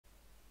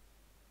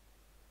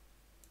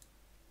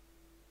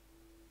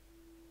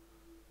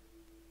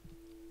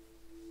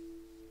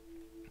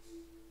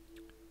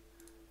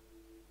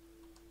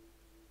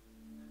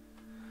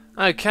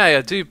Okay,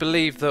 I do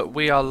believe that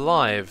we are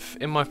live.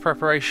 In my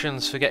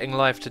preparations for getting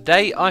live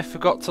today, I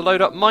forgot to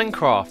load up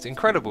Minecraft.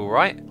 Incredible,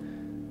 right?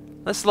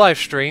 Let's live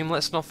stream.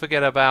 Let's not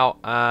forget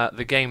about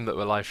the game that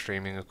we're live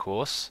streaming, of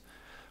course.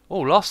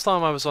 Oh, last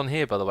time I was on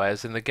here, by the way, I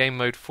was in the game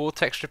mode 4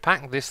 texture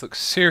pack. This looks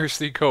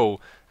seriously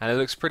cool, and it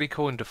looks pretty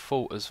cool in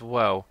default as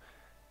well.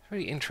 It's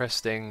really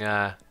interesting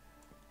how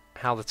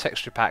the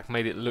texture pack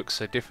made it look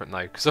so different,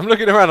 though. Because I'm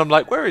looking around, I'm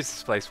like, where is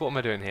this place? What am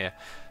I doing here?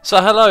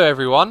 So, hello,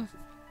 everyone.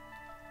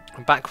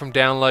 I'm back from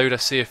download. I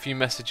see a few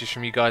messages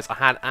from you guys. I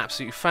had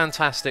absolutely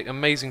fantastic,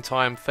 amazing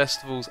time.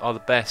 Festivals are the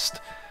best.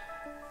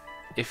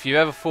 If you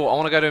ever thought, I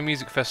want to go to a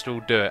music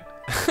festival, do it.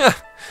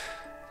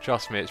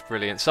 Trust me, it's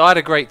brilliant. So I had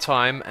a great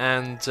time,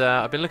 and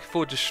I've been looking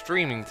forward to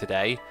streaming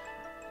today.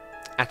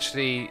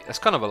 Actually, that's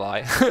kind of a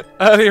lie.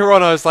 Earlier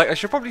on I was like, I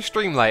should probably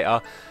stream later.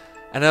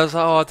 And I was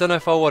like, oh, I don't know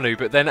if I want to.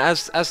 But then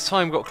as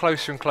time got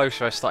closer and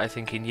closer, I started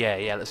thinking,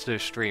 yeah, let's do a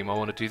stream. I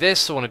want to do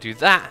this, I want to do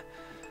that.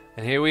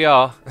 And here we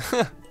are.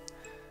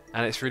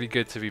 And it's really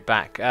good to be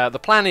back. The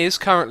plan is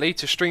currently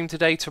to stream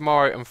today,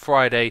 tomorrow and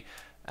Friday,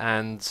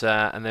 and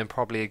then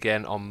probably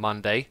again on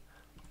Monday.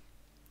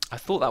 I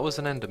thought that was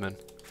an Enderman.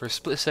 For a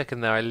split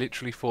second there, I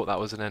literally thought that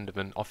was an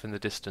Enderman off in the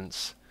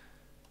distance.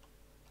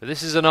 But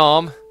this is an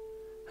arm,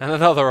 and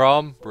another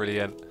arm.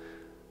 Brilliant.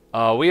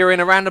 We are in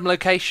a random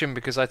location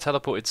because I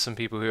teleported some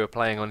people who were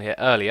playing on here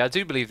earlier. I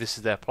do believe this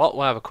is their plot.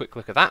 We'll have a quick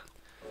look at that.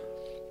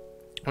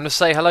 I'm going to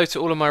say hello to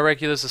all of my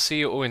regulars. I see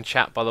you all in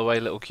chat, by the way.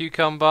 Little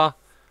Cucumber,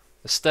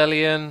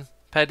 Stellian,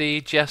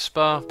 Peddy,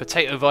 Jesper,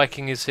 Potato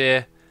Viking is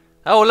here.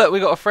 Oh look, we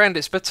got a friend.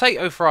 It's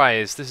Potato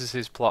Fries. This is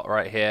his plot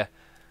right here.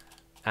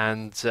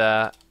 And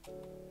when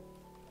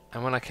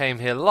I came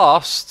here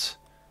last,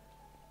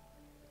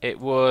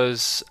 it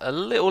was a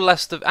little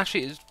less.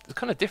 Actually, it's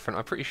kind of different.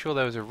 I'm pretty sure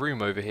there was a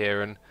room over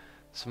here and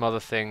some other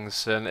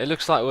things, and it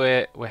looks like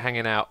we're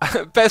hanging out.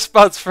 Best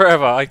buds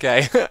forever.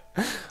 Okay,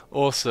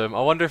 awesome.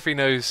 I wonder if he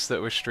knows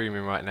that we're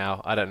streaming right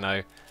now. I don't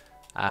know.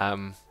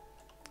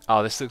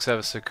 Oh, this looks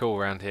ever so cool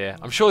around here.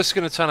 I'm sure it's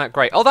going to turn out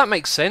great. Oh, that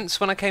makes sense.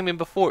 When I came in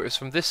before, it was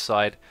from this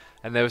side,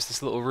 and there was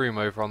this little room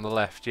over on the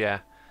left. Yeah,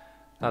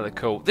 that looked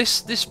cool.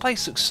 This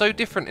place looks so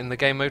different in the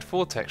Game Mode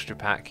 4 texture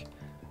pack.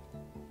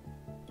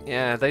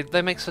 Yeah,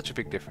 they make such a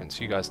big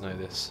difference. You guys know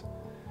this.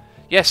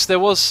 Yes, there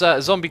was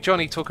Zombie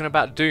Johnny talking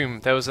about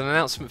Doom. There was an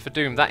announcement for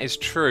Doom. That is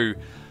true.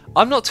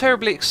 I'm not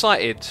terribly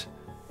excited.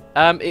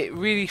 It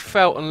really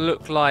felt and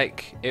looked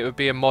like it would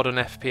be a modern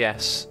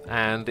FPS,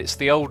 and it's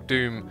the old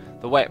Doom,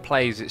 the way it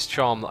plays, its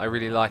charm that I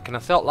really like, and I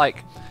felt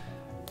like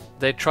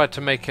they tried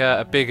to make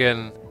a big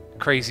and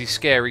crazy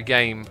scary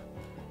game.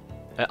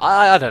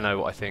 I don't know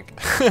what I think.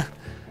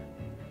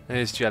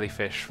 There's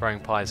Jellyfish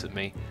throwing pies at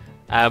me.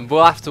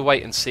 We'll have to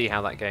wait and see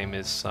how that game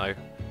is. So,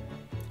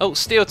 oh,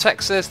 Steel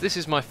Tech says this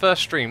is my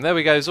first stream. There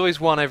we go. There's always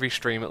one every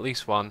stream, at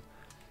least one,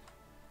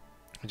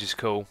 which is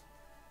cool.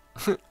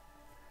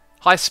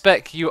 Hi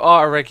Spec, you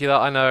are a regular.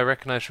 I know, I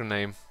recognise your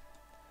name.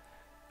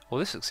 Well,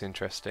 this looks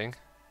interesting.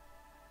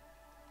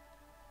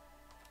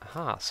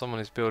 Aha, someone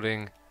is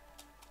building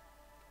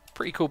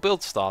pretty cool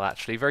build style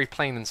actually. Very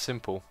plain and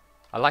simple.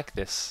 I like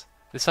this.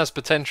 This has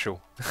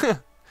potential.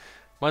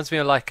 Reminds me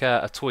of like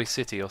a Toy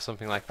City or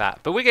something like that.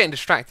 But we're getting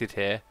distracted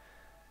here,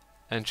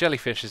 and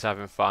Jellyfish is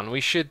having fun.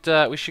 We should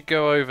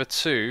go over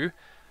to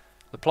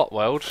the plot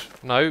world.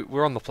 No,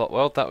 we're on the plot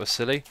world. That was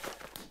silly.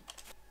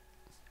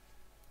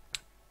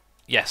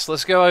 Yes,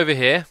 let's go over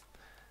here,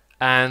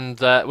 and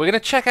we're going to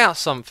check out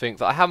something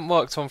that I haven't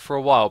worked on for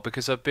a while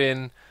because I've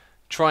been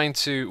trying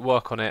to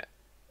work on it.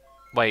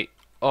 Wait,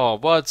 oh,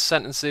 words,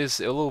 sentences,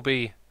 it'll all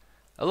be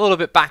a little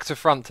bit back to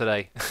front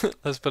today.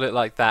 Let's put it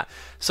like that.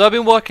 So I've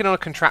been working on a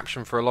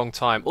contraption for a long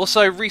time.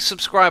 Also,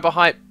 resubscriber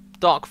hype,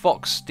 Dark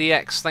Fox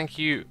DX, thank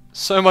you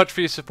so much for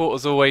your support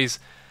as always.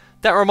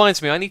 That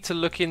reminds me, I need to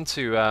look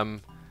into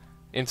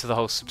the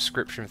whole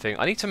subscription thing.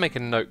 I need to make a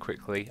note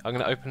quickly. I'm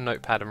going to open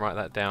Notepad and write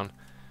that down.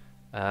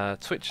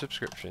 Twitch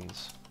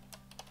subscriptions.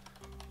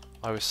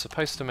 I was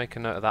supposed to make a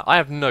note of that. I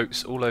have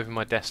notes all over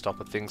my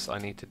desktop of things that I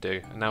need to do,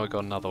 and now we've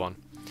got another one.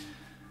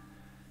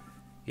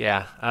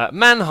 Yeah,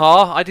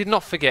 Manhar, I did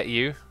not forget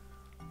you,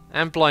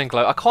 and Blind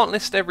Glow. I can't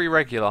list every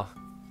regular.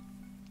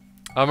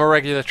 I'm a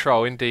regular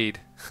troll, indeed.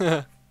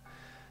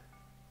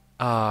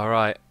 Ah,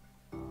 right.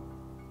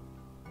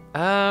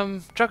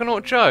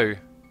 Juggernaut Joe.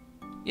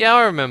 Yeah,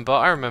 I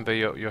remember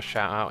your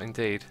shout out,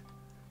 indeed.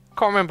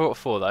 Can't remember what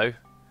for though.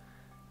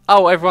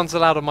 Oh, everyone's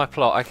allowed on my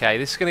plot. Okay,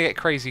 this is going to get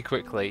crazy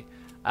quickly.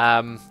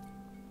 I'll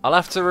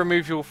have to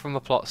remove you all from the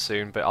plot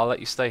soon, but I'll let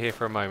you stay here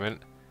for a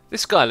moment.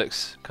 This guy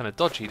looks kind of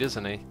dodgy,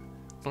 doesn't he?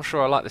 Not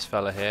sure I like this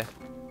fella here.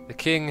 The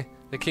King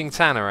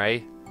Tanner, eh?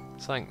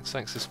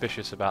 Something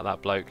suspicious about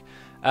that bloke.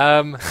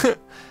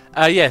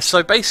 Yeah,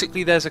 so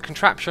basically there's a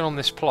contraption on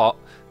this plot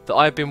that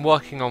I've been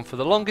working on for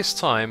the longest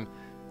time,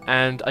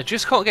 and I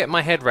just can't get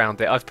my head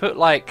around it. I've put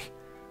like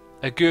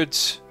a good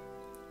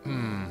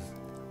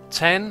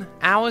 10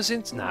 hours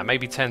into... Nah,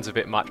 maybe 10's a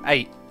bit much.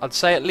 8. I'd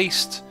say at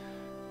least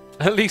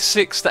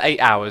 6 to 8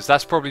 hours.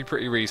 That's probably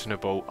pretty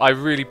reasonable. I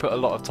really put a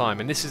lot of time,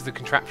 and this is the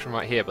contraption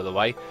right here, by the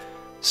way.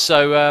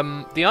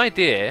 So the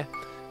idea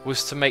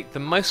was to make the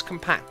most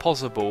compact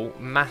possible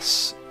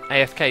mass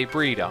AFK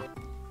breeder.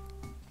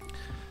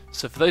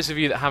 So for those of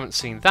you that haven't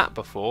seen that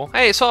before,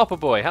 hey, it's Harper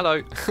Boy,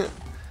 hello.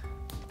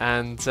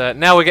 And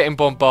now we're getting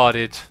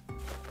bombarded.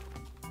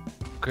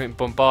 Getting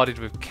bombarded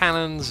with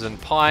cannons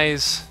and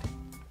pies.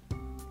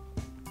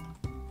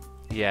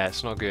 Yeah,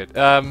 it's not good.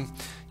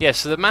 Yeah,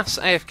 so the mass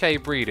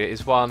AFK breeder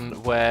is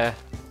one where,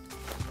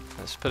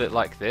 let's put it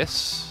like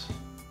this,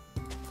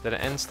 then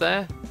it ends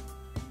there.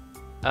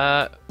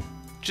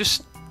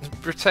 Just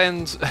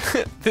pretend,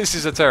 this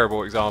is a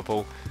terrible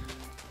example,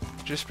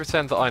 just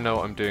pretend that I know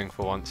what I'm doing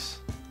for once.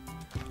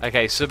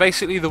 Okay, so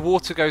basically the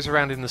water goes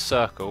around in the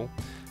circle,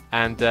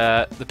 and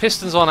the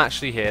pistons aren't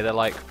actually here, they're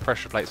like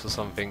pressure plates or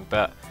something,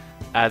 but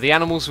the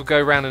animals will go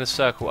around in a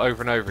circle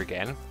over and over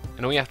again,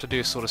 and all you have to do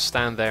is sort of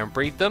stand there and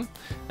breed them,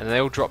 and they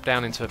all drop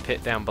down into a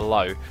pit down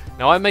below.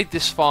 Now I made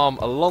this farm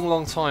a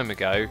long time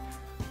ago,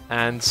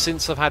 and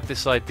since I've had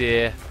this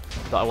idea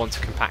that I want to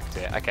compact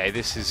it, okay,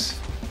 this is...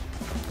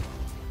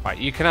 Right,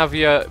 you can have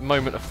your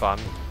moment of fun,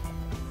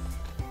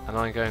 and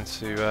I'm going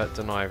to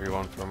deny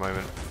everyone for a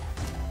moment.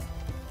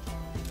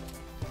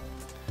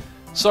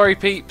 Sorry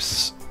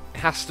peeps, it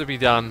has to be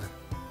done.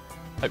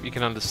 Hope you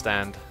can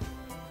understand.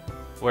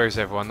 Where is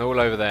everyone? They're all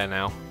over there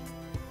now.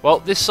 Well,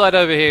 this side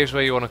over here is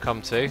where you want to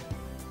come to.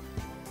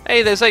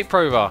 Hey, there's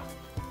 8Provar.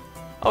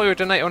 Oh, you're a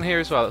donate on here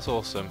as well, that's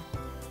awesome.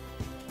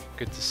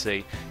 Good to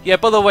see. Yeah,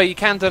 by the way, you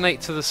can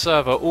donate to the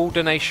server. All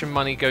donation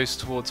money goes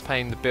towards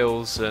paying the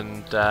bills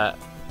and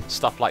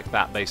stuff like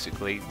that,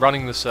 basically.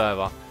 Running the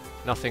server,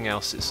 nothing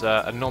else. It's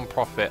a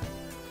non-profit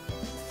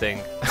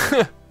thing.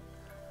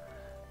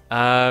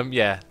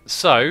 Yeah,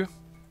 so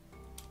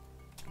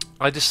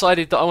I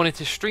decided that I wanted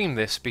to stream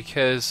this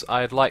because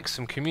I'd like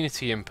some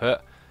community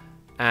input,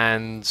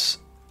 and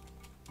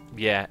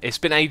yeah, it's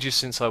been ages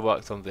since I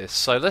worked on this.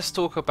 So let's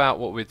talk about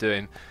what we're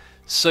doing.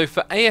 So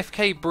for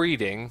AFK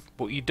breeding,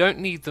 what you don't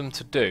need them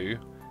to do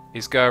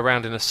is go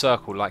around in a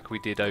circle like we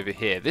did over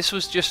here. This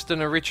was just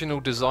an original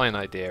design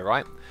idea,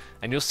 right?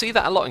 And you'll see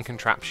that a lot in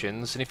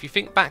Contraptions, and if you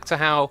think back to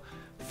how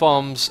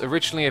farms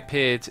originally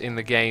appeared in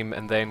the game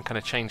and then kind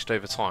of changed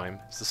over time,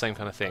 it's the same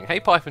kind of thing. Hey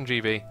Python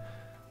GB,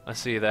 I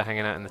see you there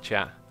hanging out in the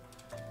chat.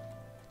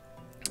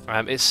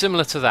 It's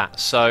similar to that,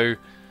 so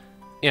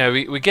you know,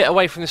 we get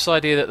away from this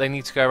idea that they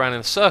need to go around in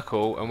a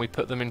circle and we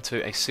put them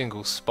into a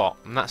single spot,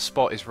 and that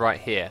spot is right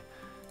here.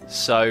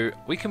 So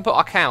we can put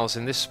our cows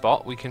in this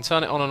spot, we can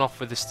turn it on and off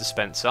with this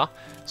dispenser,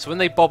 so when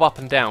they bob up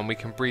and down we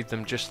can breed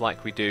them just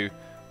like we do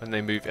when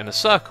they move in a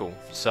circle.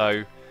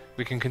 So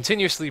we can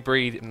continuously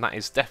breed, and that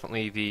is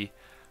definitely the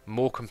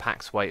more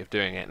compact way of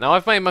doing it. Now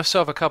I've made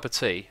myself a cup of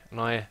tea and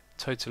I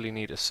totally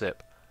need a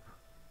sip.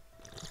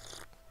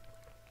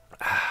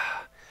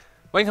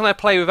 When can I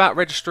play without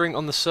registering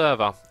on the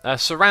server?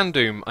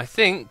 Sarandom, I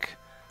think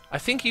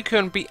you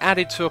can be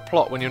added to a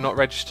plot when you're not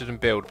registered and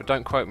build, but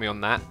don't quote me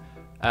on that.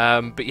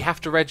 But you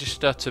have to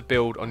register to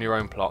build on your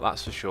own plot,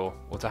 that's for sure,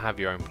 or to have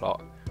your own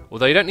plot.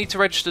 Although you don't need to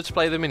register to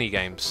play the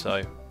mini-games,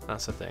 so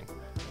that's the thing.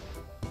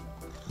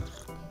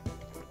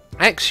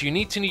 X, you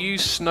need to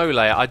use Snow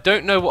Layer. I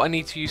don't know what I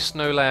need to use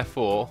Snow Layer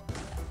for,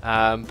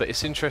 but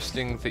it's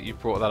interesting that you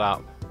brought that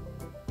up.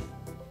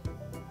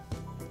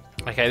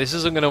 Okay, this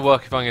isn't going to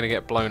work if I'm going to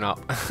get blown up.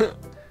 But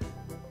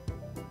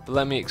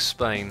let me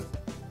explain.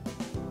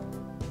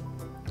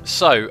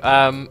 So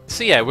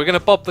yeah, we're going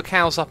to bob the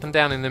cows up and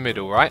down in the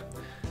middle, right?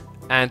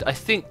 And I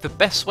think the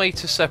best way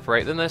to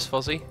separate them, there's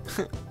Fozzie,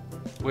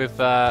 with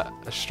a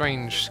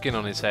strange skin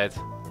on his head.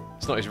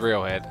 It's not his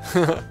real head.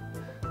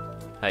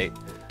 Hey.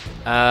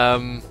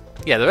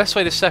 Yeah, the best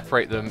way to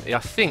separate them, I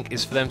think,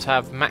 is for them to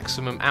have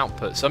maximum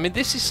output. So, I mean,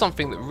 this is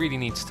something that really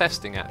needs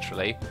testing,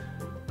 actually.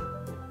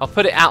 I'll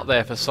put it out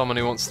there for someone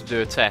who wants to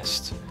do a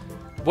test.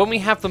 When we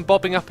have them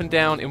bobbing up and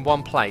down in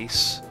one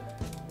place,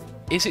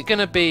 is it going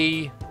to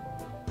be...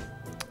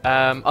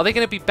 are they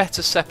going to be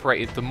better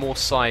separated the more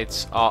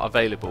sides are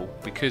available?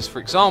 Because, for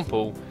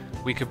example,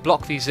 we could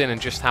block these in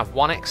and just have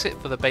one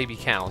exit for the baby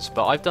cows,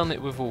 but I've done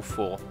it with all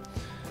four.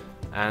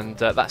 And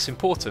that's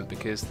important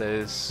because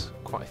there's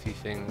quite a few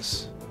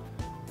things.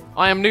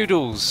 I am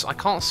Noodles. I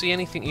can't see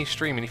anything you're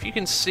streaming. If you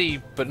can see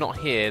but not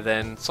hear,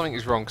 then something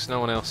is wrong because no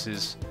one else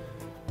is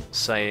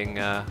saying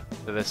that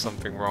there's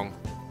something wrong.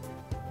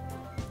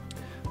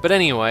 But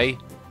anyway,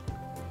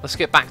 let's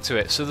get back to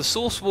it. So the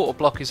source water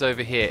block is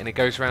over here and it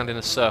goes around in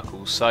a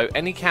circle. So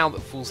any cow that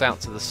falls out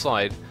to the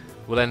side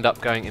will end up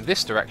going in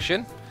this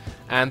direction.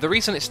 And the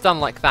reason it's done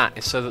like that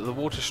is so that the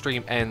water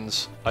stream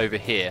ends over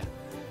here.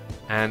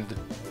 And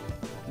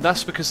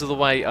that's because of the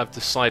way I've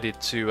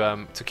decided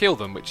to kill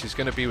them, which is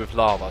going to be with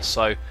lava.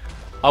 So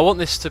I want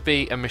this to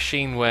be a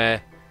machine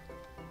where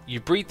you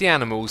breed the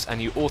animals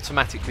and you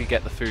automatically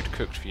get the food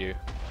cooked for you.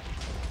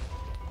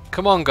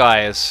 Come on,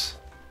 guys.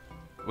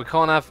 We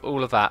can't have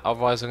all of that,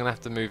 otherwise I'm going to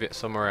have to move it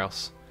somewhere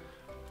else.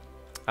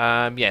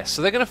 Yeah,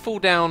 so they're going to fall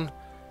down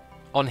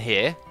on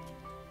here.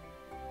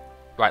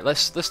 Right,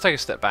 let's take a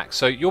step back.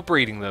 So you're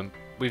breeding them.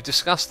 We've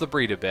discussed the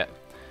breed a bit.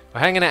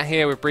 We're hanging out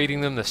here, we're breeding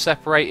them, they're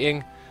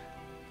separating.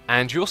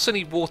 And you also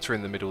need water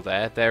in the middle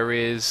there. There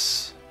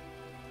is...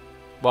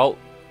 Well,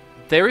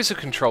 there is a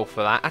control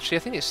for that. Actually, I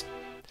think it's...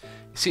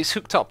 See, it's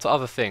hooked up to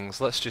other things.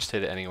 Let's just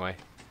hit it anyway.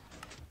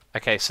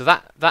 Okay, so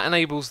that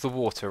enables the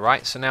water,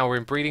 right? So now we're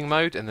in breeding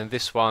mode, and then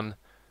this one,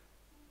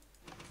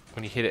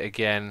 when you hit it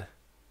again...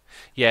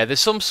 Yeah, there's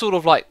some sort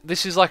of like...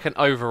 This is like an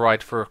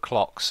override for a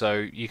clock, so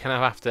you kind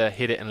of have to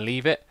hit it and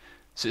leave it.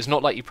 So it's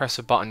not like you press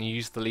a button, you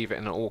use the lever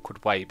in an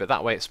awkward way, but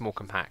that way it's more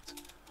compact.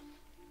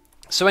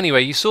 So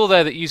anyway, you saw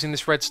there that using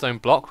this redstone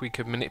block we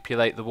could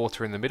manipulate the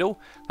water in the middle.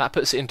 That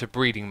puts it into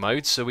breeding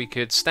mode, so we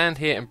could stand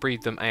here and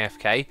breed them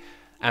AFK,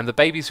 and the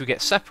babies would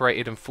get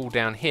separated and fall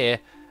down here,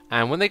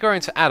 and when they grow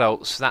into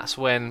adults, that's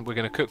when we're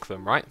going to cook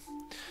them, right?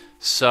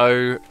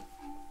 So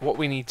what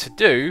we need to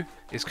do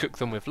is cook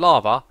them with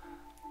lava,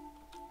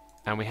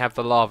 and we have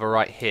the lava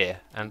right here,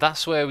 and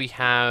that's where we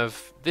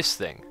have this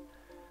thing.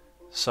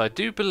 So I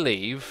do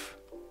believe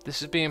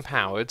this is being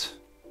powered.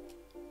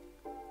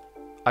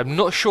 I'm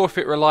not sure if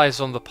it relies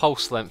on the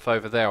pulse length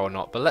over there or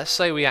not, but let's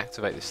say we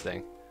activate this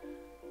thing.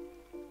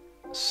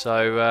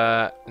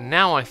 So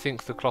now I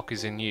think the clock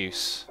is in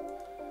use.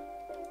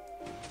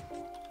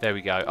 There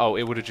we go. Oh,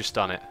 it would have just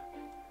done it.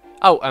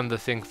 Oh, and the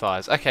thing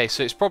fires. Okay,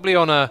 so it's probably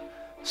on a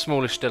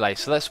smallish delay.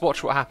 So let's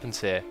watch what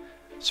happens here.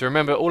 So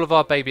remember, all of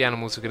our baby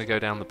animals are going to go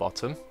down the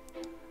bottom.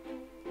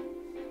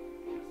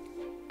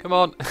 Come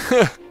on.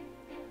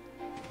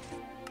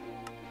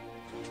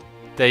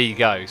 There you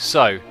go.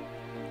 So,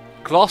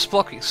 glass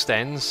block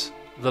extends,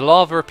 the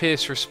lava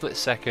appears for a split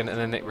second, and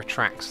then it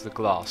retracts the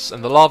glass.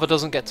 And the lava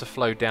doesn't get to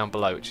flow down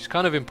below, which is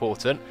kind of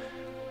important.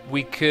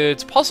 We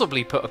could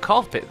possibly put a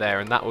carpet there,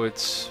 and that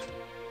would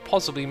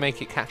possibly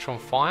make it catch on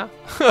fire.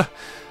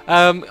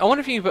 I wonder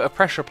if you could put a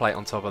pressure plate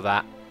on top of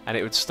that, and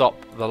it would stop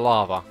the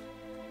lava.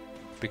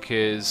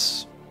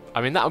 Because,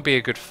 I mean, that would be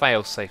a good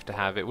fail-safe to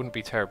have. It wouldn't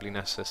be terribly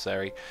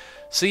necessary.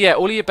 So yeah,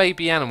 all of your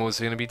baby animals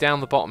are going to be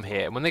down the bottom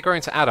here, and when they grow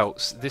into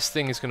adults, this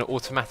thing is going to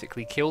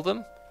automatically kill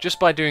them,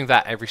 just by doing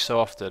that every so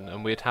often,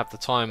 and we'd have the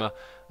timer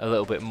a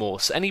little bit more.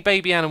 So any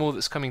baby animal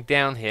that's coming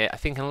down here, I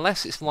think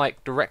unless it's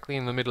like directly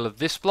in the middle of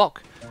this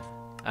block,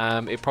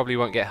 it probably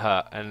won't get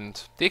hurt,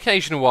 and the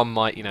occasional one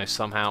might, you know,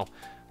 somehow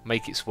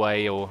make its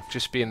way, or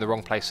just be in the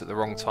wrong place at the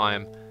wrong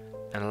time,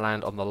 and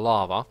land on the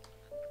lava.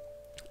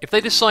 If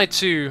they decide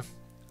to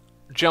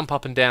jump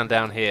up and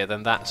down here,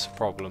 then that's a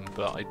problem,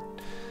 but I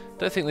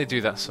don't think they do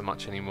that so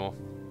much anymore.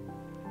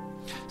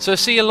 So I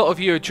see a lot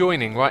of you are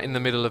joining right in the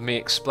middle of me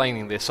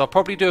explaining this. I'll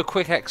probably do a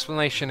quick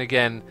explanation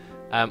again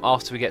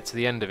after we get to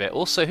the end of it.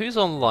 Also, who's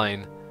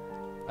online?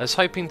 I was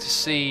hoping to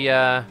see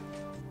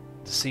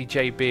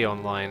JB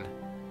online.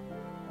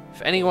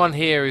 If anyone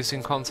here is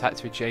in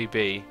contact with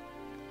JB,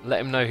 let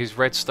him know his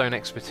redstone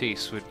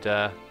expertise would...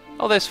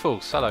 oh, there's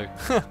False. Hello.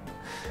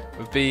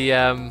 Would be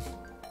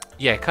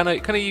yeah, kind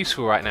of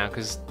useful right now,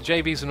 because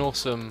JB's an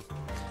awesome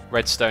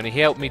redstone. He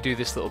helped me do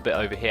this little bit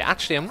over here.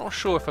 Actually, I'm not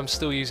sure if I'm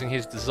still using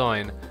his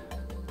design.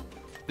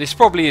 This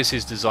probably is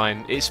his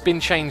design. It's been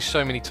changed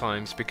so many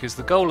times because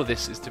the goal of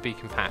this is to be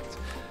compact.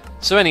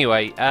 So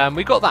anyway,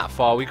 we got that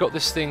far. We got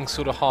this thing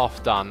sort of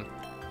half done.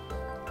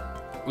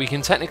 We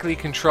can technically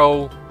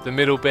control the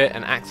middle bit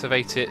and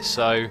activate it.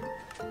 So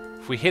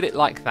if we hit it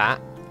like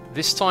that,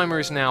 this timer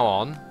is now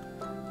on,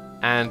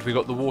 and we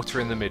got the water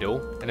in the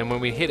middle. And then when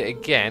we hit it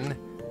again,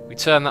 we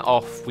turn that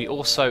off. We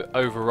also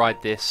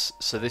override this,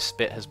 so this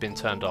bit has been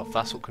turned off.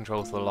 That's what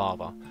controls the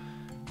lava.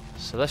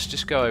 So let's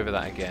just go over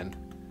that again.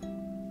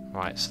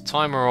 Right, so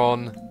timer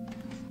on.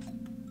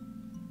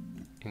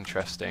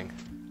 Interesting.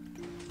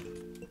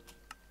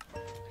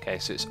 Okay,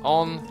 so it's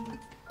on,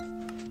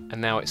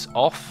 and now it's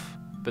off.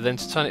 But then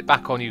to turn it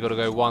back on, you've got to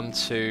go 1,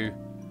 2,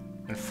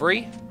 and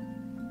 3.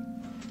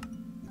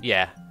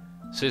 Yeah.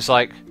 So it's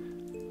like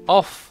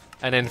off,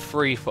 and then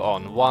 3 for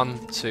on.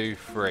 1, 2,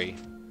 3.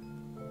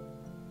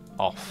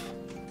 Off.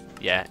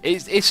 Yeah,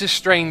 it's a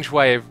strange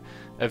way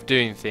of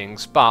doing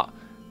things, but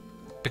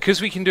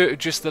because we can do it with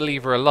just the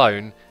lever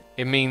alone,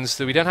 it means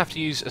that we don't have to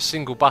use a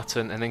single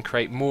button and then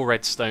create more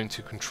redstone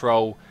to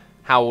control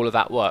how all of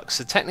that works.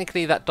 So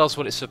technically that does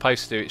what it's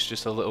supposed to do, it's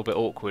just a little bit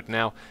awkward.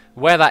 Now,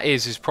 where that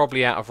is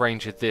probably out of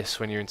range of this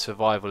when you're in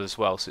survival as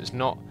well, so it's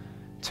not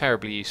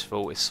terribly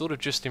useful. It's sort of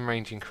just in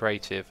range in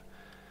creative.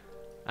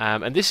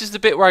 And this is the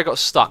bit where I got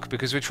stuck,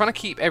 because we're trying to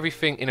keep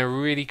everything in a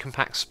really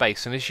compact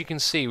space, and as you can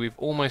see, we've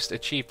almost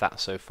achieved that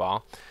so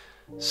far.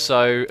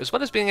 So, as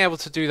well as being able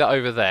to do that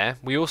over there,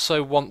 we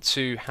also want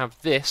to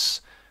have this,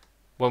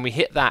 when we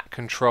hit that,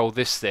 control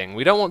this thing.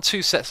 We don't want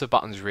 2 sets of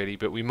buttons really,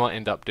 but we might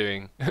end up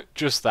doing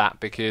just that,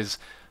 because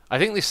I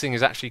think this thing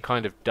is actually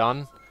kind of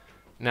done,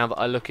 now that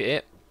I look at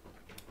it.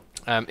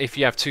 If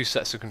you have 2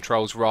 sets of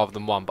controls rather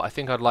than 1, but I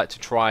think I'd like to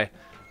try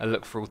and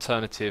look for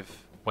alternative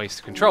ways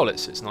to control it,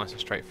 so it's nice and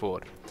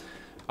straightforward.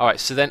 Alright,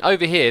 so then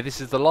over here, this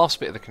is the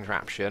last bit of the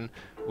contraption,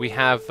 we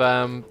have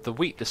the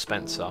wheat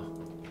dispenser.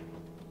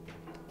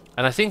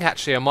 And I think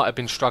actually I might have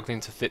been struggling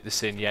to fit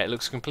this in. Yeah, it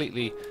looks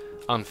completely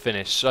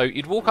unfinished. So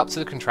you'd walk up to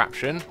the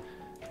contraption,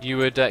 you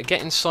would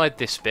get inside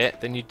this bit,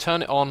 then you'd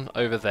turn it on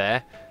over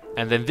there,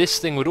 And then this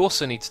thing would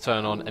also need to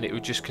turn on, and it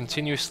would just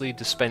continuously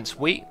dispense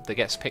wheat that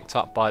gets picked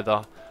up by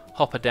the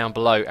hopper down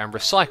below and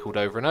recycled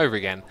over and over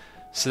again.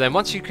 So then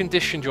once you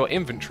conditioned your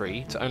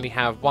inventory to only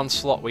have one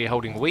slot where you're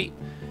holding wheat,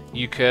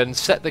 you can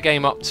set the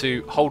game up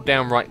to hold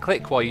down right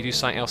click while you do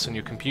something else on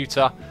your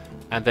computer,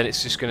 and then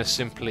it's just going to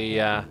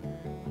simply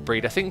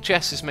breed. I think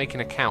Jess is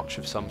making a couch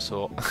of some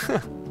sort.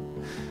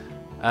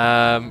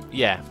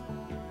 Yeah.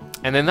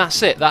 And then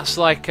that's it. That's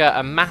like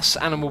a mass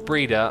animal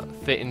breeder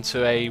fit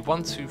into a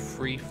 1, 2,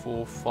 3,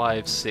 4,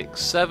 5,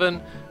 6,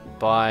 7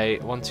 by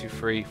 1, 2,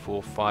 3,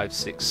 4, 5,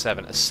 6,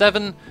 7. A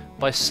 7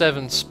 by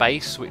 7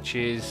 space, which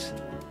is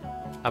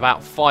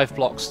about 5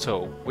 blocks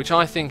tall, which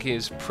I think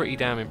is pretty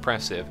damn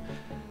impressive.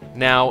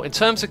 Now, in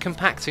terms of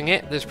compacting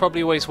it, there's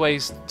probably always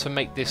ways to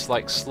make this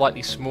like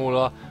slightly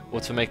smaller, or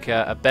to make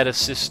a better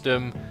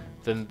system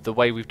than the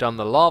way we've done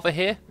the lava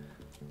here.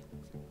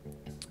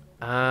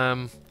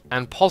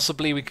 And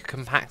possibly we could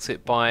compact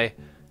it by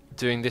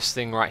doing this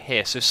thing right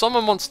here. So if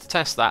someone wants to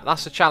test that,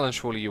 that's a challenge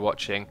for all of you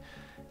watching.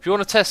 If you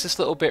want to test this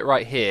little bit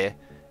right here,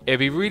 it'd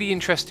be really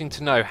interesting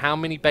to know how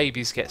many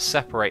babies get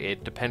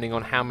separated depending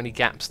on how many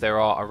gaps there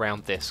are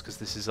around this, because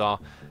this is our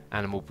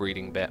animal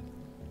breeding bit.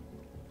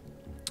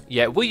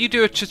 Yeah, will you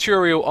do a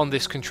tutorial on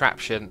this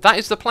contraption? That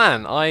is the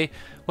plan.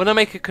 When I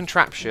make a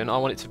contraption, I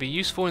want it to be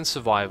useful in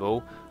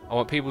survival. I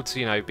want people to,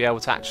 you know, be able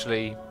to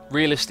actually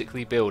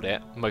realistically build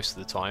it most of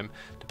the time.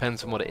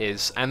 Depends on what it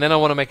is. And then I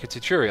want to make a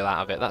tutorial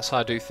out of it. That's how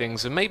I do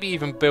things. And maybe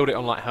even build it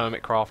on like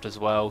Hermitcraft as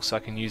well, so I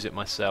can use it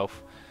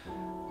myself.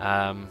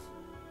 Oh,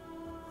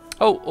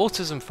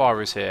 Autism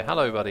Fire is here.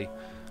 Hello, buddy.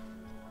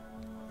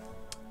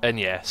 And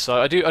yeah,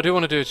 so I do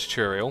want to do a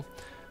tutorial.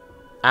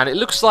 And it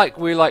looks like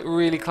we're like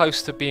really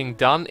close to being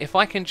done. If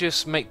I can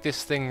just make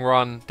this thing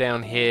run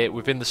down here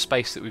within the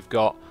space that we've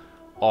got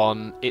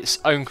on its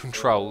own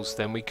controls,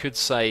 then we could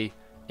say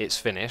it's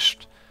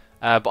finished.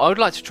 But I would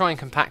like to try and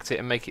compact it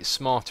and make it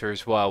smarter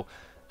as well.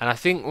 And I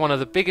think one of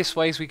the biggest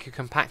ways we could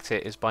compact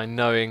it is by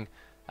knowing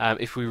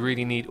if we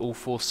really need all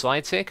 4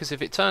 sides here. Because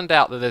if it turned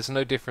out that there's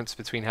no difference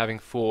between having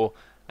 4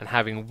 and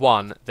having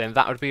 1, then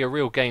that would be a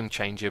real game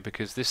changer,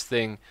 because this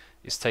thing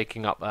is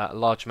taking up a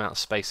large amount of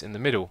space in the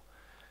middle.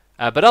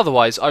 But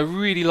otherwise, I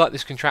really like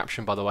this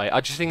contraption, by the way. I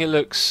just think it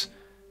looks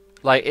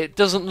like, it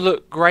doesn't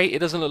look great. It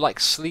doesn't look like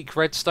sleek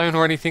redstone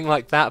or anything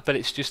like that, but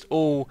it's just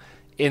all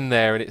in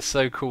there, and it's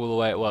so cool the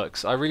way it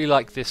works. I really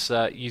like this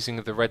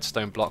using the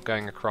redstone block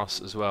going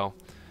across as well.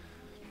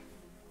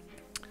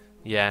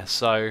 Yeah,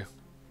 so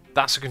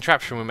that's a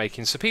contraption we're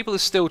making. So people are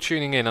still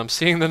tuning in. I'm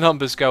seeing the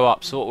numbers go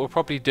up, so what we'll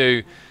probably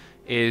do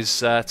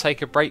is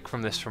take a break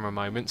from this for a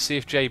moment, see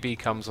if JB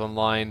comes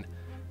online,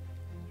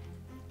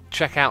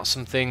 check out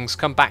some things,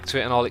 come back to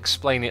it, and I'll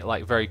explain it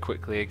like very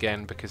quickly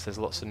again, because there's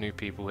lots of new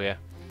people here.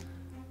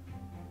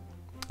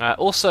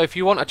 Also, if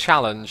you want a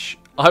challenge,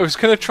 I was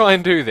going to try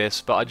and do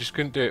this, but I just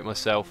couldn't do it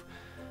myself.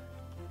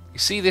 You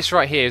see this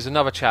right here is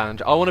another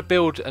challenge. I want to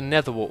build a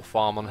netherwart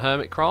farm on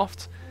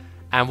Hermitcraft,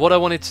 and what I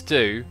wanted to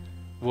do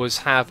was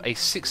have a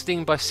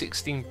 16 by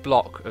 16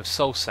 block of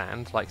soul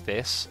sand like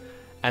this,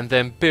 and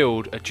then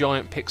build a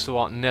giant pixel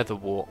art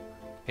netherwart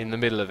in the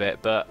middle of it,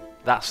 but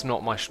that's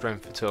not my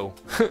strength at all.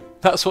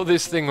 That's what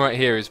this thing right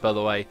here is, by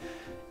the way.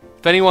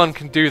 If anyone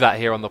can do that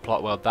here on the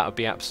plot world, that would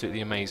be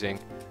absolutely amazing,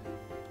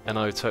 and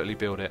I would totally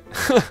build it.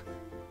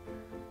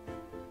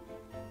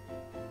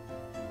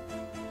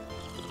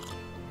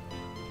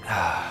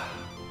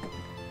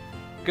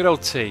 Good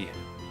old tea.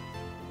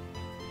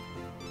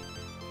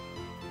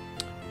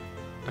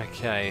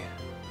 Okay.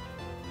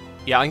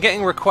 Yeah, I'm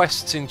getting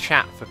requests in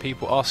chat for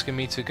people asking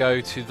me to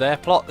go to their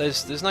plot.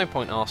 There's no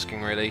point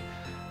asking, really.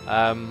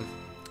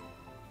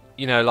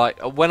 You know, like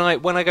when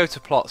I go to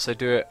plots, I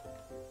do it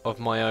of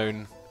my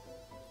own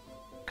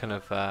kind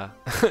of.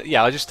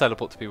 Yeah, I just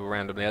teleport to people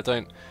randomly. I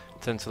don't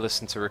tend to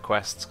listen to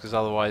requests, because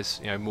otherwise,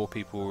 you know, more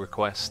people will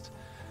request.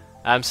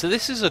 So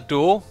this is a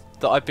door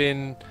that I've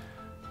been.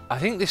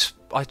 I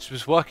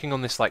was working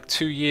on this like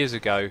 2 years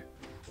ago,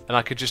 and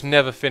I could just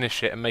never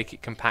finish it and make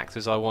it compact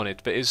as I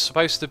wanted. But it's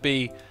supposed to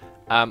be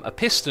a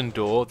piston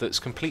door that's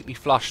completely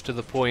flush to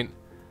the point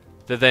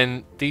that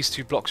then these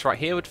 2 blocks right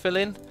here would fill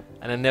in,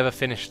 and I never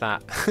finished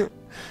that.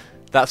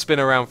 That's been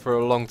around for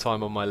a long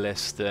time on my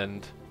list,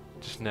 and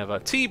just never.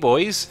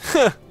 T-boys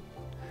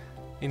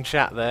in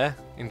chat there,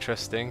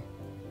 interesting.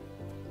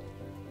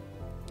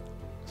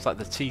 It's like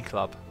the tea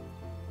club.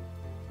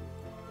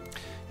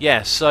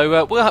 Yeah,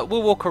 so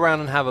we'll walk around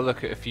and have a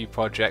look at a few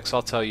projects.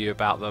 I'll tell you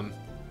about them,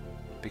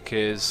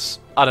 because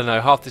I don't know,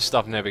 half this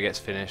stuff never gets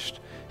finished.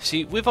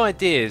 See, with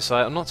ideas,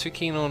 I'm not too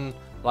keen on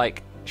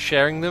like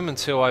sharing them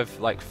until I've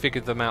like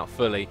figured them out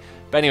fully.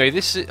 But anyway,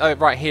 this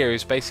right here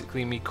is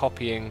basically me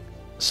copying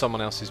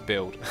someone else's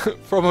build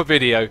from a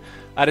video.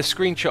 I had a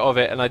screenshot of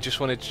it, and I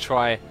just wanted to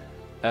try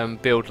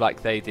build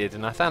like they did,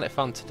 and I found it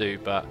fun to do.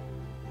 But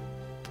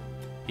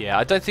yeah,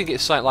 I don't think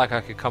it's something like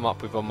I could come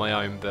up with on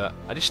my own, but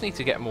I just need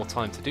to get more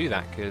time to do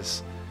that,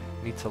 because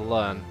I need to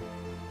learn.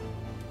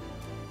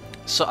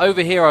 So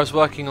over here I was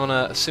working on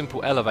a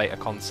simple elevator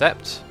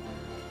concept.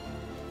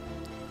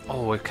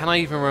 Oh, can I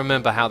even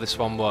remember how this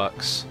one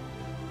works?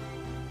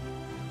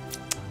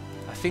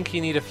 think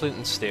you need a flint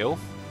and steel.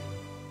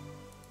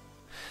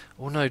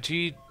 Oh no, do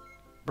you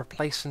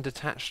replace and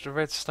detach the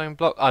redstone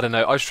block? I don't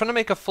know. I was trying to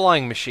make a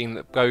flying machine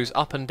that goes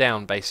up and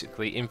down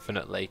basically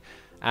infinitely.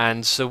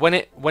 And so when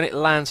it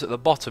lands at the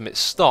bottom it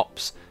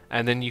stops,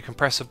 and then you can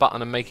press a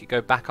button and make it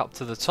go back up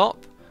to the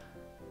top.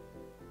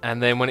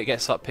 And then when it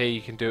gets up here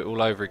you can do it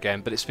all over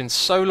again. But it's been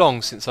so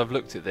long since I've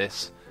looked at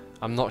this,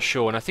 I'm not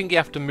sure. And I think you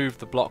have to move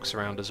the blocks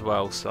around as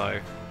well, so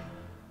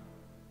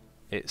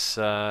it's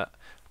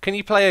can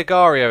you play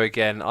Agario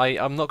again?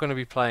 I'm not going to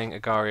be playing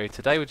Agario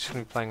today, we're just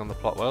going to be playing on the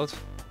plot world.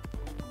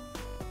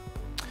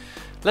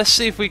 Let's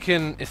see if we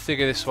can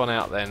figure this one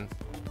out then.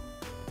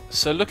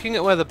 So looking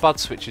at where the bud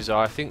switches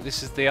are, I think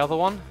this is the other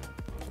one.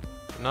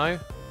 No?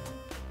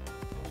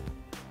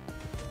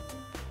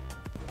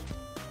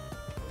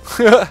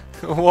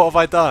 What have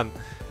I done?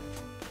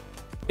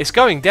 It's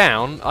going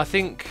down. I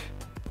think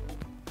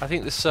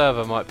the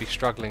server might be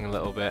struggling a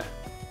little bit.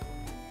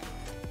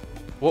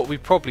 What we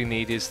probably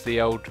need is the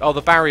old... Oh,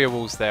 the barrier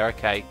wall's there,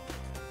 okay.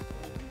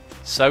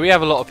 So we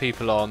have a lot of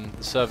people on.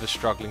 The server's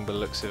struggling by the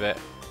looks of it.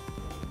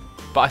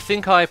 But I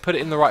think I put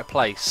it in the right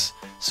place.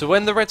 So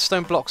when the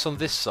redstone block's on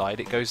this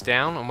side, it goes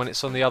down, and when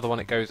it's on the other one,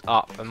 it goes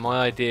up. And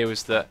my idea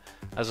was that,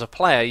 as a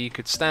player, you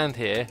could stand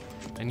here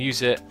and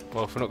use it...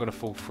 Well, if we're not going to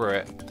fall through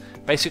it.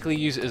 Basically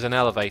use it as an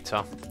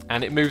elevator.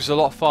 And it moves a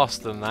lot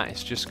faster than that.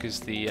 It's just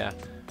because the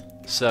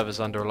server's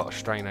under a lot of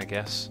strain, I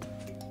guess.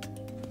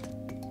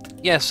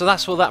 Yeah, so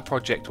that's what that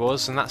project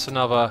was, and that's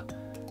another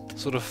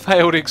sort of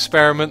failed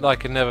experiment that I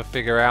can never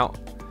figure out.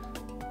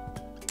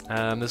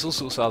 There's all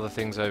sorts of other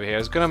things over here. I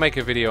was going to make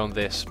a video on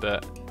this,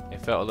 but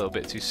it felt a little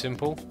bit too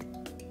simple.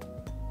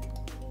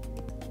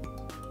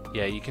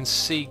 Yeah, you can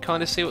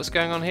kind of see what's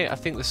going on here. I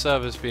think the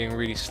server's being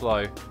really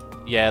slow.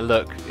 Yeah,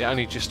 look, it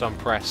only just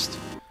unpressed.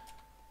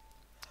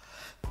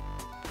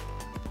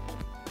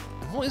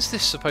 What is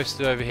this supposed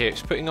to do over here?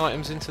 It's putting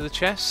items into the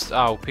chest?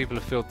 Oh, people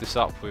have filled this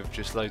up with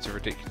just loads of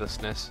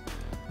ridiculousness.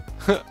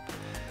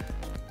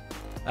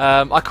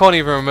 I can't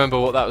even remember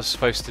what that was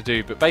supposed to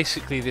do, but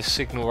basically this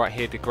signal right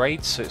here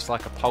degrades, so it's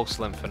like a pulse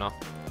lengthener,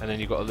 and then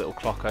you've got a little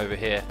clock over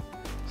here.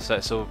 So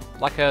it's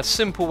like a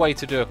simple way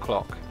to do a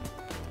clock.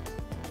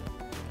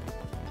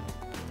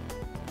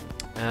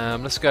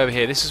 Let's go over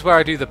here. This is where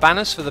I do the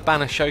banners for the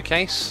banner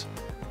showcase.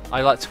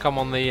 I like to come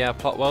on the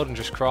plot world and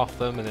just craft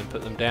them and then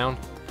put them down.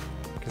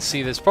 You can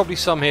see there's probably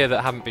some here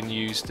that haven't been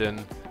used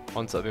and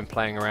ones that I've been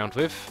playing around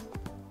with.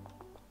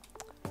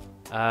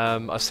 I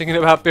was thinking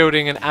about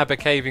building an Aber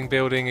Caving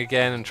building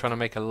again and trying to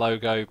make a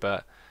logo,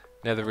 but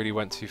never really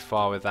went too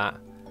far with that.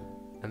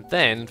 And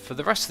then for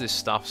the rest of this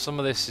stuff, some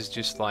of this is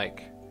just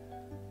like,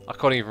 I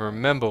can't even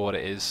remember what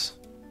it is.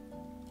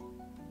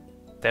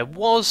 There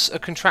was a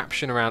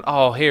contraption around.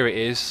 Oh, here it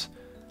is.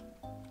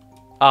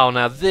 Oh,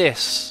 now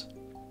this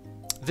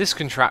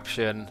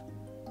contraption,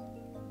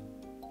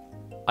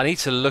 I need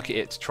to look at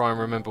it to try and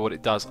remember what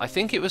it does. I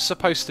think it was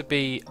supposed to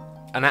be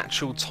an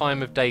actual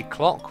time of day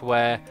clock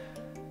where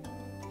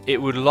it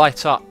would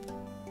light up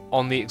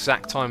on the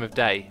exact time of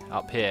day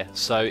up here.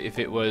 So if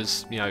it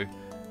was, you know,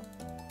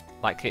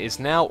 like it is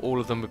now, all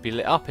of them would be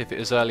lit up. If it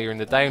was earlier in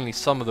the day, only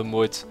some of them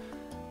would.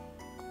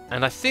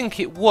 And I think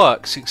it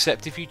works,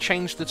 except if you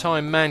change the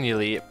time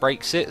manually, it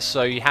breaks it.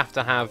 So you have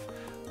to have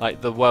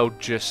like the world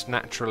just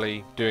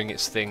naturally doing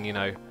its thing, you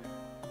know.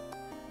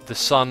 The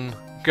sun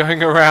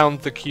going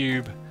around the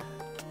cube,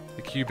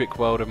 the cubic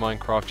world of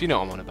Minecraft. You know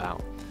what I'm on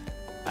about.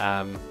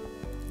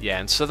 Yeah,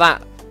 and so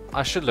that,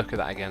 I should look at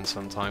that again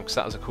sometime, because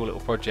that was a cool little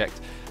project.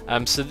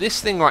 So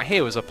this thing right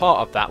here was a part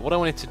of that. What I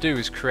wanted to do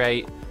is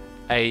create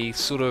a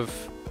sort of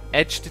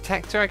edge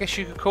detector, I guess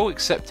you could call it,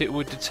 except it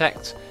would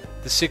detect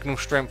the signal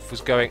strength was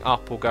going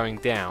up or going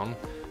down.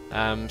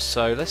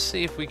 So let's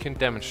see if we can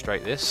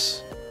demonstrate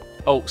this.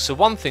 Oh, so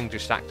one thing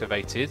just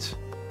activated.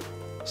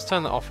 Let's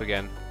turn that off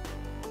again.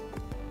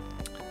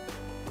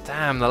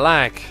 Damn, the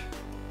lag.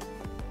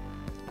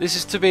 This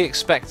is to be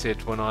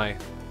expected when I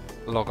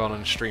log on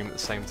and stream at the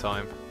same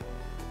time.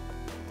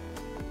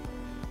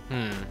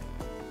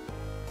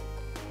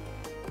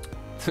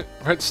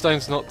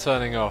 Redstone's not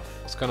turning off.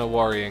 It's kind of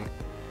worrying.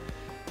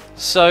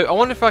 So I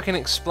wonder if I can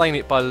explain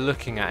it by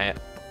looking at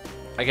it.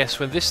 I guess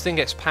when this thing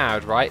gets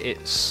powered, right,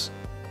 it's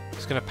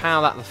going to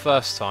power that the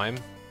first time.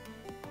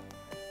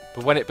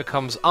 But when it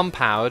becomes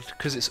unpowered,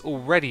 because it's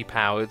already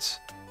powered,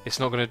 it's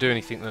not going to do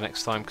anything the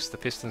next time because the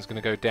piston's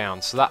going to go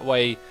down. So that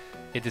way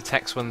it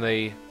detects when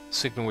the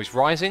signal is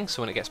rising,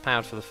 so when it gets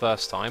powered for the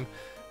first time.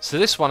 So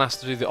this one has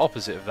to do the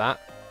opposite of that.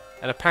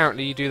 And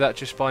apparently you do that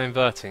just by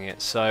inverting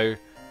it. So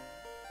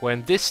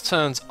when this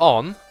turns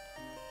on,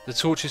 the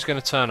torch is going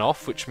to turn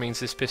off, which means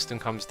this piston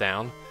comes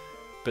down.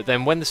 But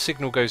then when the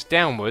signal goes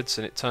downwards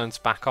and it turns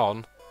back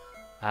on,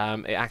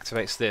 it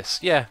activates this.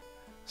 Yeah,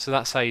 so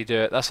that's how you do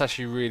it. That's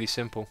actually really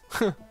simple.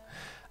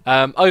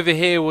 Over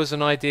here was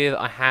an idea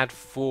that I had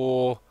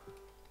for,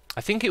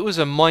 I think it was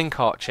a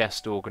minecart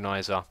chest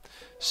organizer.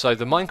 So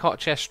the minecart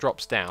chest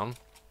drops down,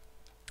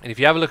 and if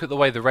you have a look at the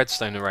way the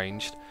redstone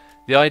arranged,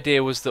 the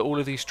idea was that all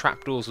of these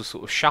trapdoors will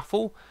sort of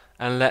shuffle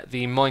and let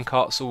the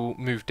minecarts all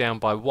move down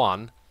by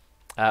one,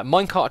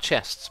 minecart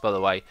chests, by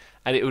the way,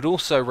 and it would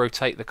also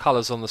rotate the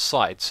colours on the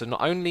side. So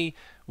not only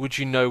would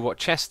you know what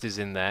chest is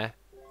in there,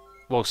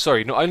 well,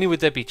 sorry, not only would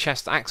there be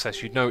chest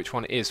access, you'd know which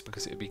one it is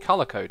because it would be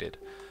colour coded.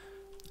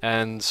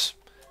 And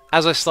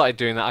as I started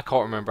doing that, I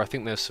can't remember, I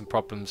think there's some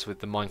problems with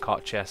the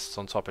minecart chests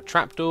on top of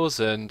trapdoors,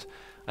 and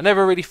I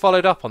never really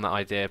followed up on that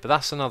idea, but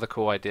that's another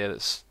cool idea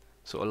that's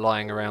sort of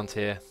lying around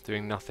here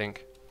doing nothing.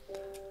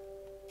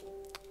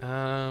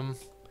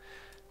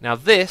 Now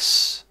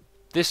this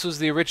was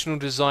the original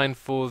design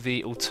for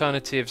the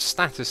alternative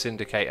status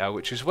indicator,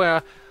 which is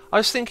where I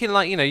was thinking,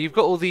 like, you know, you've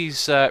got all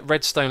these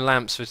redstone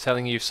lamps for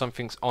telling you if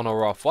something's on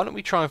or off. Why don't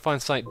we try and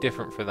find something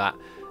different for that?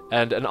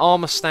 And an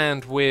armor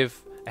stand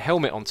with a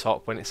helmet on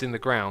top when it's in the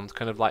ground,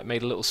 kind of like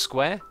made a little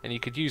square, and you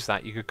could use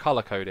that. You could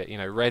color code it, you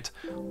know, red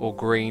or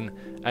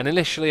green. And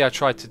initially I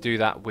tried to do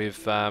that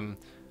with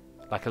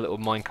like a little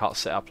minecart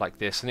setup like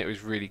this, and it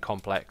was really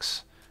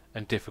complex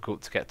and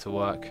difficult to get to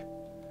work.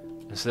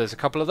 And so there's a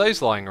couple of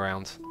those lying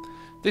around.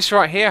 This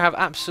right here I have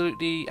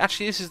absolutely...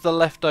 Actually, this is the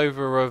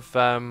leftover of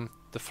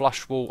the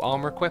flush wall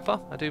armor equipper,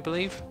 I do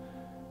believe.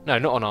 No,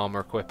 not an armor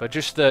equipper,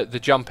 just the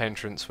jump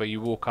entrance where you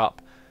walk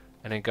up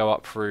and then go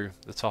up through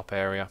the top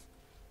area.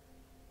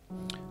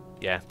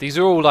 Yeah, these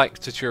are all like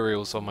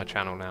tutorials on my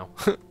channel now.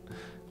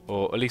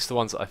 Or at least the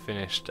ones that I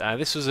finished.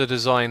 This was a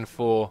design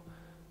for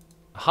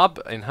a hub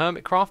in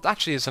Hermitcraft.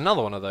 Actually, there's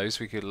another one of those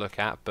we could look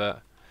at,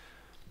 but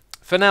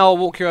for now I'll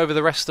walk you over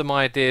the rest of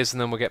my ideas and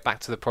then we'll get back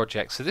to the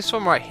project. So this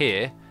one right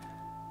here,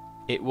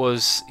 it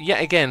was,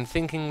 yet again,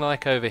 thinking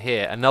like over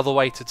here, another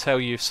way to tell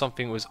you if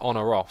something was on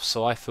or off.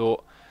 So I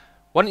thought,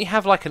 why don't you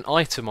have like an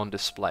item on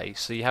display?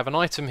 So you have an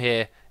item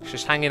here, it's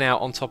just hanging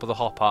out on top of the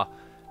hopper,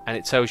 and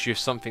it tells you if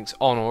something's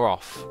on or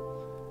off.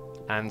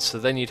 And so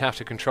then you'd have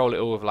to control it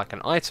all with like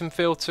an item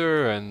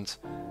filter and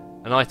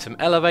an item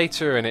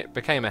elevator, and it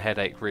became a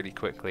headache really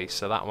quickly.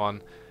 So that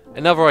one,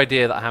 another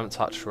idea that I haven't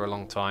touched for a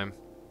long time.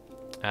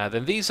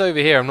 Then these over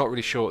here, I'm not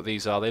really sure what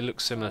these are. They look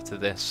similar to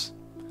this.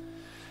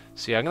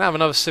 So yeah, I'm going to have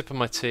another sip of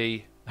my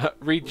tea,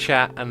 read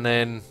chat, and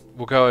then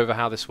we'll go over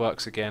how this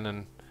works again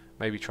and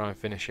maybe try and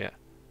finish it.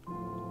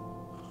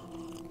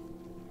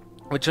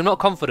 Which I'm not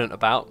confident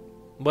about.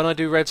 When I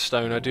do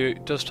redstone,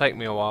 it does take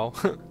me a while.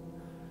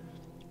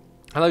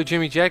 Hello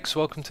Jimmy Jegs,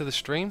 welcome to the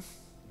stream.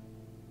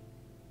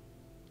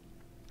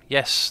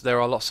 Yes,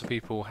 there are lots of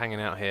people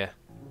hanging out here.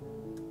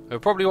 They're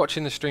probably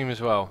watching the stream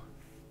as well.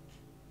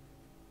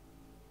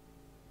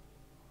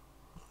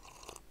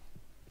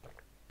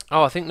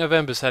 Oh, I think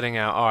November's heading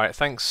out. Alright,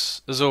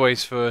 thanks as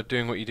always for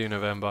doing what you do,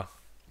 November.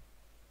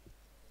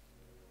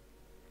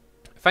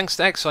 Thanks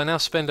to X, I now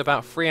spend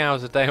about 3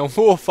 hours a day on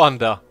War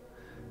Thunder.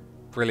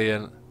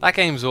 Brilliant. That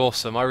game's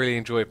awesome. I really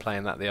enjoyed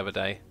playing that the other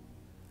day.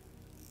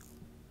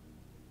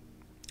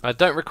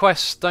 Don't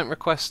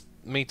request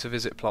me to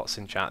visit plots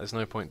in chat. There's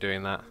no point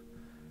doing that.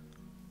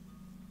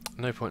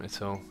 No point at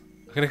all.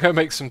 I'm gonna go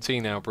make some tea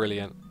now.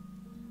 Brilliant.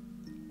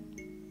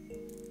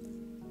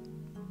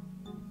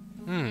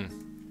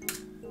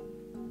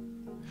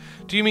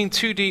 Do you mean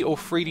 2D or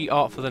 3D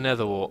art for the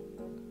Netherwart?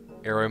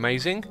 You're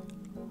amazing.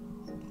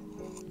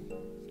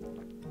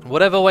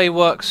 Whatever way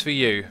works for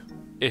you,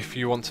 if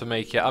you want to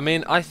make it. I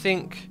mean, I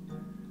think,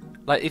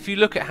 like, if you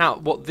look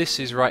at what this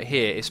is right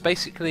here, it's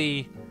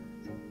basically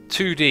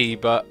 2D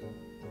but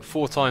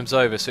 4 times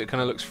over, so it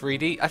kind of looks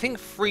 3D. I think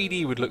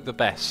 3D would look the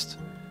best,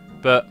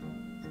 but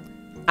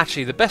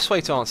actually the best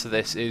way to answer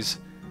this is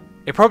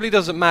it probably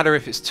doesn't matter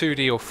if it's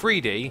 2D or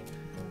 3D.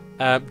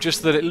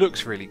 Just that it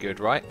looks really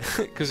good, right?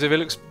 Because if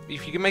you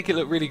can make it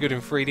look really good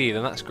in 3D,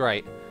 then that's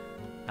great.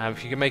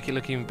 If you can make it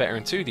look even better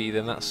in 2D,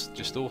 then that's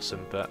just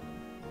awesome. But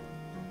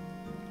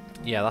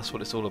yeah, that's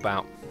what it's all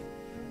about.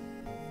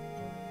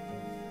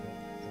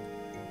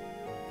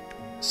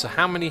 So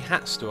how many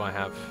hats do I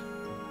have?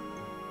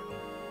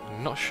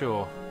 I'm not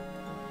sure.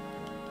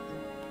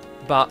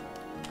 But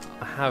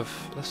I have...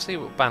 Let's see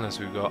what banners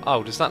we've got.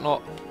 Oh, does that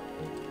not...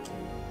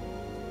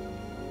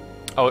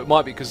 Oh, it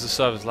might be because the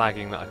server's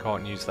lagging that I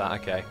can't use that.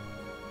 Okay.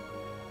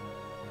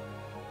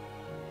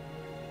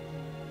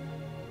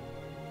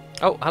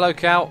 Oh, hello,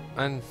 Cal,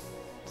 and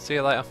see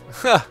you later.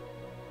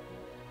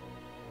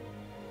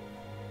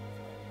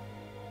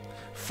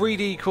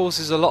 3D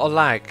causes a lot of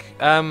lag.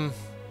 No,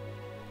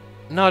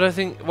 I don't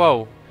think...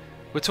 Well,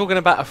 we're talking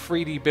about a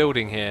 3D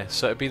building here,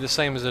 so it'd be the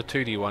same as a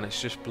 2D one.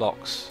 It's just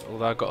blocks.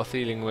 Although I've got a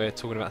feeling we're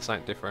talking about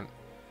something different.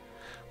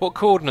 What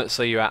coordinates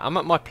are you at? I'm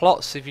at my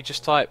plots. If you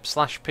just type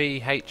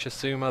 /p h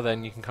Asuma,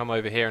 then you can come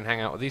over here and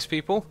hang out with these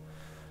people.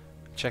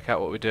 Check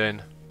out what we're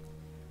doing.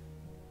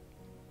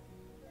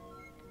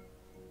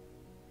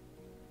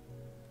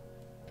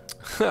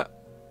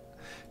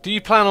 Do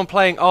you plan on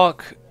playing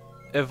Ark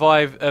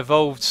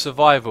Evolved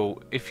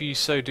Survival? If you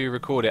so do,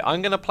 record it.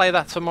 I'm going to play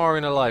that tomorrow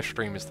in a live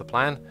stream is the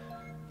plan.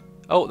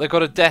 Oh, they've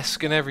got a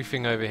desk and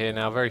everything over here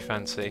now. Very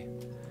fancy.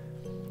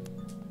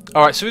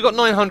 Alright, so we've got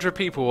 900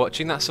 people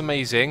watching. That's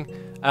amazing.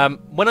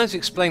 When I was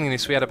explaining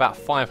this, we had about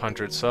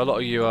 500, so a lot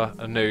of you are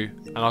new,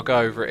 and I'll go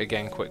over it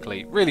again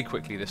quickly, really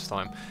quickly this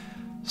time.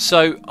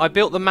 So I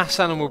built the mass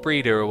animal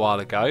breeder a while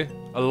ago,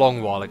 a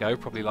long while ago,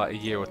 probably like a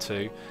year or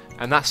two,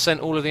 and that sent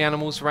all of the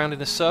animals around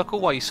in a circle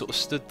while you sort of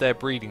stood there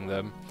breeding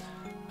them,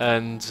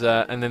 and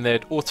then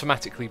they'd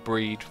automatically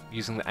breed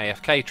using the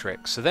AFK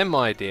trick. So then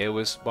my idea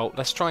was, well,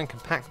 let's try and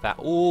compact that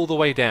all the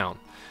way down.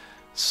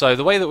 So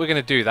the way that we're going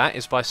to do that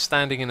is by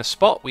standing in a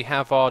spot. We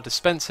have our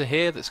dispenser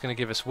here that's going to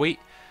give us wheat,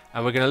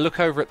 and we're going to look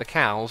over at the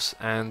cows,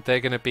 and they're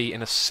going to be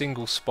in a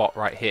single spot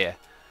right here.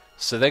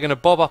 So they're going to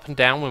bob up and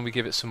down when we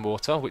give it some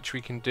water, which we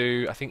can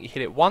do. I think you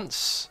hit it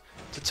once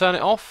to turn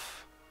it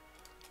off.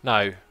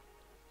 No,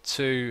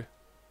 2,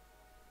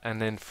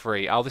 and then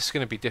 3. Oh, this is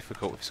going to be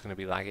difficult if it's going to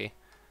be laggy.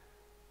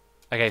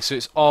 Okay, so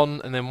it's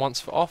on and then once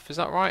for off, is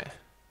that right?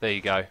 There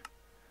you go.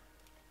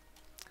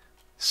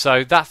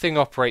 So that thing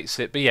operates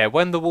it, but yeah,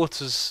 when the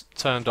water's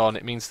turned on,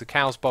 it means the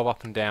cows bob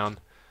up and down.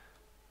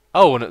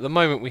 Oh, and at the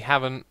moment we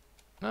haven't...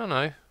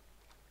 No.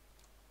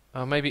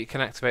 Oh, maybe it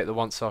can activate the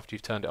once after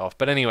you've turned it off.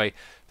 But anyway,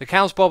 the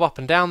cows bob up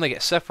and down, they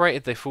get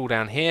separated, they fall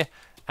down here,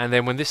 and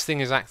then when this thing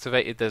is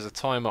activated, there's a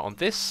timer on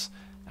this,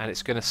 and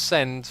it's going to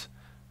send...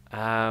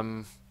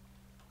 it's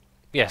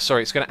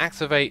going to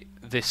activate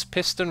this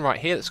piston right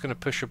here that's going to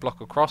push a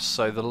block across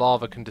so the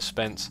lava can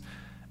dispense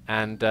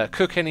and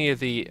cook any of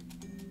the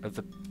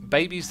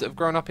babies that have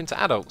grown up into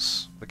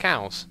adults, the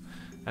cows,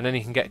 and then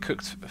you can get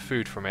cooked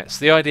food from it.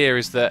 So the idea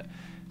is that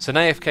it's an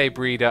AFK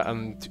breeder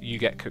and you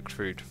get cooked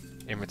food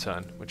in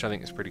return, which I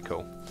think is pretty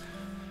cool.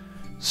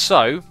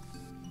 So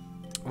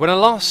when I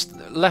last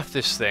left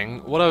this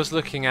thing, what I was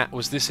looking at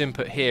was this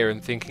input here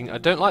and thinking, I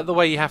don't like the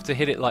way you have to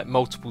hit it like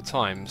multiple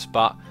times,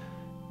 but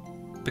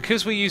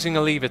because we're using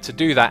a lever to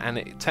do that and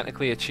it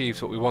technically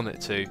achieves what we want it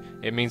to,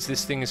 it means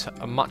this thing is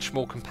a much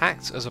more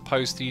compact as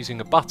opposed to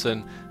using a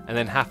button and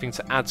then having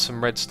to add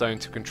some redstone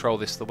to control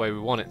this the way we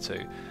want it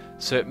to.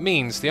 So it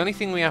means the only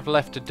thing we have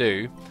left to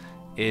do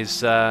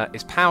is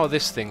power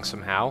this thing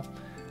somehow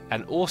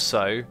and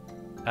also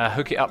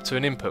hook it up to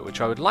an input, which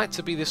I would like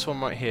to be this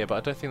one right here, but I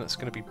don't think that's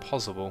going to be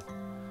possible.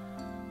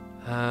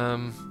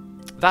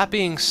 That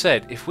being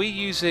said, if we're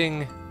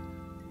using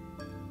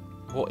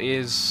what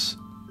is...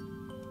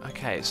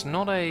 Okay, it's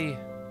not a...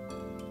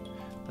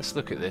 Let's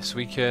look at this.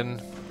 We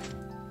can...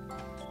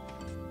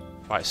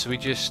 Right, so we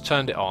just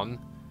turned it on,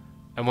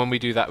 and when we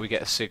do that we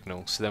get a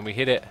signal. So then we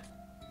hit it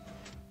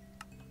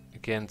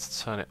again to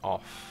turn it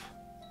off.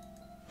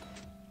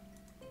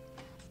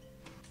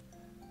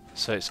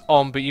 So it's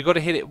on, but you've got to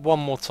hit it one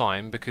more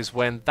time, because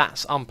when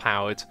that's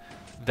unpowered,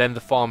 then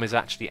the farm is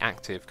actually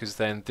active, because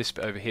then this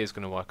bit over here is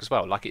going to work as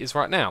well, like it is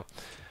right now.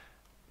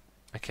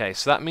 Okay,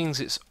 so that means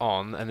it's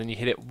on, and then you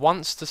hit it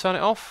once to turn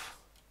it off.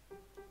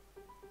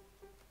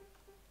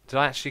 Did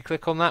I actually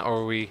click on that, or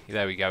are we...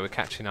 There we go, we're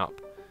catching up.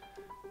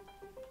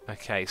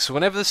 Okay, so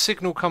whenever the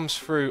signal comes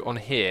through on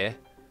here...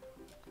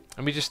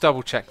 Let me just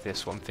double check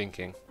this, what I'm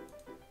thinking.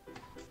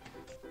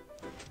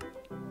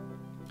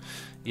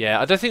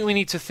 Yeah, I don't think we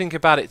need to think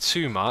about it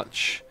too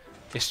much.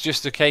 It's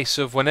just a case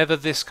of whenever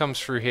this comes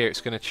through here, it's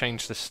going to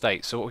change the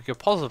state. So what we could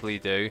possibly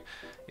do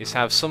is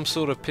have some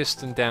sort of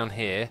piston down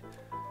here.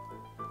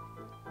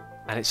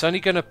 And it's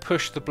only going to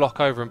push the block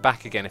over and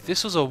back again. If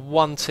this was a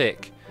one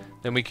tick...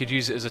 then we could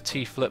use it as a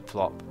T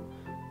flip-flop.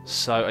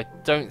 So I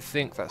don't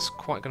think that's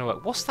quite going to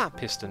work. What's that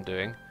piston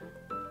doing?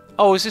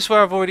 Oh, is this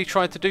where I've already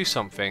tried to do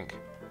something?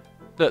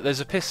 Look, there's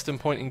a piston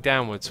pointing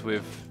downwards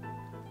with...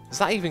 Does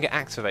that even get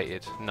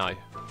activated? No.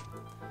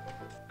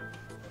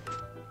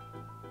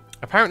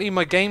 Apparently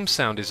my game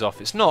sound is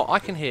off. It's not. I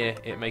can hear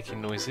it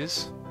making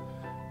noises.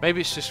 Maybe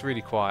it's just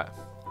really quiet.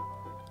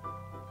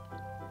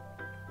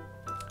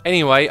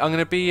 Anyway, I'm going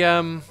to be...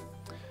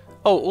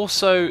 Oh,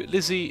 also,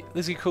 Lizzie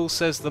Cool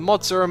says, the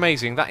mods are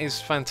amazing. That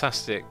is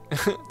fantastic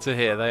to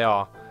hear. They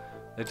are.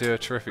 They do a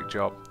terrific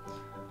job.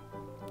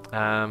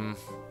 I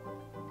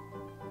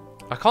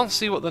can't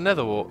see what the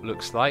nether wart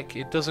looks like.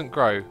 It doesn't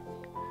grow,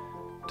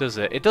 does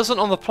it? It doesn't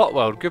on the plot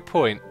world. Good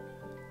point.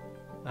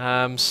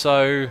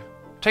 So,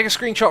 take a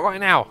screenshot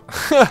right now.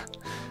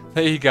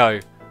 There you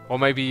go. Or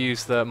maybe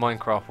use the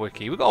Minecraft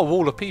wiki. We've got a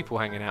wall of people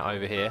hanging out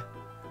over here.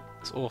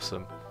 It's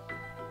awesome.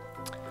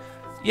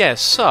 Yeah,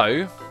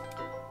 so...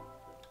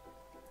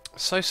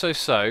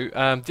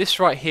 this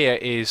right here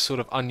is sort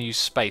of unused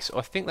space.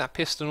 I think that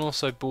piston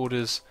also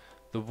borders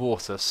the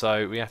water,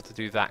 so we have to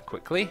do that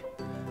quickly.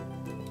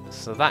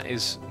 So that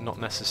is not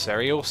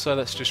necessary. Also,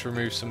 let's just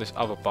remove some of this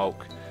other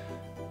bulk.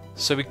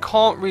 So we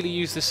can't really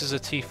use this as a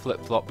T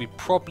flip-flop. We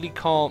probably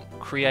can't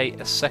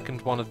create a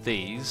second one of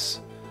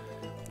these.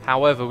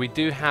 However, we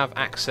do have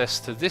access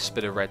to this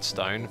bit of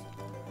redstone.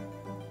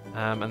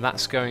 And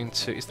that's going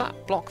to... Is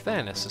that block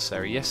there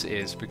necessary? Yes, it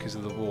is, because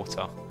of the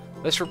water.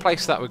 Let's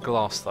replace that with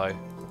glass, though.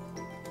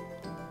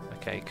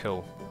 Okay,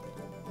 cool.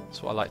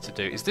 That's what I like to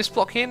do. Is this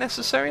block here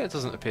necessary? It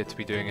doesn't appear to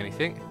be doing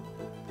anything.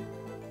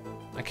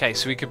 Okay,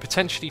 so we could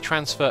potentially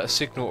transfer a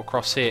signal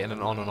across here in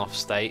an on and off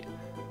state.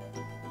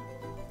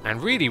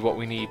 And really what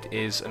we need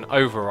is an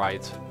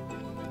override.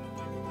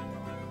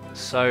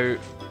 So,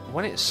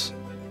 when it's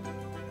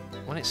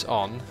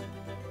on...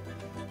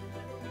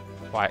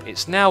 Right,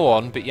 it's now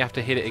on, but you have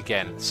to hit it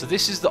again. So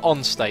this is the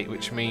on state,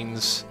 which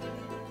means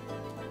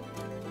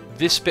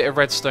this bit of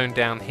redstone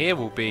down here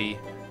will be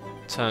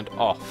turned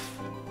off.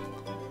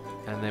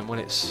 And then when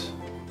it's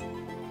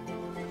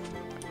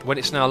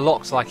now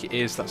locked like it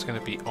is, that's going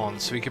to be on.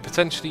 So we could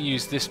potentially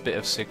use this bit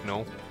of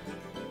signal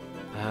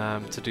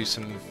to do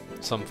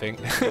something.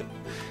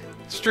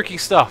 It's tricky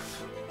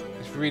stuff.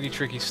 It's really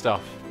tricky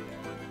stuff.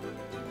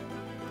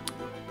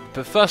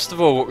 But first of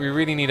all, what we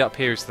really need up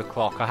here is the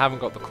clock. I haven't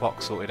got the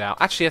clock sorted out.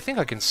 Actually, I think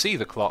I can see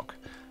the clock.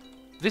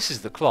 This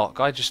is the clock.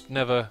 I just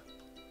never...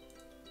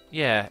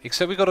 Yeah,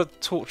 except we got a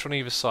torch on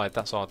either side.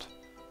 That's odd.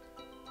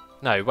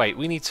 No, wait.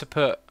 We need to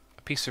put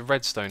a piece of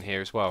redstone here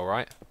as well,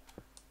 right?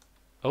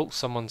 Oh,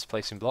 someone's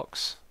placing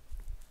blocks.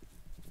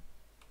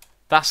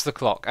 That's the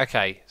clock.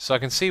 Okay, so I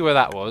can see where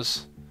that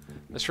was.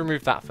 Let's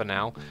remove that for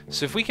now.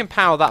 So if we can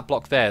power that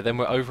block there, then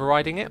we're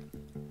overriding it.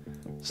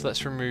 So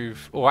let's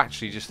remove... Oh,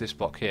 actually, just this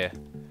block here.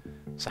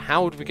 So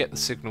how would we get the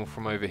signal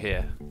from over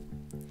here?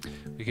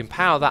 We can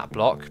power that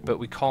block, but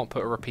we can't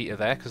put a repeater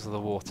there because of the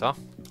water.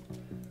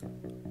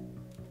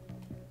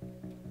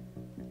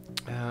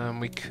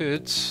 We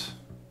could...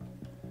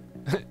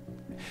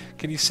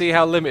 Can you see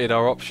how limited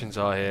our options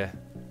are here?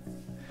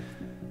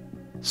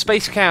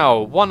 Space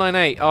Cow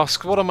 198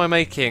 asks, what am I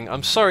making?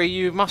 I'm sorry,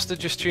 you must have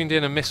just tuned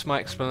in and missed my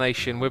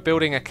explanation. We're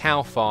building a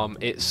cow farm.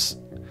 It's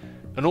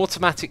an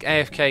automatic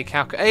AFK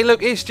cow... Hey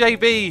look, it's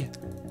JB!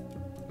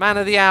 Man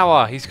of the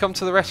hour, he's come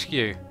to the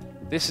rescue.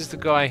 This is the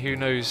guy who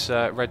knows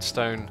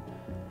redstone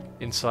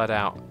inside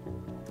out.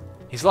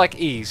 He's like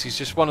Ease, he's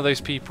just one of those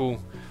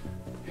people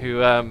who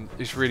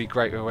is really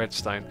great with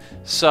redstone.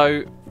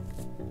 So,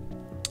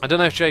 I don't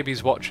know if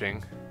JB's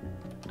watching.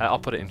 I'll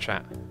put it in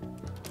chat.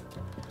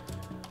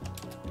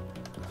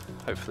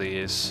 Hopefully he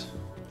is.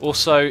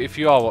 Also, if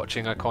you are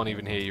watching, I can't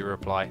even hear you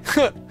reply.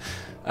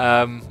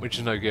 Which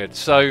is no good.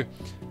 So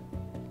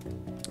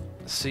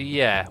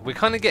yeah, we're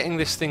kind of getting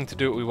this thing to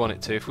do what we want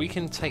it to. If we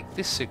can take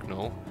this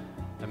signal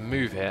and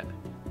move it,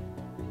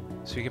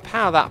 so we can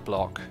power that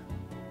block.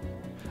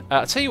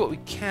 I'll tell you what we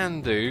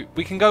can do.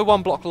 We can go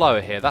one block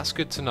lower here. That's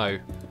good to know,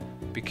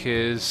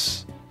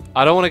 because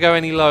I don't want to go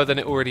any lower than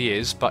it already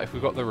is, but if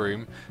we've got the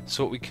room.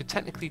 So what we could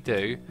technically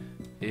do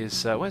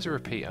is, where's a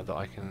repeater that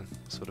I can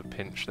sort of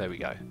pinch? There we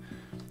go.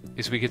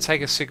 Is we could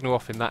take a signal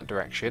off in that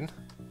direction,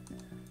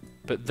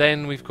 but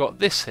then we've got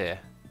this here.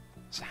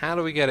 So how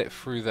do we get it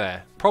through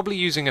there? Probably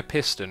using a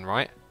piston,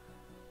 right?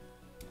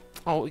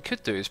 Oh, what we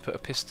could do is put a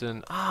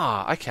piston...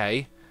 Ah,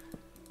 okay.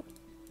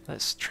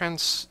 Let's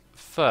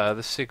transfer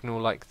the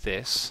signal like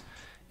this.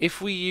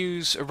 If we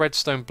use a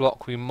redstone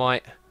block, we're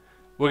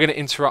going to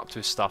interrupt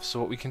with stuff.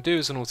 So what we can do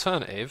as an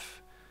alternative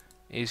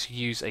is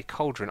use a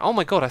cauldron. Oh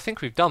my god, I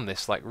think we've done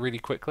this like really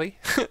quickly.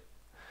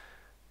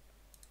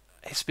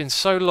 It's been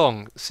so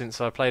long since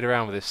I played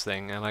around with this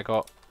thing, and I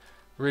got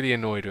really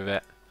annoyed with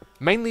it.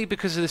 Mainly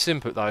because of this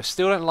input though. I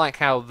still don't like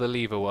how the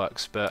lever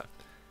works, but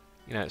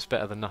you know, it's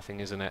better than nothing,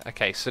 isn't it?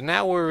 Okay, so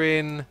now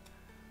we're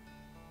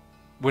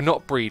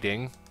not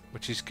breeding,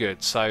 which is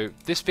good. So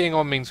this being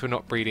on means we're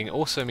not breeding. It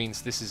also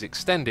means this is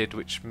extended,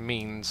 which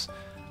means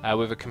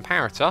with a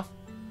comparator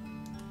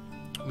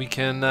we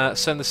can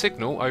send the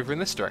signal over in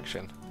this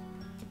direction.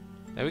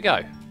 There we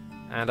go.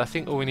 And I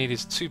think all we need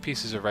is 2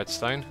 pieces of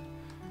redstone,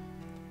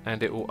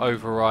 and it will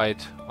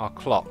override our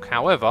clock.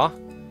 However,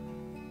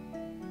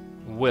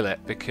 will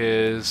it?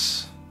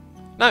 Because...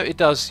 No, it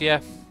does,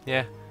 yeah.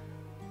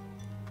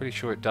 Pretty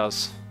sure it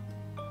does.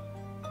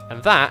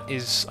 And that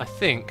is, I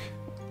think...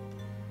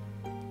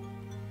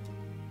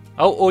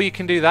 Oh, or you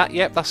can do that.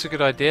 Yep, that's a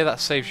good idea. That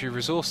saves you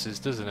resources,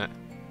 doesn't it?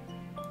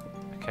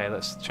 Okay,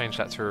 let's change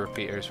that to a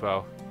repeater as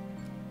well.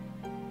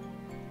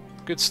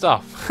 Good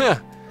stuff.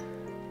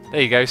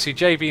 There you go. See,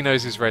 JB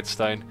knows his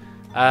redstone.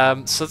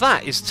 So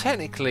that is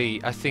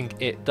technically, I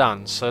think, it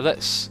done. So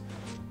let's...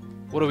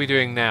 What are we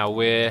doing now?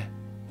 We're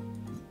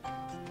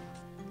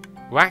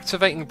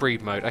activating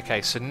breed mode.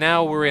 Okay, so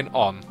now we're in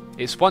on.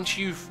 It's once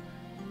you've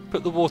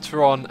put the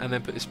water on and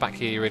then put this back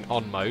here, you're in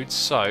on mode.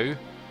 So it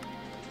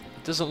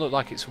doesn't look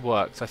like it's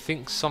worked. I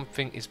think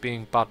something is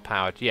being bud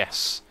powered.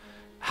 Yes.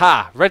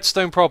 Ha!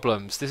 Redstone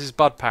problems. This is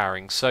bud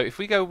powering. So if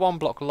we go 1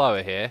 block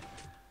lower here...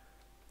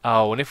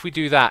 Oh, and if we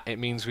do that, it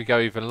means we go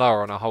even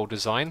lower on our whole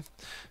design.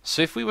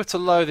 So if we were to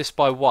lower this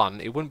by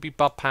 1, it wouldn't be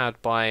bud powered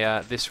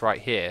by this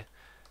right here.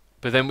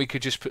 But then we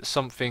could just put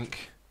something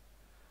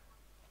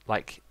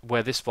like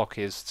where this block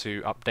is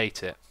to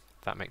update it,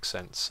 if that makes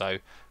sense. So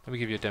let me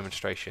give you a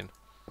demonstration.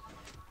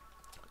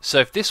 So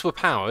if this were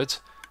powered,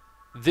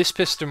 this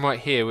piston right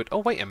here would... Oh,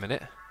 wait a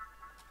minute.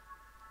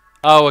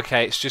 Oh,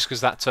 okay, it's just because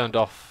that turned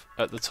off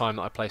at the time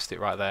that I placed it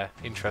right there.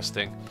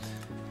 Interesting.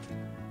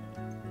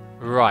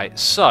 Right,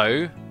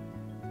 so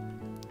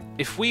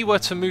if we were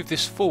to move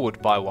this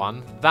forward by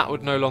 1, that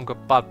would no longer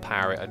bud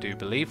power it, I do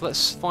believe.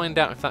 Let's find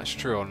out if that's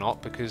true or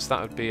not, because that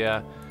would be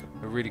a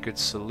really good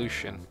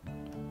solution.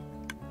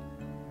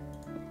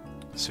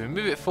 So we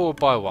move it forward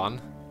by 1.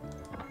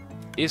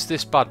 Is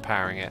this bud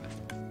powering it?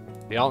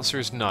 The answer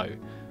is no.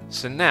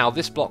 So now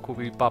this block will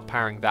be bud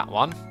powering that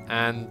one,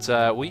 and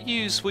we'll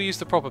use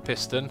the proper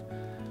piston.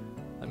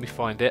 Let me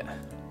find it.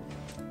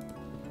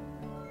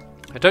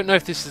 I don't know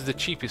if this is the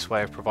cheapest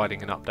way of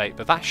providing an update,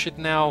 but that should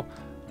now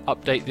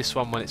update this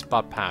one when it's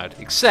bud powered.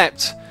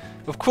 Except,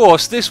 of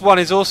course, this one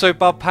is also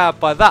bud powered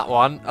by that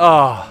one.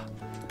 Oh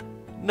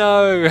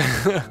no!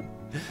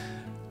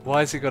 Why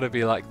has it got to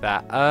be like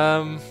that?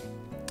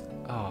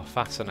 Oh,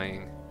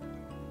 fascinating.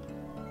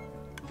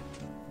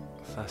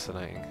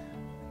 Fascinating.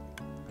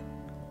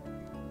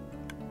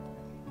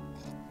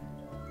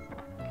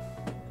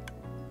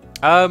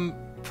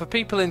 For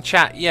people in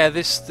chat, yeah,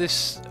 this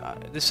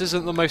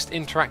isn't the most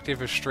interactive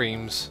of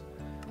streams.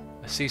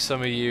 I see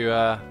some of you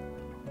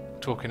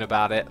talking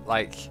about it.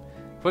 Like,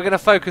 if we're going to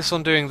focus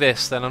on doing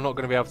this, then I'm not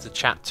going to be able to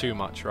chat too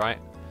much, right?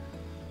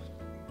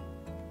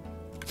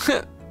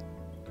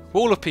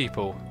 Wall of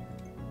people.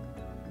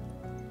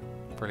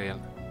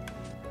 Brilliant.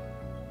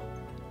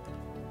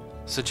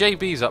 So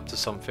JB's up to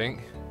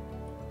something,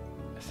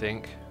 I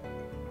think.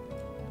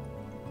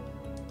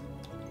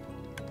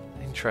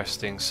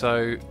 Interesting.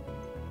 So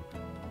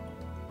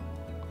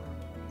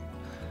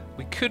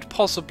we could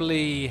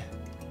possibly,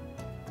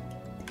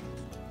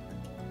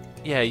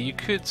 yeah, you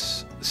could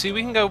see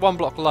we can go one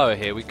block lower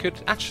here. We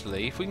could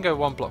actually, if we can go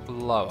one block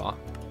lower,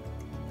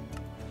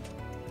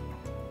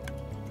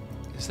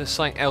 is there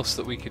something else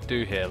that we could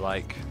do here?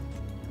 Like,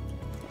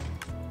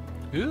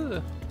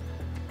 if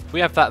we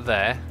have that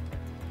there.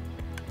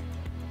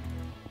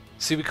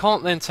 See, we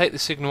can't then take the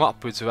signal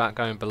upwards without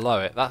going below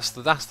it. That's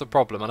the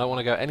problem. I don't want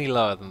to go any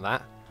lower than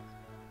that.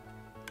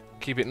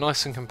 Keep it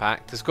nice and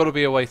compact. There's got to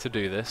be a way to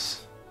do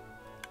this.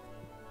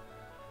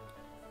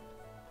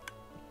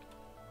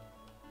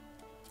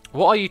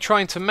 What are you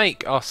trying to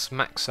make us,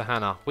 Max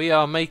Sahana? We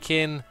are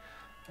making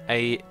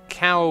a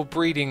cow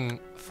breeding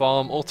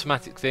farm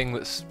automatic thing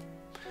that's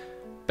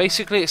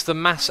basically it's the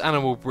mass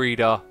animal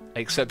breeder,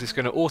 except it's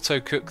going to auto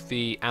cook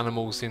the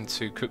animals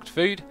into cooked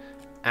food,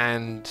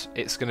 and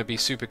it's going to be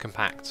super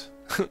compact.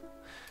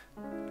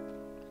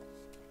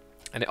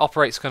 And it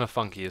operates kind of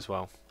funky as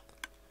well.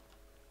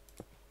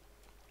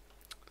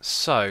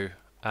 So,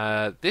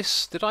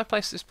 did I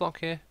place this block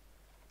here?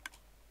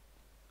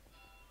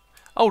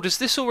 Oh, does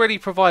this already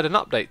provide an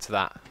update to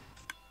that?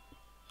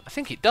 I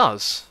think it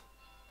does.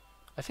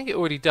 I think it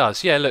already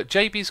does. Yeah, look,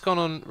 JB's gone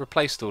and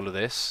replaced all of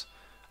this.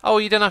 Oh,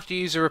 you don't have to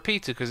use a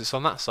repeater because it's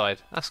on that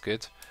side. That's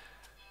good.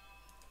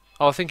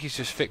 Oh, I think he's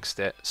just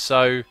fixed it.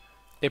 So,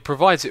 it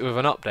provides it with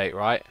an update,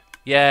 right?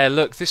 Yeah,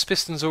 look, this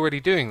piston's already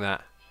doing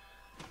that.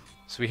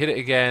 So we hit it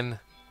again,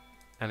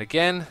 and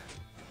again,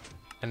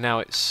 and now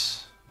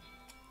it's...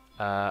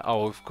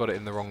 oh, we've got it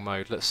in the wrong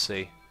mode. Let's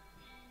see.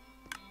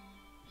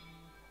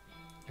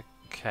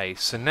 Okay,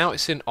 so now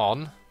it's in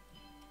on.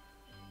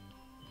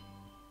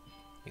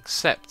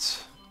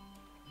 Except...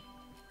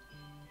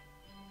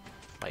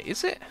 Wait,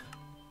 is it?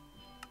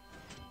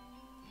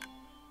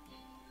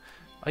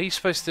 Are you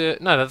supposed to...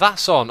 No,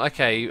 that's on.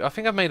 Okay, I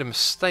think I've made a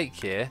mistake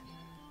here.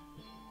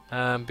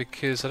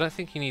 Because I don't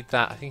think you need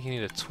that. I think you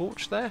need a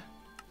torch there.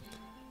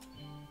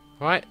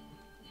 Right?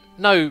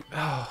 No!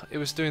 Oh, it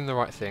was doing the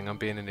right thing. I'm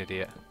being an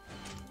idiot.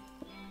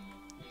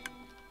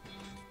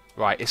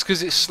 Right, it's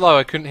because it's slow.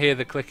 I couldn't hear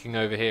the clicking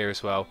over here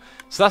as well.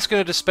 So that's going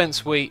to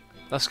dispense wheat.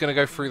 That's going to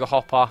go through the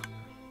hopper.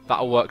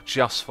 That'll work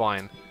just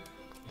fine.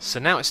 So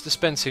now it's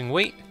dispensing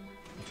wheat.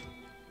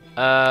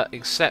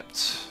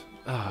 Except...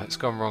 Oh, it's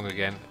gone wrong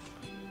again.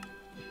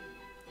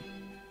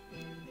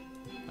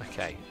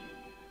 Okay.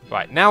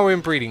 Right, now we're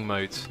in breeding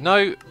mode.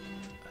 No!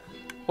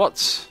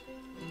 What?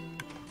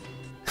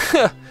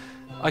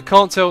 I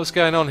can't tell what's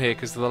going on here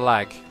because of the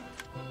lag.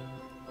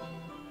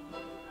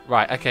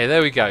 Right, okay,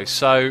 there we go.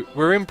 So,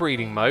 we're in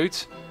breeding mode.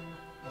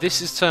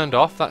 This is turned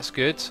off, that's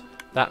good.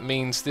 That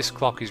means this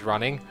clock is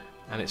running,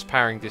 and it's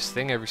powering this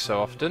thing every so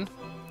often.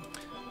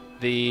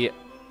 The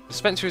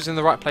dispenser is in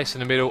the right place in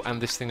the middle,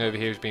 and this thing over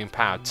here is being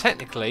powered.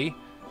 Technically,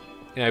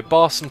 you know,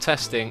 bar some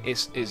testing,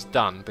 it's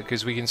done,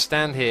 because we can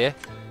stand here,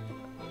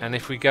 and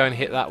if we go and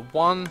hit that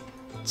 1,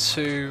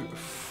 2,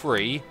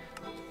 3,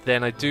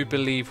 then I do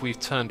believe we've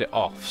turned it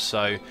off.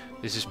 So,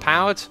 this is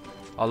powered.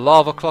 Our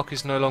lava clock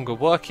is no longer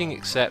working,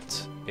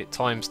 except it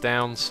times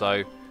down,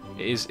 so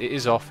it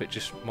is off. It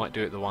just might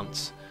do it the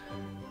once.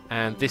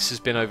 And this has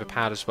been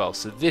overpowered as well,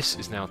 so this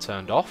is now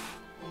turned off.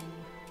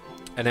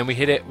 And then we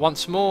hit it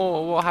once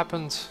more. What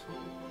happened?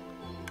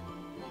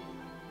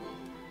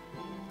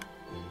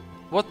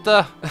 What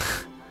the...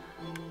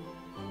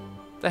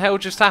 the hell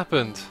just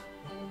happened?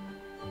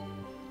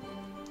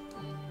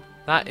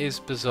 That is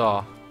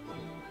bizarre.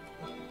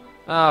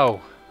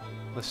 Oh,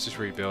 let's just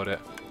rebuild it.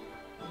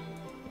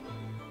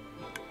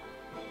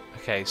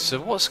 Okay, so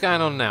what's going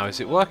on now? Is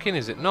it working?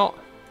 Is it not?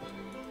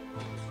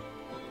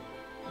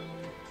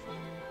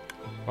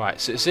 Right,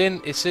 so it's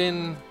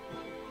in.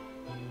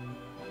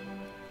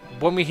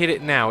 When we hit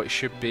it now, it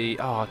should be.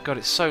 Oh god,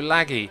 it's so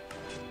laggy.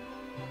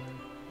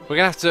 We're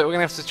gonna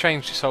have to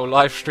change this whole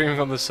live streaming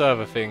on the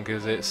server thing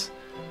because it's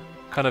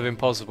kind of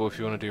impossible if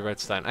you want to do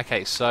redstone.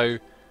 Okay, so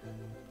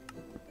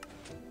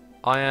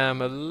I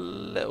am a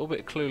little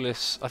bit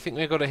clueless. I think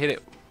we've got to hit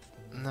it...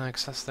 No,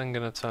 because that's then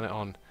going to turn it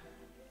on.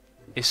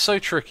 It's so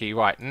tricky.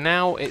 Right,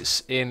 now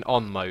it's in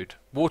on mode.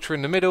 Water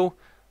in the middle.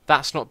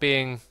 That's not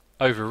being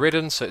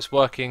overridden, so it's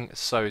working.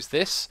 So is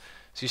this.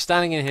 So you're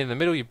standing in here in the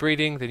middle, you're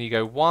breathing, then you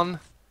go 1,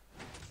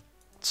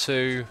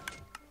 2,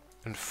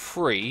 and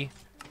 3.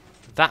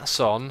 That's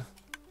on,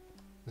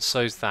 and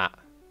so's that.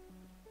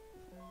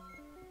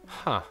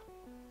 Huh.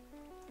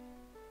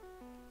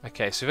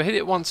 Okay, so if I hit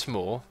it once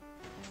more...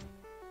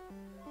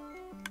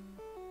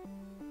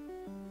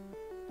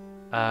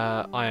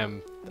 I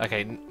am...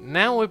 Okay,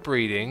 now we're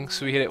breathing,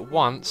 so we hit it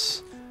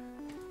once,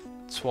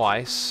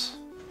 twice,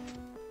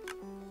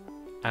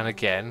 and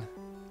again.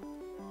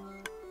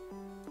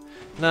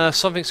 No,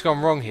 something's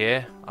gone wrong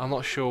here. I'm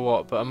not sure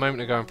what, but a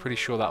moment ago I'm pretty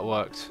sure that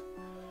worked.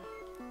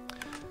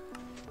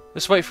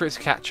 Let's wait for it to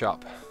catch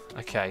up.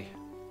 Okay.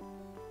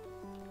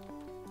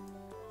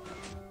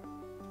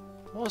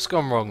 What's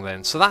gone wrong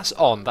then? So that's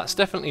on. That's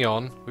definitely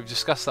on. We've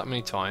discussed that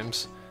many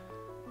times.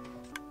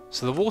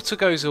 So the water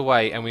goes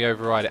away and we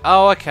override it.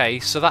 Oh, okay.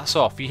 So that's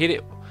off. You hit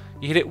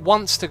it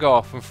once to go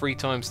off and 3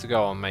 times to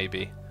go on,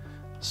 maybe.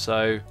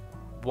 So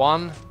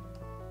 1,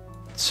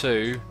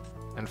 2,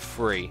 and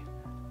 3.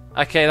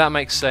 Okay, that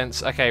makes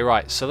sense. Okay,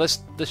 right. So let's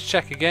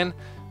check again.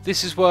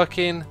 This is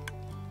working.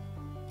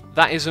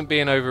 That isn't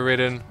being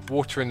overridden.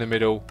 Water in the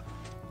middle,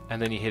 and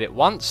then you hit it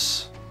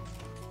once,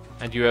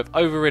 and you have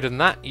overridden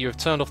that. You have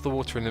turned off the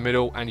water in the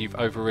middle, and you've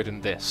overridden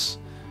this.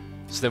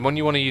 So then, when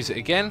you want to use it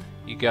again,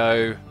 you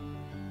go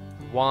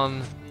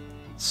 1,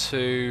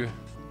 2,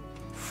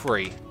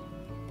 3.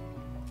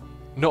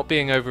 Not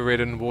being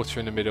overridden. Water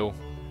in the middle.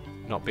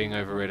 Not being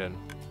overridden.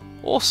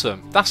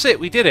 Awesome. That's it.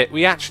 We did it.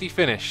 We actually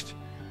finished.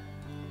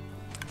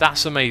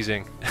 That's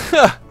amazing.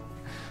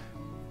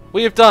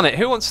 We have done it.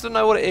 Who wants to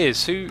know what it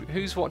is?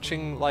 Who's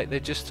watching, like, they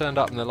just turned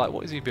up and they're like,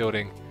 what is he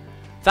building?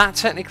 That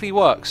technically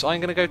works. I'm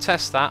going to go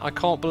test that. I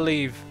can't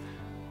believe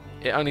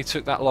it only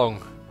took that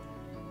long.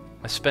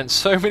 I spent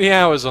so many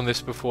hours on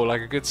this before,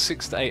 like a good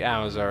 6 to 8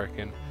 hours, I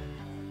reckon.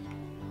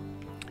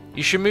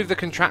 You should move the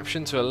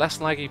contraption to a less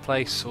laggy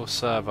place or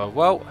server.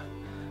 Well,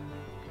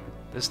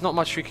 there's not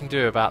much we can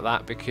do about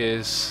that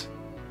because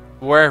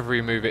wherever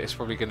we move it, it's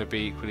probably going to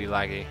be equally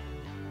laggy.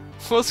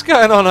 What's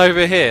going on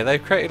over here?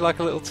 They've created like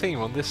a little team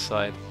on this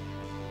side.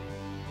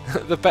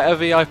 The better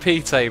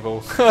VIP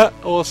table.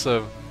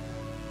 Awesome.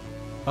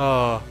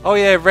 Oh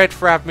yeah, red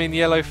for admin,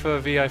 yellow for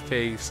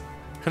VIPs.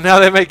 And now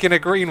they're making a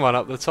green one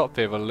up the top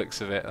here by the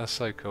looks of it. That's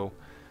so cool.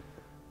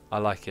 I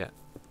like it.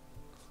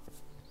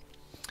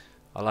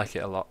 I like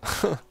it a lot.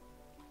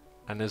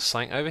 And there's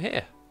something over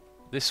here.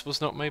 This was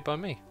not made by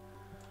me.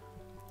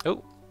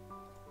 Oh.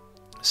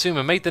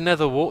 Suma made the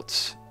nether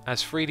wart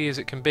as 3D as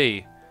it can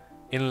be.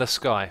 In the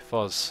sky,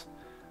 Foz.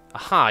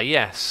 Aha,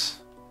 yes.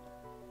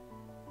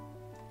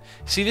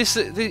 See,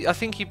 I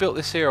think you built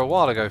this here a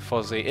while ago,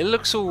 Fozzy. It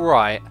looks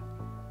alright.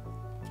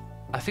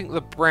 I think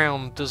the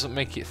brown doesn't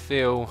make it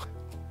feel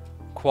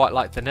quite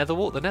like the nether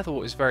wart. The nether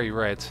wart is very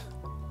red.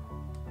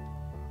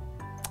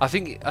 I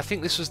think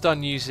this was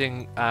done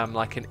using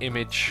like an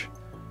image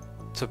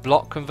to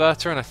block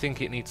converter, and I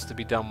think it needs to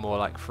be done more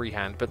like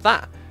freehand. But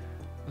that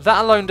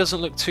alone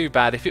doesn't look too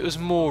bad. If it was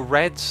more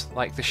red,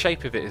 like the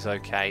shape of it is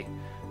okay.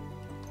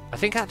 I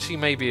think actually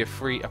maybe a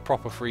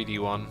proper 3D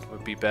one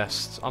would be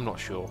best. I'm not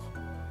sure.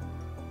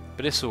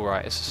 But it's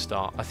alright, it's a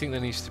start. I think there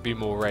needs to be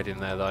more red in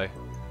there though.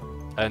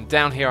 And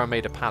down here I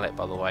made a palette,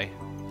 by the way.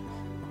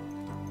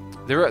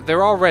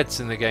 There are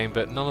reds in the game,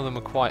 but none of them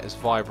are quite as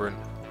vibrant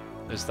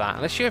as that.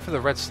 Unless you go for the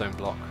redstone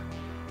block.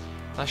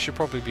 That should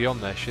probably be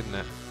on there, shouldn't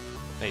it?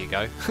 There you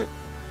go.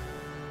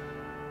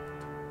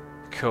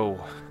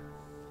 Cool.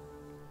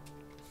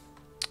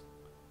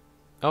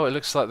 Oh, it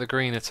looks like the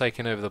green are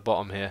taking over the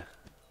bottom here.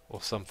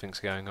 Or something's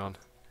going on.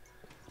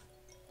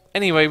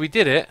 Anyway, we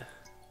did it.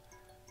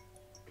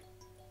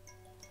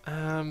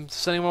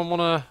 Does anyone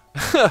want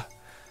to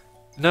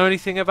know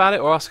anything about it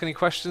or ask any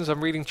questions?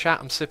 I'm reading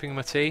chat, I'm sipping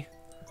my tea.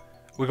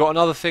 We've got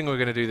another thing we're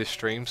going to do this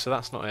stream, so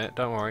that's not it,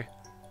 don't worry.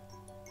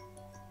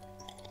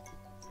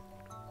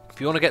 If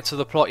you want to get to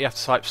the plot, you have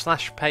to type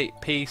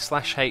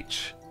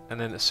 /p/h and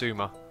then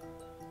Asuma.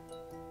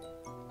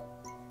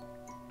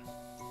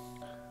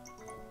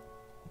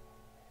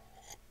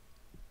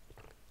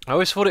 I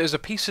always thought it was a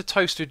piece of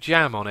toasted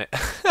jam on it.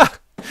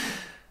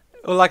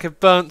 Or like a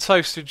burnt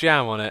toasted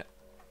jam on it.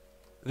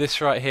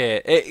 This right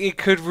here. It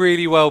could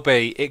really well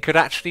be. It could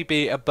actually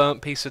be a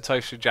burnt piece of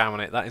toasted jam on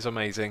it. That is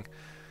amazing.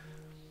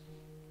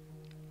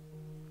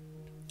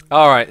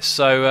 Alright,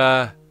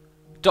 so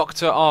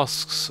Doctor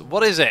asks,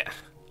 what is it?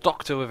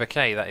 Doctor with a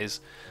K, that is.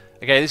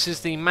 Okay, this is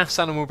the mass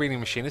animal breeding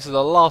machine. This is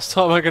the last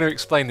time I'm going to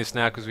explain this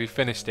now because we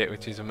finished it,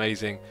 which is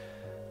amazing.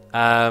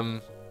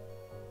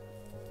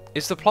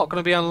 Is the plot going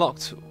to be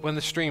unlocked when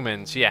the stream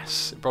ends?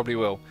 Yes, it probably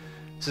will.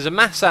 This is a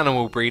mass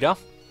animal breeder.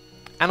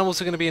 Animals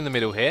are going to be in the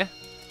middle here.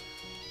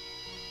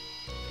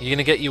 You're going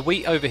to get your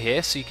wheat over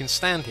here, so you can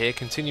stand here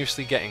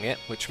continuously getting it,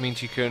 which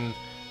means you can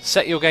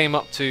set your game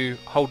up to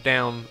hold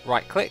down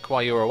right click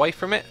while you're away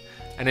from it,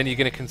 and then you're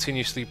going to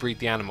continuously breed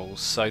the animals.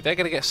 So they're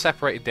going to get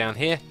separated down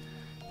here.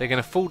 They're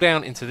going to fall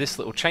down into this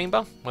little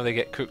chamber where they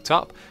get cooked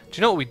up. Do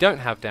you know what we don't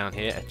have down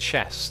here? A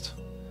chest.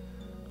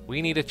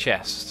 We need a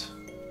chest.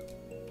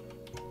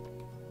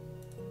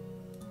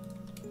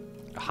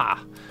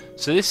 Aha.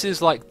 So this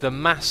is like the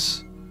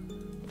mass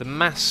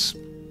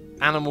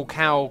animal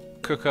cow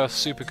cooker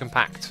super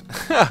compact.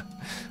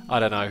 I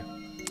don't know.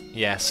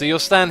 Yeah, so you'll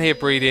stand here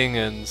breeding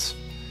and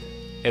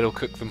it'll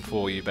cook them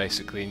for you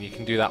basically, and you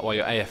can do that while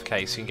you're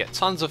AFK, so you can get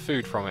tons of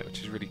food from it,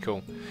 which is really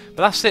cool. But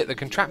that's it, the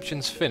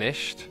contraption's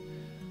finished.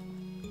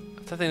 I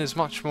don't think there's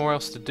much more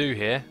else to do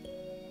here.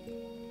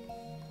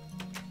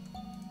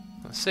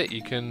 That's it,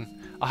 you can...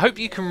 I hope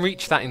you can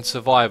reach that in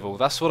survival.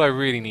 That's what I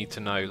really need to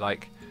know.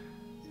 Like,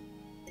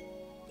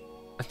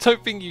 I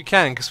don't think you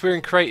can, because we're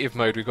in creative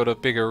mode, we've got a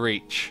bigger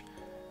reach.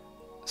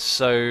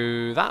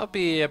 So that would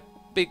be a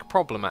big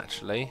problem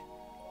actually.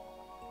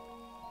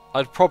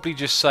 I'd probably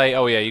just say,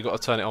 oh yeah, you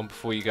got to turn it on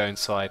before you go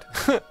inside.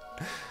 I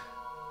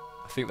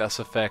think that's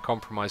a fair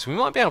compromise. We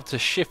might be able to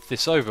shift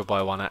this over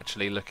by one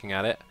actually, looking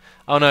at it.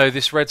 Oh no,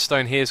 this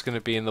redstone here is going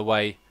to be in the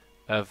way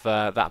of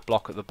that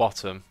block at the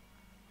bottom.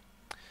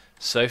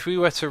 So if we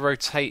were to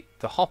rotate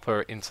the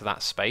hopper into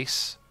that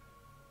space,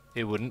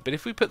 it wouldn't. But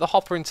if we put the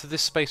hopper into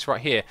this space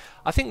right here,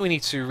 I think we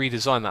need to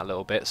redesign that a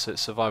little bit so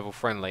it's survival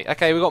friendly.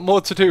 Okay, we've got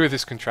more to do with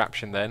this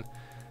contraption then.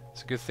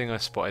 It's a good thing I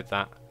spotted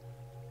that.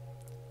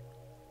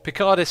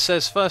 Picardis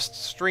says, first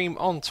stream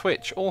on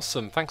Twitch.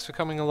 Awesome, thanks for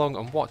coming along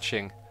and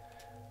watching.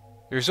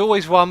 There's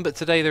always one, but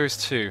today there is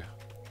two.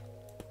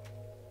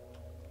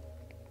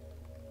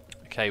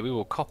 Okay, we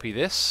will copy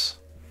this.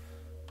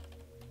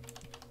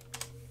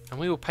 And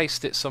we will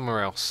paste it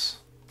somewhere else.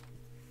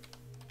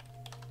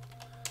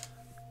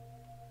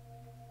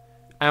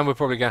 And we're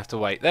probably going to have to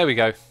wait. There we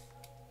go.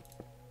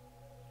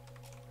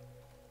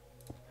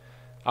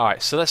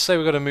 Alright, so let's say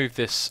we've got to move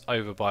this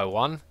over by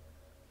one.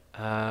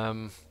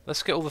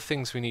 Let's get all the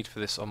things we need for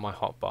this on my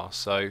hotbar.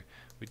 So,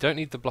 we don't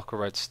need the block of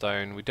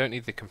redstone. We don't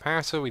need the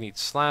comparator. We need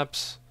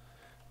slabs.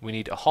 We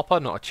need a hopper,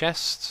 not a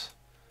chest.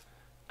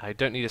 I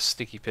don't need a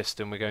sticky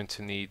piston. We're going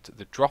to need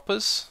the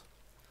droppers.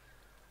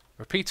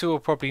 Repeater will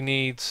probably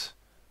need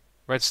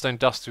redstone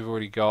dust we've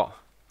already got.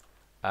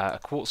 A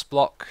quartz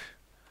block.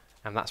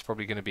 And that's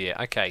probably going to be it.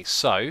 Okay,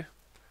 so...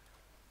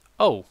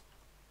 Oh!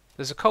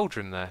 There's a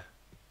cauldron there.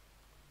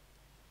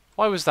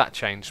 Why was that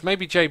changed?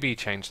 Maybe JB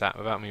changed that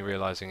without me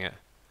realising it.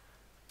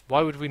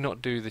 Why would we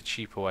not do the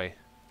cheaper way?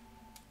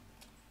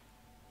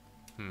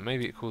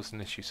 Maybe it caused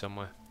an issue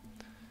somewhere.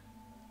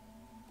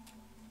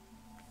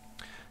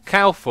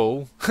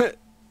 Cowfall?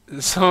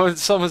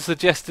 Someone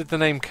suggested the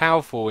name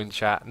Cowfall in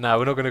chat. No,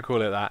 we're not going to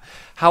call it that.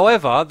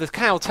 However, the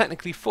cow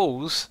technically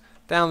falls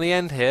down the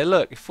end here.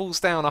 Look, it falls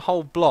down a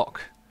whole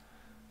block.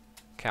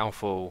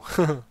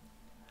 Cowfall.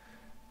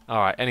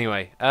 Alright,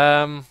 anyway.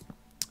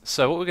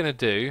 So what we're going to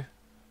do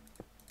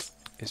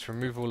is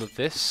remove all of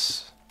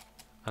this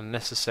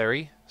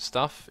unnecessary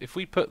stuff. If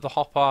we put the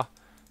hopper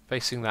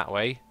facing that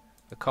way,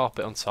 the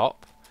carpet on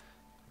top,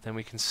 then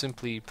we can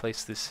simply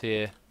place this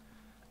here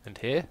and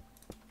here.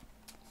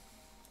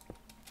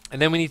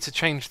 And then we need to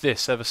change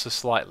this ever so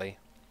slightly.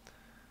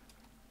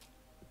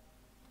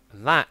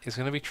 And that is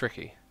going to be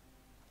tricky.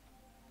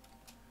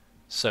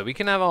 So we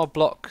can have our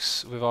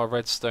blocks with our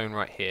redstone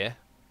right here.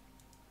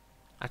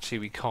 Actually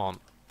we can't,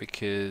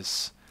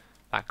 because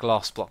that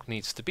glass block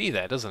needs to be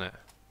there, doesn't it?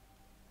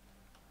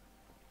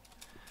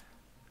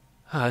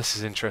 Ah, this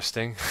is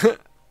interesting.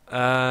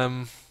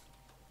 I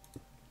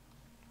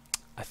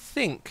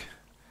think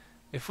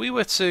if we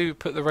were to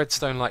put the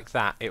redstone like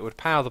that, it would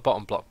power the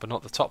bottom block but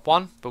not the top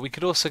one. But we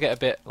could also get a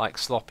bit like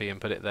sloppy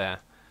and put it there,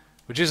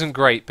 which isn't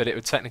great, but it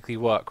would technically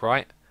work,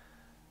 right?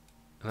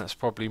 And that's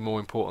probably more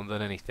important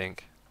than anything.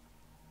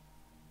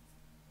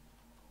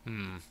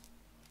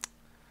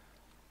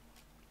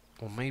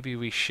 Or maybe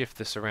we shift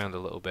this around a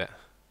little bit.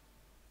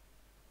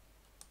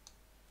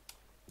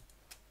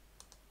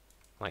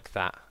 Like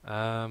that.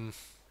 I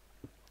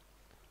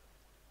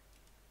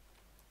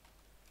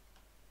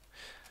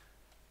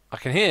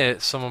can hear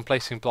someone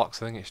placing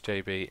blocks. I think it's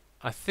JB.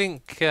 I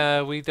think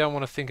we don't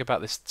want to think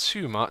about this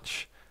too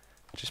much.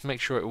 Just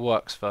make sure it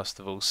works first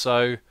of all.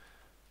 So,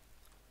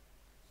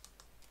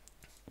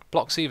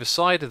 blocks either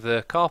side of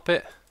the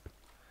carpet.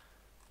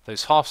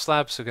 Those half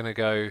slabs are going to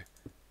go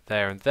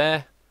there and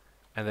there.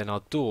 And then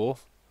our door.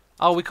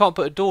 Oh, we can't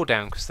put a door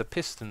down because the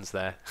piston's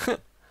there.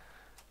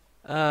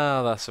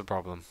 Ah, that's a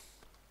problem.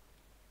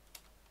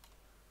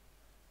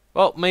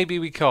 Well, maybe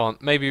we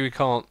can't. Maybe we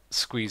can't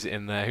squeeze it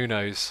in there. Who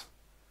knows?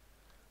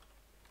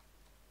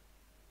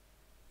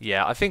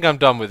 Yeah, I think I'm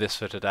done with this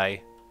for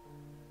today.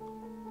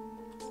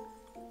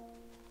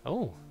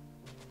 Oh.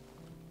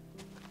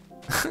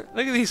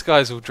 Look at these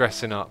guys all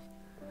dressing up.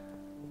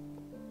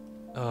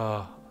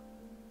 Oh.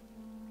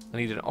 I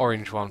need an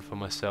orange one for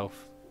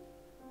myself.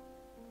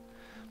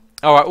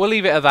 Alright, we'll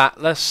leave it at that.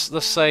 Let's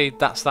say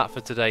that's that for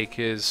today,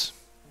 because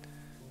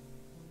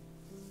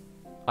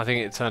I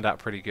think it turned out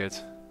pretty good.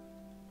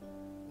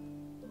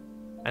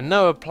 And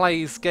Noah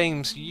Plays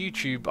Games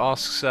YouTube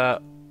asks,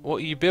 What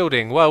are you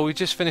building? Well, we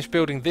just finished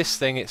building this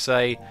thing. It's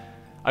a...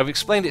 I've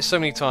explained it so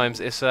many times.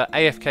 It's a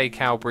AFK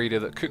cow breeder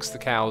that cooks the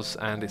cows,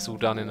 and it's all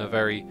done in a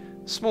very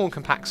small and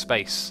compact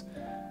space.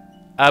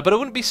 But I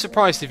wouldn't be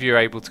surprised if you're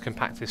able to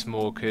compact this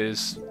more,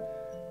 because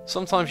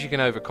sometimes you can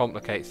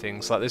overcomplicate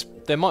things. Like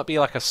there might be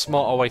like a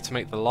smarter way to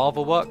make the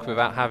lava work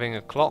without having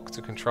a clock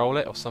to control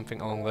it, or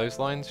something along those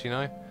lines, you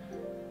know?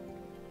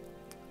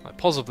 Like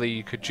possibly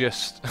you could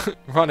just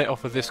run it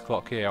off of this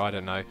clock here, I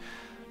don't know.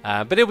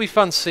 But it'll be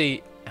fun to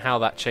see how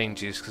that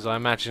changes, because I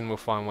imagine we'll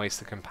find ways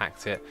to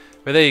compact it.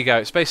 But there you go,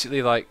 it's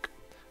basically like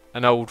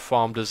an old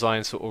farm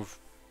design sort of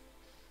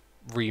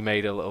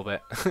remade a little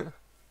bit.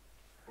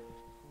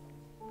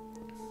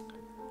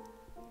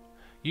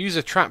 Use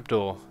a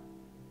trapdoor.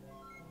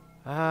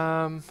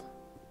 I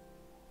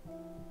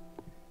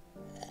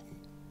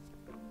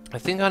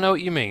think I know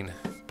what you mean,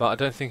 but I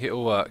don't think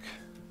it'll work.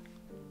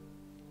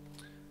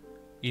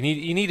 You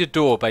need a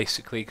door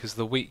basically, because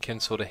the wheat can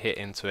sort of hit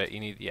into it.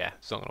 Yeah,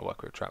 it's not going to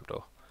work with a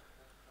trapdoor.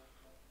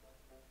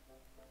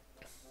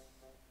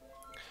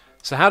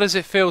 So how does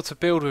it feel to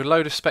build with a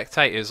load of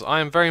spectators? I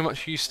am very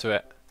much used to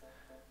it.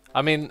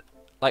 I mean,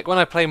 like when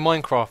I play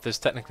Minecraft, there's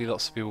technically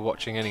lots of people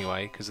watching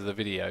anyway because of the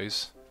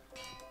videos.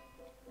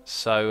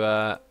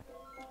 So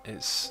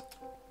it's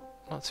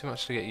not too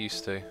much to get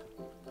used to.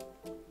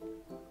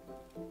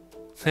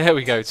 There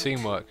we go,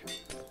 teamwork.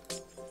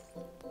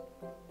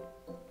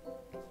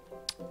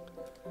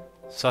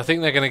 So I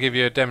think they're going to give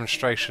you a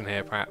demonstration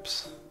here,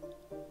 perhaps.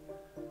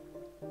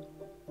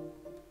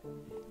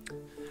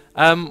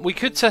 We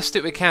could test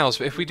it with cows,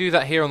 but if we do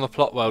that here on the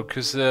plot world,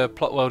 because the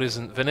plot world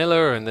isn't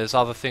vanilla and there's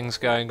other things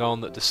going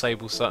on that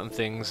disable certain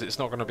things, it's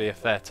not going to be a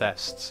fair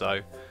test.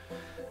 So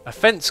a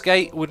fence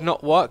gate would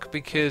not work,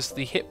 because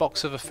the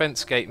hitbox of a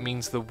fence gate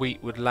means the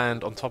wheat would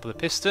land on top of the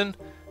piston,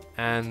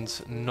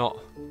 and not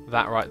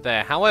that right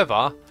there.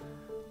 However,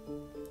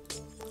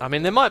 I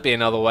mean, there might be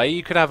another way.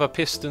 You could have a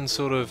piston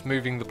sort of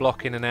moving the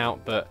block in and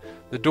out, but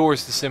the door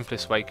is the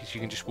simplest way, because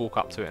you can just walk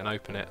up to it and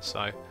open it.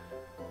 So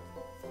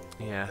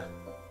yeah.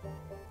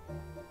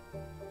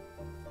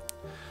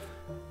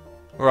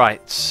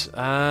 Right,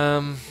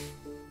 I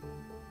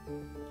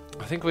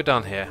think we're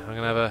done here. I'm going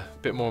to have a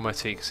bit more of my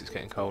tea because it's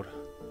getting cold.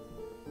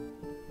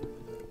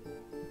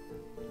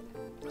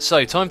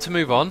 So, time to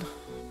move on.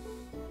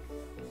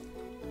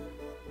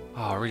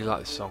 Oh, I really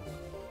like this song.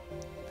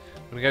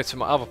 I'm going to go to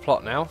my other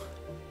plot now.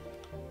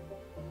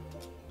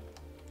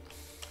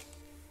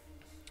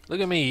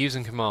 Look at me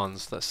using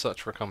commands. Let's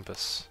search for a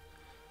compass.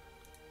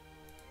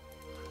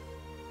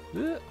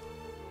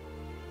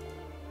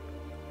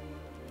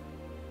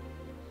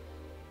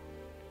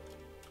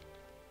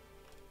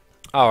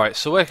 Alright,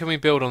 so where can we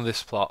build on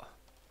this plot?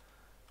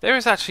 There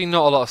is actually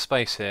not a lot of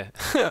space here.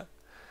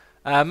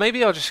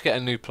 Maybe I'll just get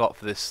a new plot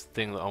for this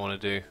thing that I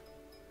want to do.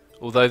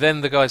 Although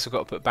then the guys have got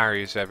to put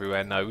barriers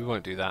everywhere. No, we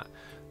won't do that.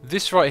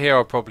 This right here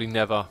I'll probably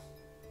never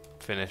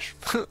finish.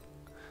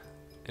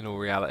 In all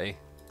reality.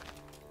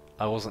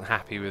 I wasn't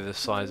happy with the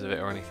size of it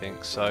or anything,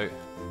 so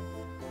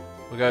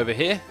we'll go over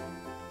here.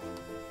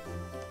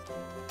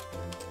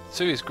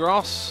 2 is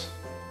grass.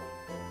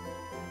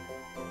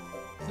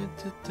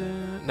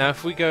 Now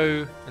if we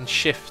go and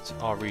shift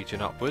our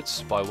region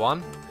upwards by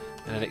 1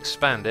 and then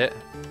expand it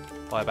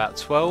by about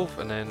 12,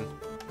 and then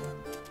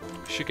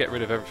we should get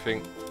rid of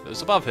everything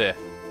that's above here.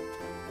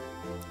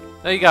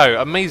 There you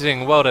go,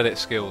 amazing world edit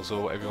skills,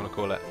 or whatever you want to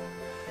call it.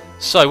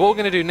 So what we're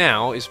going to do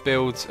now is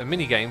build a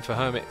mini game for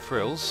Hermit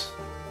Thrills.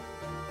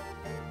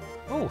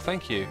 Oh,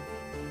 thank you.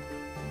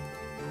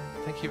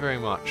 Thank you very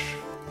much.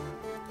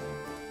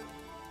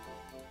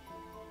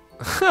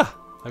 I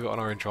got an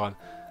orange one.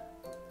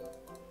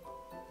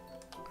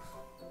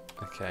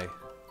 Okay.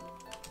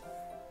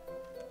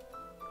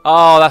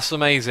 Oh, that's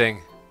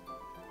amazing.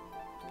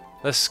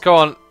 Let's go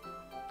on.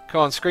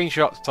 Come on,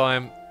 screenshot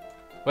time.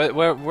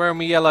 Where are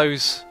my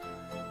yellows?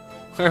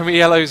 Where are my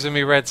yellows and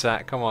my reds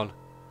at? Come on.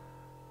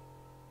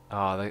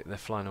 Oh, they're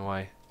flying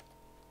away.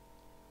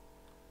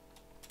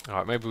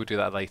 Alright, maybe we'll do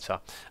that later.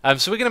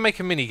 So we're going to make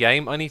a mini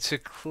game. I need to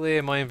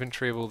clear my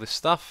inventory of all this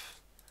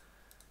stuff.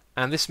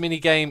 And this mini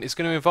game is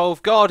going to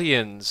involve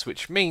Guardians,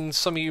 which means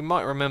some of you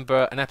might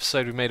remember an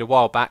episode we made a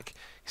while back.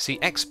 You see,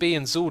 XB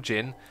and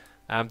Zul'jin,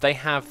 they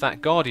have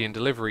that Guardian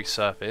delivery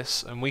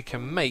service, and we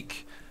can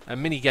make a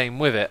mini game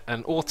with it.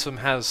 And Autumn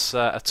has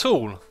a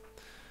tool.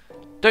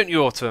 Don't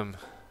you, Autumn?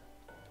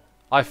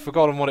 I've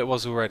forgotten what it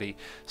was already.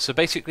 So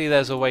basically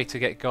there's a way to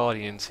get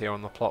Guardians here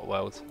on the plot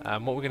world.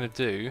 What we're going to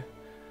do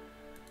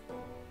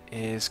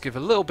is give a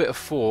little bit of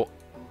thought.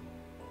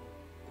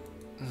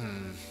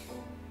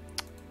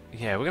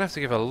 Yeah, we're going to have to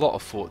give a lot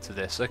of thought to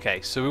this.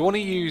 Okay, so we want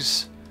to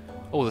use...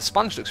 Oh, the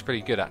sponge looks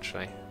pretty good,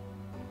 actually.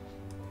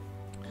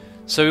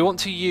 So we want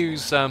to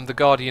use the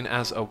Guardian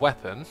as a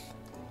weapon.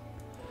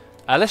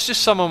 Let's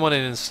just summon one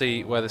in and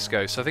see where this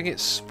goes. So I think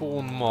it's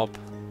spawn mob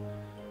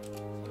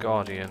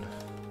Guardian.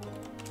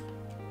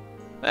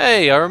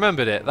 Hey, I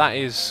remembered it. That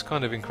is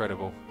kind of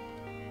incredible.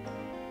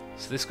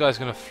 So this guy's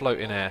going to float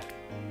in air.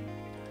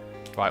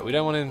 Right, we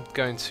don't want him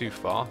going too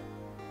far.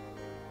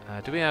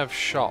 Do we have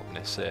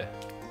sharpness here?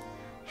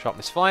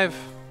 Sharpness 5.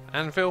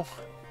 Anvil.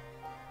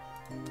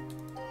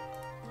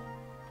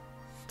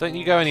 Don't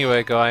you go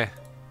anywhere, guy.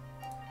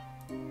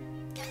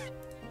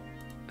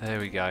 There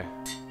we go.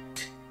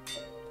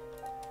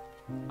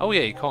 Oh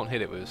yeah, you can't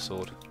hit it with a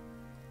sword.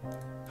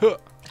 Huh.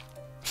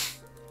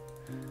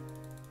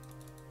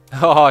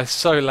 Oh, it's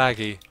so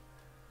laggy.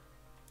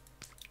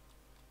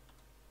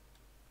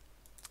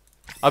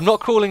 I'm not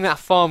calling that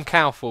farm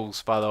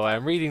cowfalls, by the way.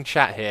 I'm reading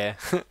chat here.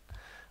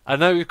 I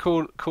know we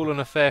calling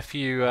a fair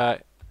few.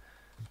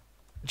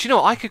 Do you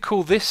know what? I could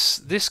call this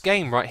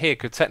game right here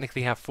could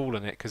technically have fall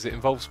in it because it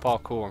involves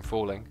parkour and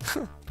falling.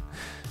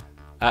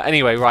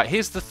 Anyway, right,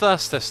 here's the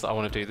thirst test that I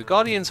want to do. The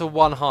Guardians are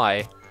 1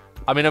 high.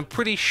 I mean, I'm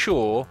pretty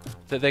sure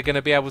that they're going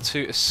to be able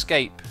to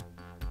escape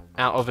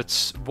out of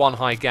its 1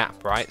 high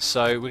gap, right?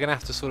 So we're going to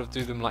have to sort of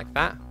do them like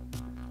that.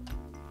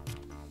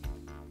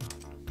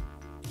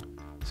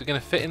 Is it going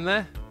to fit in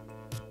there?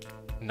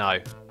 No.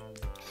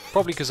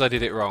 Probably because I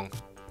did it wrong.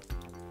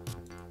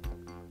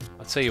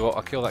 I'll tell you what,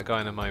 I'll kill that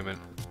guy in a moment.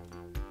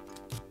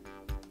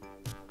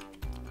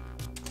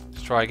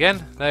 Let's try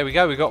again. There we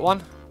go, we got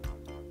one.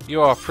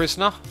 You are a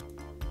prisoner.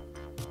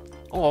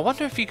 Oh, I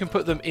wonder if you can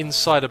put them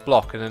inside a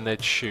block and then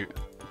they'd shoot.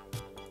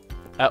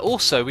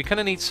 Also, we kind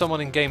of need someone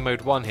in game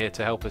mode 1 here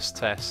to help us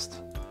test.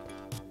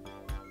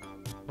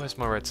 Where's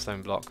my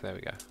redstone block? There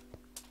we go.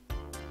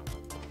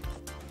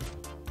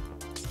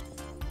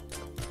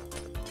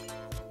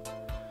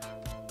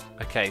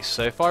 Okay,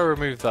 so if I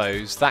remove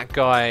those, that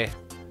guy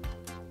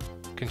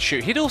can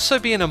shoot. He'd also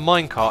be in a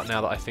minecart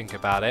now that I think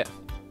about it,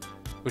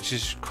 which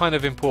is kind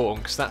of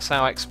important because that's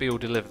how XP will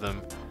deliver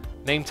them.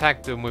 Name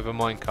tag them with a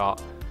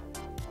minecart.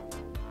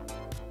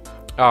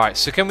 Alright,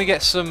 so can we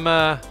get some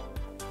of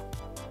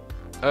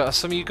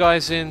you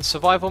guys in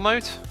survival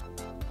mode?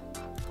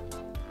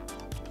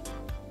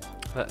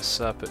 Let's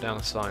put down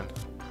a sign.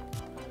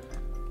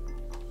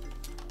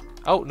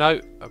 Oh,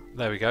 no.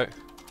 There we go.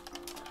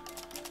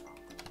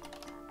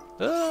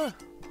 Ah.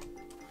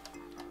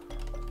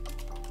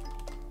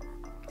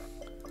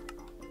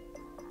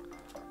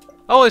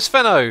 Oh, it's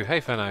Fenno! Hey,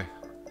 Fenno.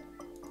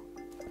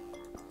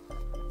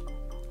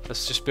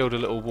 Let's just build a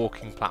little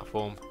walking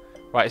platform.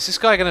 Right, is this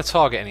guy going to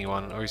target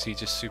anyone, or is he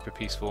just super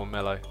peaceful and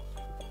mellow?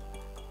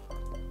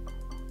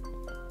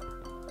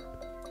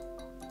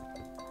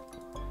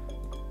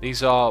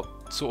 These are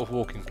sort of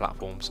walking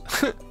platforms.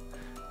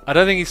 I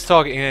don't think he's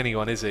targeting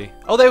anyone, is he?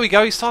 Oh, there we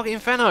go, he's targeting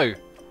Fenno!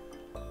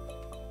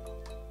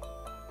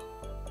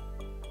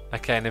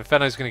 Okay, and then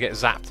Fenno's going to get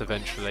zapped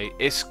eventually.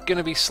 It's going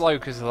to be slow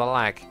because of the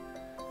lag.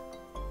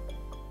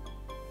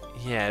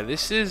 Yeah,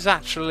 this is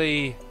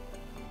actually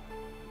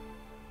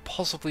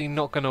possibly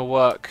not going to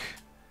work.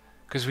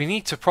 Because we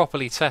need to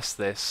properly test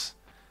this.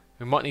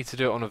 We might need to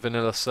do it on a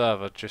vanilla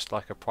server, just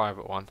like a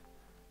private one.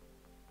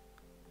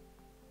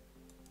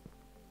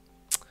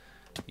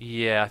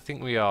 Yeah, I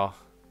think we are.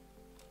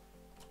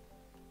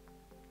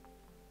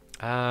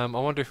 I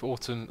wonder if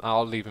Autumn...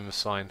 I'll leave him a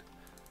sign.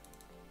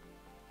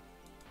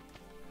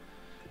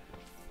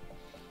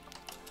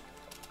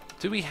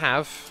 Do we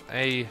have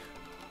a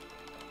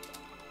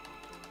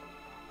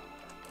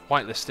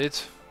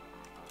whitelisted?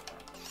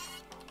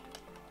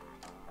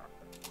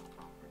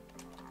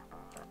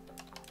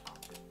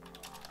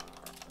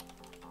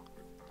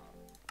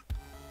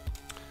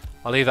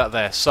 I'll leave that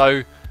there.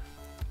 So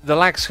the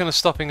lag's kind of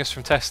stopping us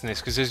from testing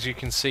this because, as you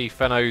can see,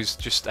 Fenno's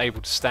just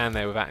able to stand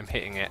there without him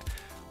hitting it.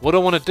 What I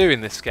want to do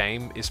in this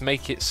game is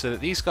make it so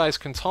that these guys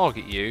can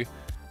target you,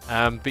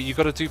 but you've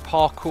got to do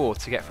parkour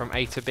to get from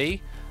A to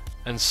B.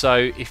 And so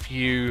if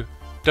you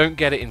don't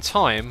get it in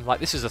time,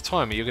 like this is a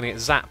timer, you're going to get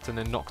zapped and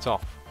then knocked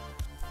off,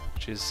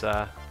 which is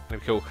going to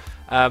be cool.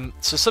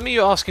 So some of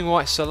you are asking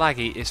why it's so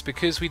laggy. It's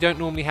because we don't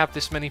normally have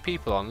this many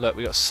people on. Look,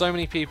 we've got so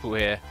many people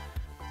here.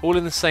 All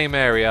in the same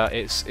area.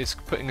 It's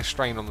putting a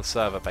strain on the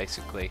server,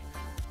 basically.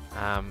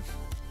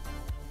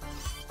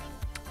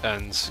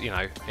 And, you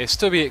know, it's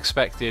to be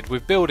expected.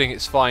 With building,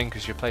 it's fine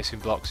because you're placing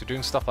blocks. You're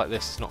doing stuff like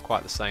this, it's not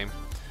quite the same.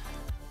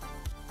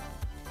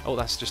 Oh,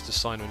 that's just a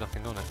sign with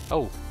nothing on it.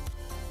 Oh,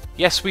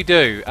 yes, we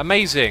do.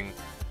 Amazing.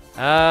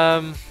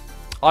 I'll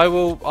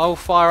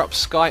fire up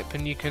Skype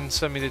and you can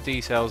send me the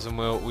details and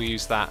we'll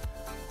use that.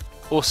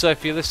 Also,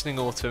 if you're listening,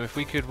 Autumn, if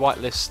we could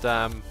whitelist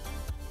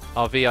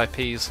our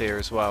VIPs here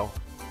as well.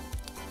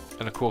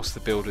 And of course the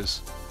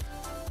builders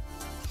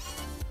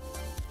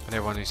and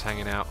everyone who's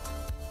hanging out.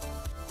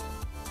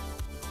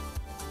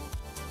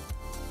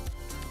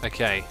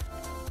 Okay,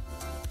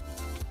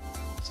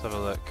 let's have a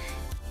look.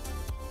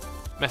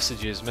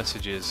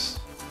 Messages.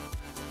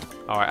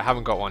 Alright, I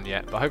haven't got one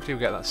yet, but hopefully we'll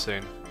get that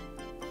soon.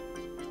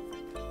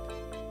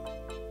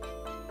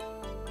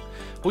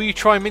 Will you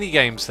try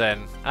minigames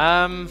then?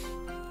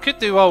 Could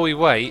do while we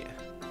wait.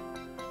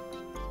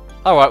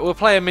 Alright, we'll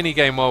play a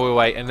minigame while we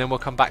wait and then we'll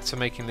come back to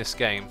making this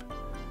game.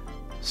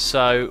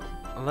 So,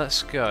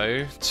 let's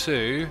go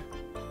to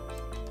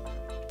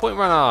Point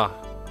Runner.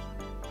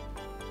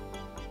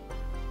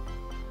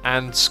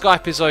 And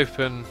Skype is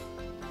open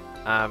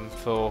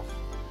for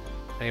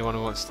anyone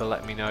who wants to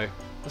let me know.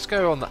 Let's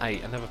go on the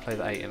 8. I never played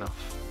the 8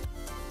 enough.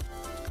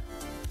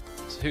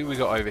 So Who we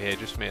got over here?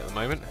 Just me at the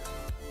moment.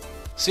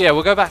 So yeah,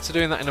 we'll go back to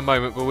doing that in a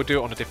moment, but we'll do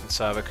it on a different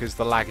server because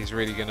the lag is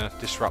really going to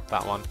disrupt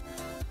that one.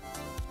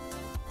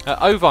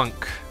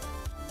 Ovunk.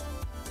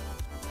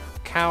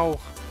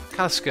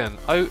 Kaliskan.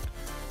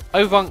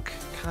 Ovunk.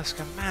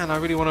 Kaliskan. Man, I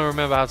really want to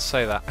remember how to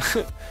say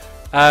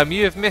that.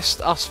 You have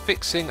missed us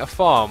fixing a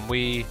farm.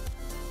 We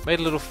made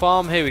a little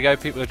farm. Here we go.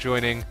 People are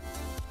joining.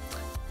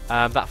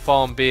 That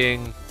farm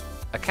being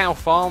a cow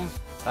farm.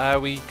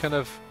 We kind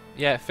of,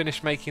 yeah,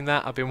 finished making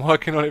that. I've been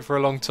working on it for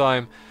a long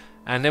time.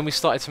 And then we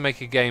started to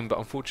make a game, but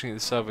unfortunately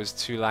the server is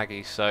too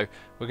laggy. So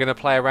we're going to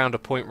play around a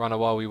point runner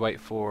while we wait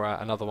for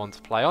another one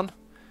to play on.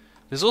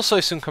 There's also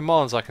some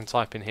commands I can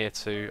type in here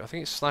too. I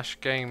think it's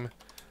 /game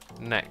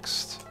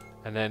next.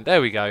 And then, there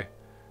we go.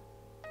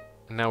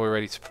 And now we're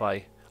ready to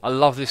play. I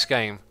love this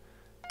game.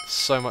 It's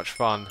so much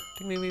fun.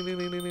 Ding, ding, ding, ding,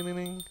 ding, ding, ding,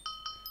 ding.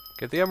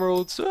 Get the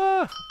emeralds.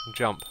 Ah! And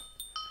jump.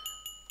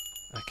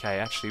 Okay,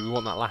 actually, we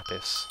want that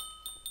lapis.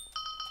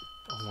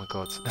 Oh my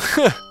god.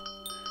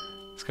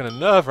 It's kind of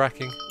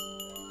nerve-wracking.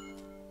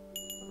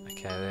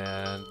 Okay,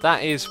 then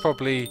that is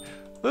probably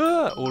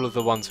all of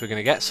the ones we're going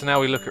to get. So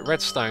now we look at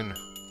redstone.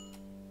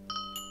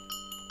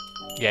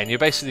 Yeah, and you're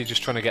basically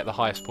just trying to get the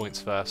highest points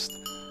first.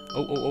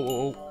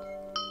 Oh.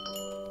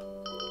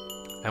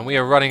 And we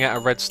are running out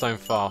of redstone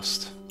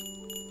fast.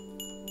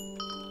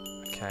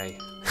 Okay.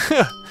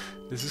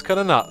 This is kind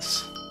of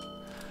nuts.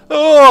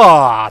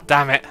 Oh,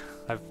 damn it.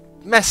 I've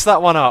messed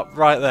that one up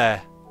right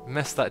there.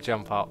 Messed that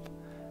jump up.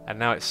 And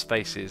now it's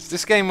spaces.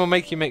 This game will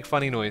make you make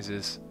funny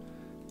noises,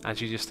 as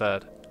you just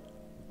heard.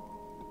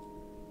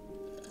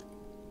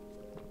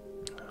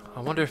 I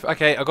wonder if...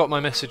 Okay, I got my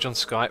message on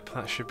Skype.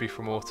 That should be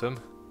from Autumn.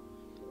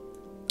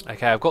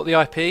 Okay, I've got the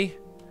IP,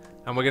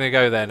 and we're going to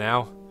go there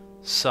now.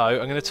 So,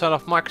 I'm going to turn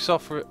off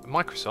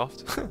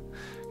Microsoft. I'm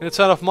going to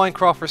turn off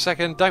Minecraft for a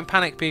second. Don't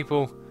panic,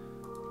 people.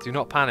 Do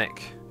not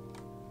panic.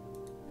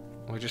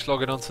 We're just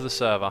logging onto the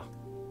server.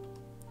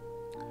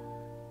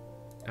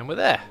 And we're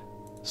there.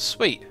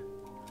 Sweet.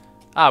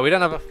 Ah, we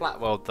don't have a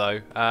flat world,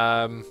 though.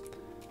 And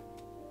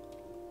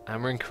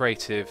we're in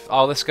creative.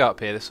 Oh, let's go up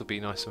here. This will be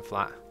nice and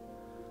flat.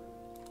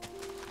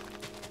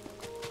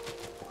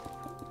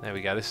 There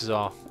we go. This is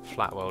our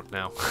flat world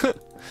now.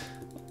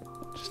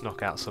 Just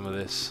knock out some of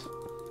this.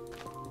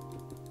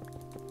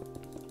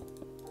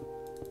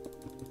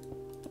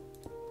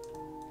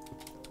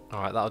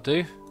 Alright, that'll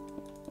do.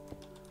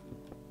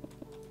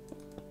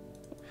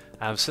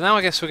 So now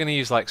I guess we're going to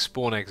use like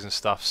spawn eggs and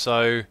stuff.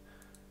 So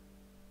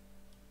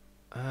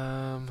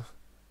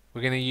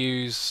we're going to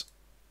use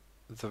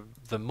the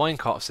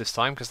minecarts this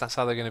time because that's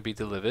how they're going to be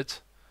delivered.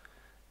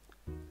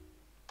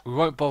 We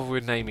won't bother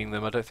with naming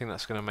them. I don't think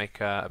that's going to make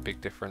a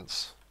big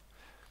difference.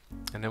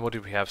 And then what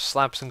did we have?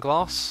 Slabs and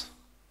glass.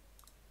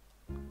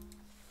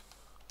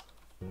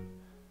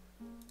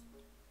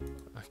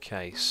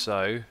 Okay,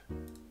 so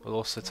we'll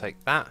also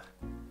take that.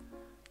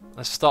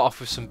 Let's start off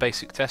with some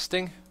basic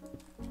testing.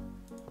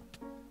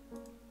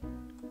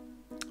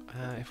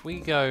 If we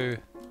go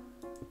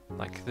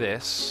like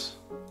this,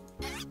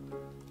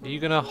 are you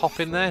going to hop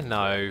in there?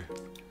 No.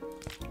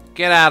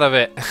 Get out of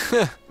it.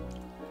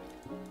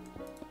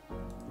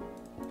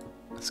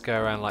 Let's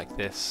go around like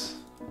this.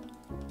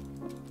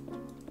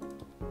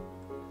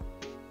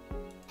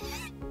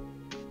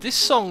 This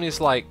song is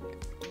like...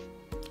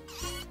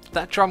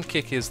 That drum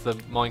kick is the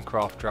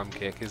Minecraft drum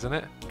kick, isn't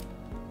it?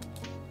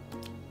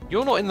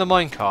 You're not in the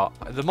minecart.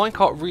 The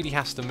minecart really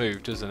has to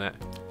move, doesn't it?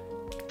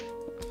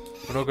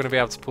 We're not going to be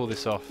able to pull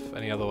this off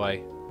any other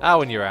way. Ah,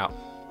 when you're out.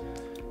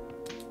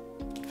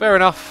 Fair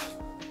enough.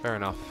 Fair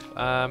enough.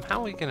 How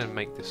are we going to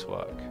make this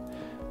work?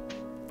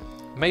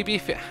 Maybe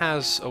if it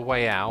has a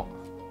way out.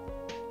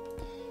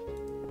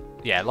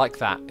 Yeah, like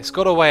that. It's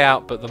got a way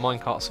out, but the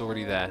minecart's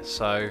already there.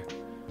 So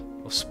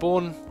we'll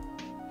spawn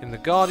in the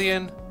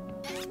Guardian.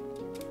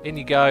 In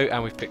you go,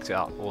 and we've picked it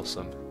up.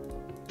 Awesome.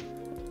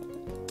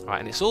 Right,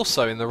 and it's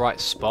also in the right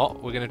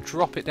spot. We're going to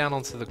drop it down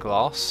onto the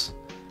glass.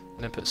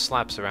 And then put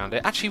slabs around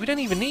it. Actually, we don't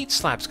even need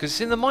slabs because it's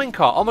in the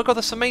minecart. Oh my god,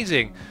 that's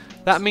amazing.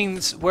 That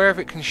means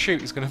wherever it can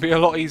shoot is going to be a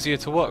lot easier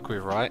to work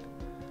with, right?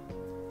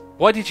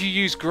 Why did you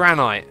use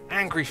granite?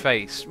 Angry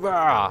face.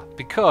 Rah!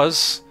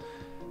 Because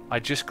I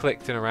just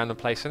clicked in a random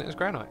place and it was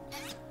granite.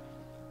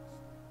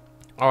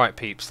 Alright,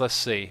 peeps, let's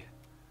see.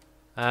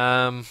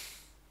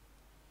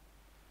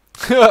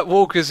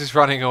 Walkers is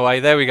running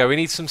away. There we go. We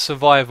need some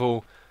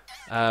survival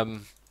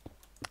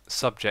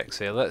subjects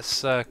here.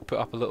 Let's put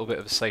up a little bit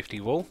of a safety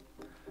wall.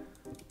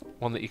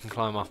 One that you can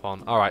climb up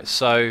on. Alright,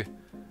 so...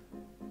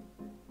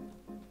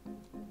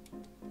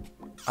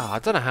 I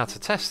don't know how to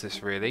test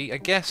this, really. I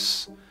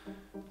guess...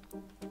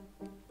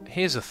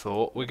 Here's a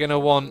thought. We're going to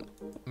want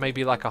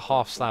maybe like a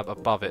half slab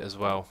above it as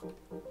well.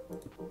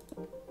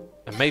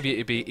 And maybe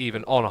it'd be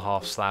even on a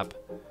half slab.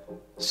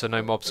 So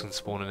no mobs can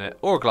spawn in it.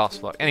 Or a glass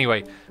block.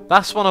 Anyway,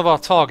 that's one of our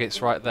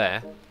targets right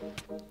there.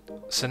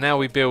 So now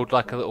we build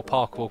like a little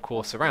parkour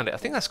course around it. I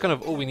think that's kind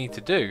of all we need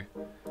to do.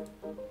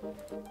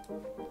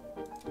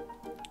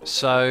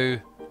 So,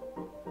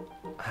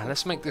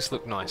 let's make this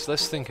look nice.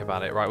 Let's think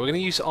about it. Right, we're going to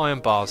use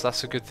iron bars.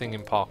 That's a good thing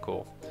in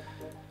parkour.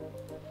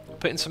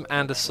 put in some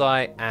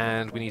andesite,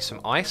 and we need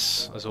some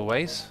ice, as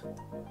always.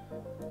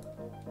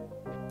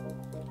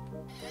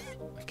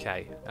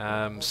 Okay,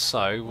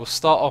 so we'll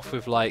start off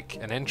with like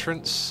an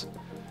entrance.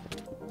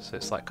 So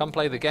it's like, come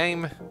play the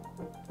game.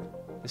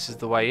 This is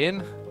the way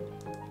in.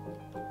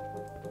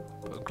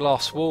 Put a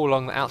glass wall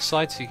along the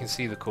outside so you can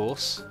see the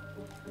course.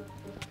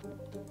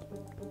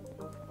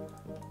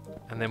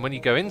 And then when you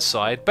go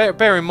inside,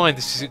 bear in mind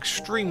this is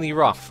extremely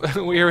rough.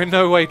 We are in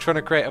no way trying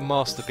to create a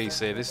masterpiece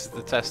here. This is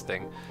the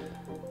testing.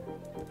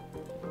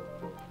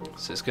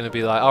 So it's going to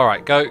be like,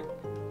 alright, go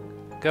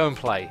and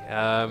play.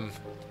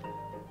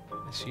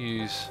 Let's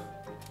use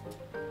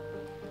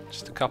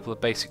just a couple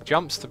of basic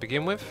jumps to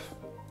begin with.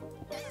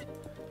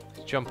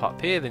 Jump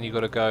up here, then you've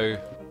got to go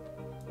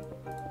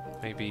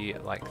maybe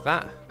like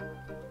that.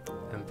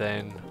 And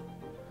then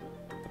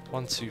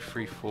 1, 2,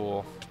 3,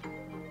 4,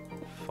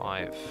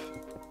 5.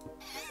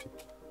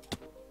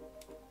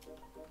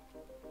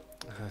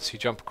 So you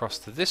jump across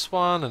to this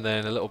one, and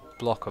then a little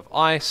block of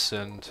ice,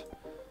 and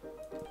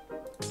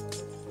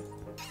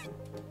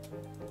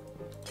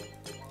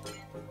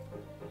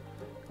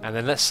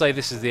then let's say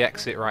this is the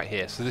exit right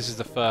here. So this is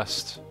the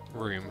first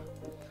room.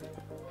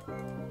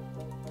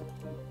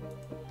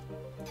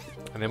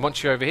 And then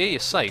once you're over here, you're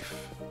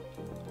safe.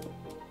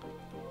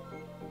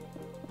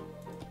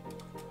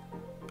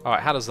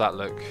 Alright, how does that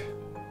look?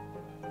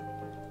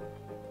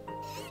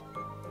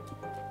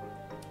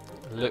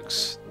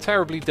 Looks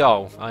terribly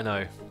dull, I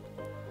know.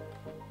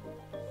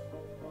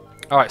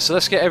 Alright, so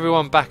let's get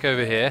everyone back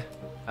over here.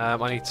 I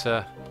need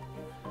to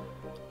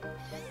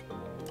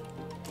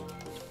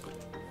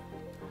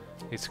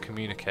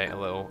communicate a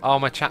little. Oh,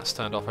 my chat's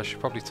turned off. I should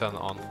probably turn that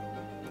on.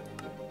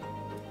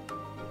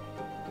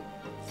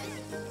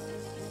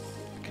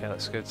 Okay,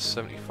 let's go to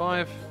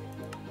 75.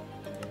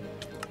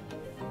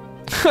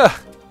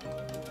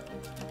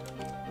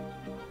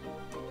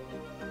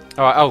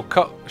 Alright, oh,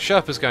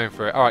 Sherpa's going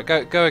for it.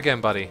 Alright, go again,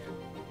 buddy.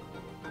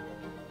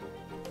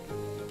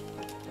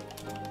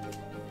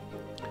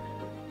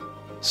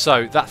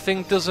 So, that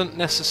thing doesn't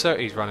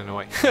necessarily... He's running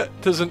away.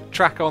 Doesn't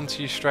track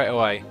onto you straight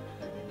away.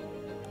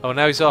 Oh,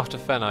 now he's after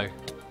Fenno.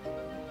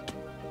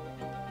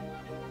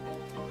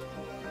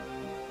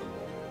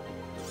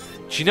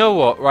 Do you know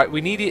what? Right,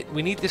 we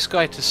need this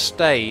guy to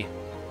stay.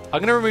 I'm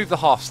going to remove the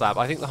half slab.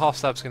 I think the half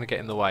slab's going to get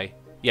in the way.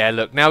 Yeah,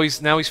 look, now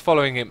he's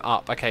following him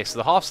up. Okay, so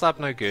the half slab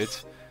no good.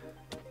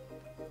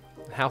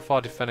 How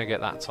far did Fenno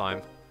get that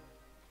time?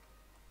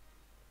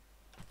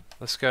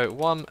 Let's go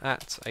one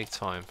at a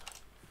time.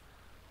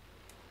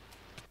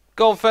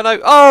 Go on, Fenno.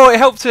 Oh, it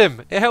helped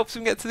him. It helped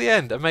him get to the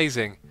end.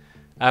 Amazing.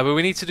 But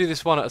we need to do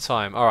this one at a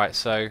time. Alright,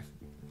 so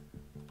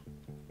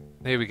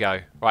here we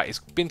go. Right, it's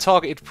been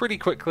targeted pretty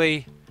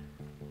quickly.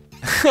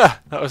 That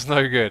was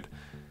no good.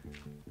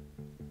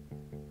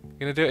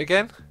 Gonna do it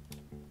again?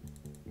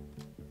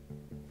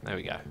 There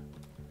we go.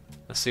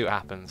 Let's see what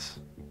happens.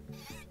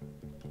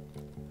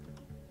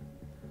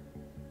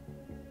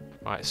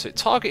 Right, so it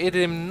targeted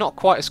him not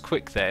quite as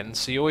quick then,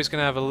 so you're always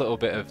going to have a little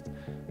bit of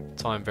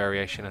time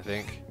variation, I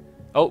think.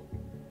 Oh!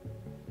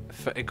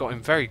 It got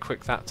him very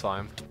quick that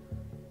time.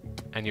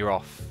 And you're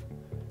off.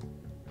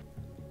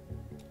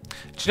 Do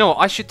you know what?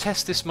 I should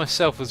test this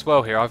myself as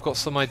well here. I've got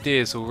some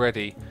ideas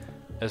already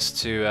as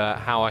to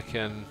how I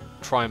can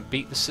try and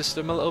beat the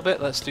system a little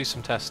bit. Let's do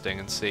some testing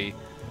and see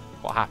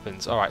what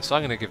happens. Alright, so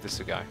I'm going to give this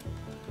a go.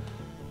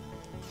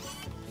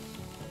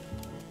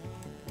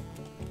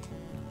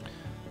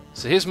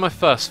 So here's my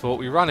first thought.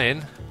 We run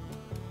in,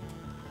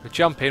 we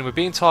jump in, we're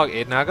being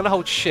targeted. Now I'm going to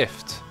hold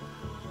shift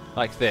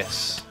like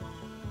this.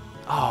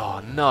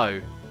 Oh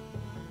no.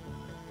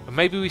 And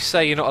maybe we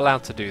say you're not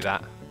allowed to do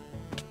that.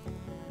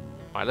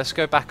 Right, let's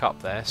go back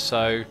up there.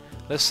 So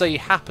let's say you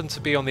happen to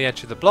be on the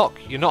edge of the block.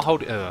 You're not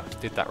holding...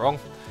 did that wrong.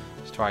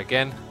 Let's try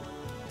again.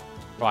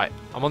 Right,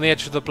 I'm on the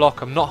edge of the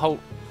block. I'm not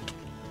holding...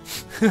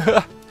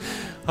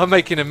 I'm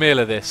making a meal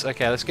of this.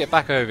 Okay, let's get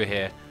back over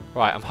here.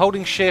 Right, I'm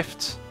holding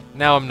shift.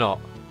 Now I'm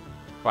not.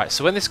 Right,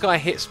 so when this guy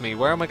hits me,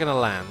 where am I going to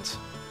land?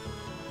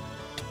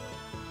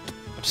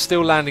 I'm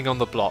still landing on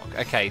the block.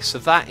 Okay, so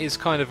that is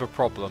kind of a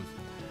problem.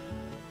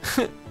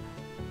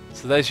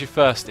 So there's your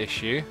first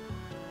issue.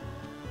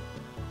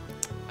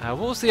 What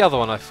was the other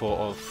one I thought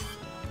of?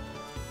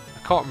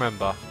 I can't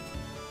remember.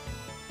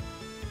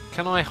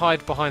 Can I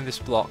hide behind this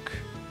block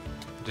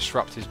and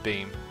disrupt his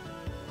beam?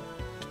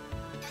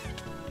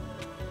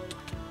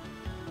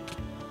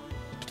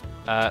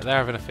 They're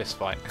having a fist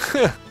fight.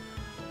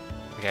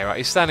 Okay, right,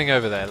 he's standing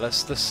over there.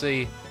 Let's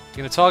see. You're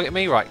going to target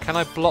me? Right, can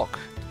I block?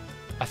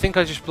 I think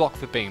I just blocked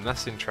the beam.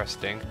 That's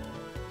interesting.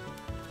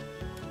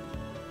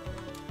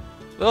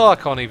 Oh, I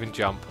can't even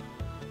jump.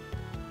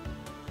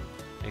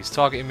 He's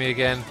targeting me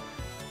again.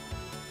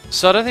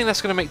 So I don't think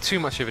that's going to make too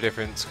much of a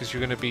difference because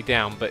you're going to be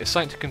down, but it's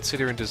something to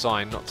consider in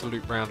design, not to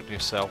loop round on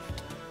yourself.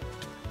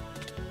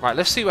 Right,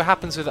 let's see what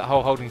happens with that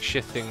whole holding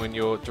shift thing when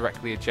you're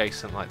directly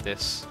adjacent like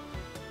this.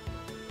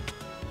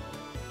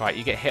 Right,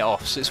 you get hit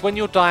off. So it's when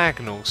you're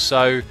diagonal,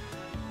 so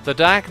the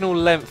diagonal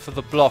length of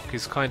the block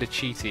is kind of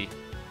cheaty.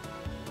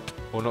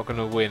 We're not going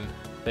to win.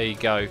 There you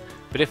go.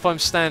 But if I'm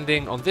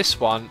standing on this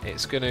one,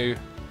 it's going to,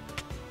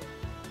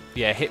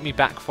 yeah, hit me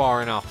back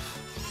far enough.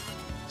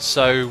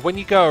 So when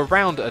you go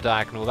around at a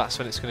diagonal, that's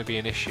when it's going to be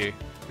an issue.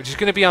 Which is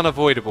going to be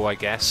unavoidable, I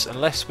guess,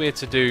 unless we're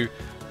to do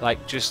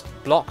like just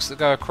blocks that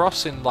go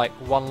across in like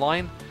one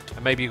line,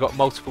 and maybe you've got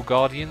multiple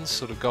guardians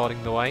sort of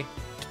guarding the way.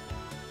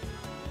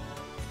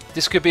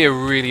 This could be a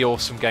really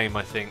awesome game,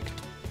 I think.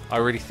 I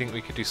really think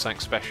we could do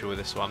something special with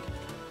this one.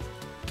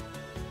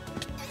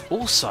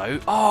 Also,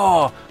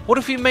 oh, what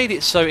if you made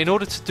it so in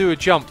order to do a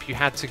jump you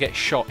had to get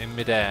shot in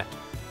midair?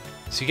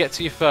 So you get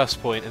to your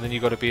first point and then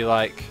you've got to be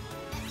like,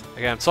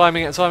 okay, I'm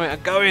timing it,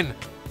 I'm going,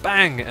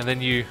 bang, and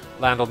then you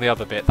land on the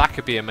other bit. That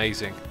could be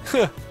amazing.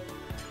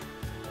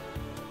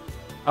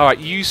 Alright,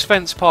 use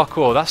fence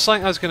parkour. That's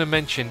something I was going to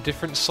mention.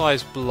 Different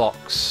size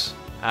blocks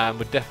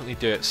would definitely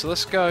do it. So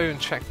let's go and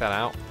check that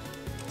out.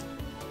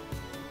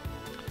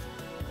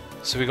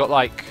 So we got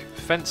like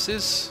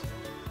fences,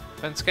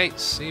 fence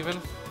gates even.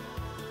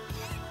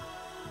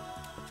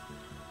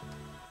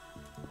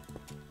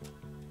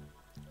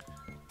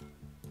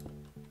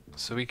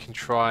 So we can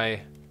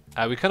try,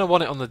 we kind of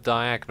want it on the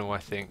diagonal, I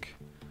think.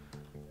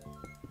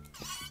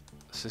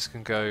 So this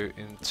can go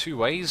in two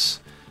ways.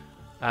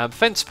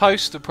 Fence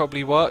post would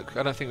probably work.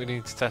 I don't think we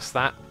need to test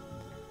that.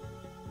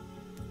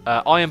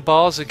 Iron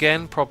bars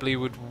again probably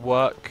would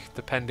work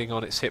depending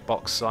on its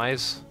hitbox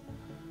size.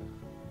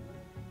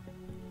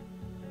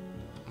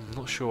 I'm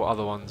not sure what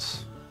other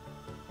ones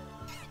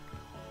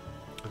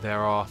there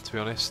are, to be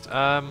honest.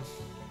 Okay,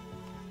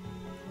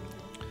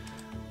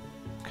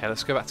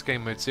 let's go back to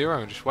game mode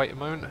 0 and just wait a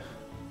moment.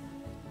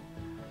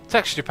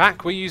 Texture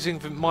pack, we're using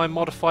my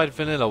modified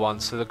vanilla one,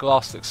 so the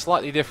glass looks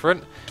slightly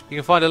different. You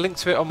can find a link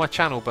to it on my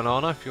channel,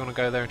 Banana, if you want to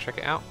go there and check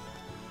it out.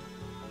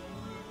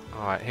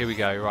 Alright, here we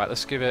go. Right,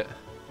 let's give it...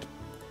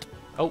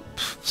 Oh,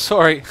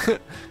 sorry.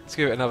 Let's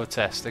give it another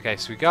test. Okay,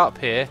 so we go up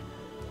here,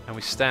 and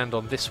we stand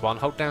on this one.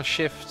 Hold down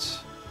Shift.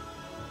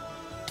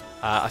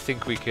 I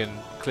think we can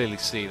clearly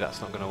see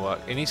that's not going to work.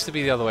 It needs to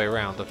be the other way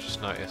around, I've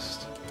just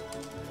noticed.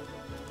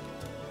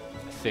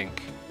 I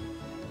think.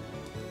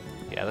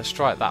 Yeah, let's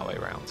try it that way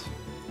around.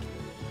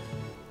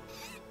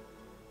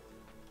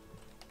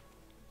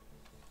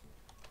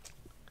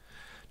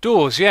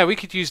 Doors, yeah, we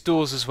could use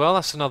doors as well.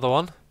 That's another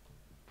one.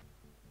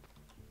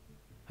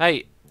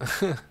 Hey.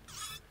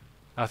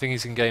 I think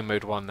he's in game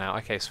mode 1 now.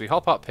 Okay, so we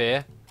hop up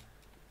here.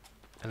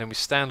 And then we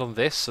stand on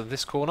this, so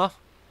this corner.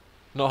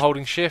 Not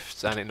holding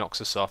shift, and it knocks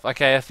us off.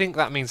 Okay, I think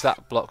that means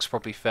that block's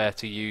probably fair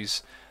to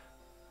use.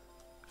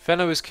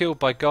 Fellow is killed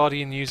by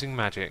Guardian using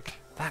magic.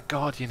 That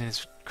Guardian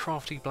is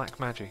crafty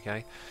black magic,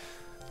 eh?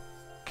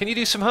 Can you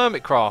do some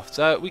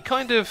Hermitcraft? We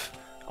kind of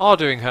are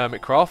doing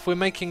Hermitcraft. We're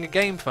making a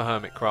game for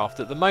Hermitcraft.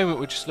 At the moment,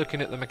 we're just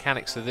looking at the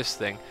mechanics of this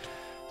thing.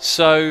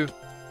 So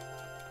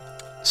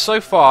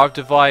far, I've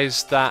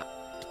devised that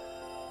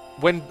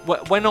when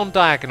on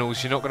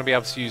diagonals, you're not going to be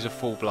able to use a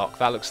full block.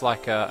 That looks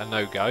like a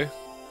no-go.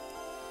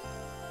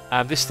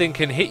 This thing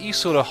can hit you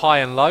sort of high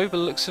and low by the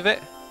looks of it.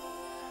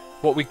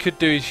 What we could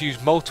do is use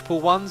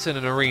multiple ones in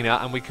an arena,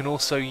 and we can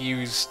also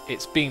use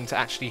its beam to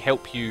actually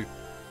help you.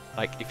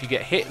 Like, if you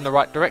get hit in the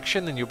right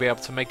direction, then you'll be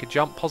able to make a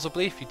jump,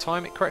 possibly, if you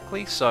time it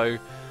correctly. So,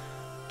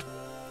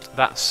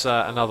 that's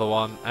another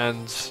one.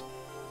 And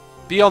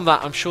beyond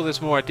that, I'm sure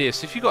there's more ideas.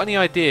 So if you've got any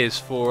ideas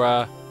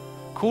for...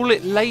 call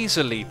it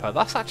Laser Leaper.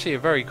 That's actually a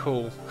very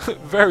cool,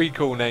 very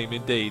cool name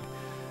indeed.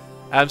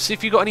 So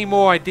if you've got any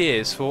more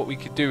ideas for what we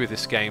could do with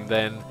this game,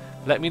 then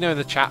let me know in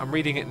the chat. I'm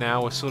reading it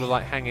now. We're sort of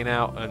like hanging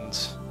out and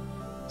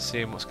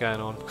seeing what's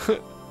going on.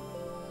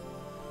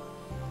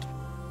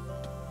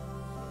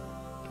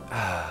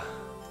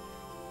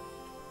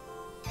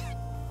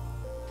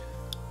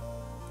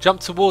 Jump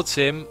towards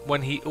him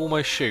when he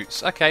almost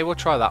shoots. Okay, we'll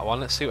try that one.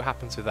 Let's see what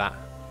happens with that.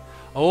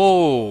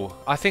 Oh,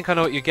 I think I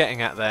know what you're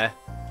getting at there.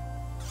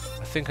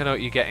 I think I know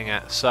what you're getting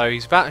at. So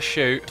he's about to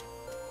shoot.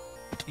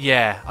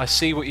 Yeah, I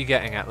see what you're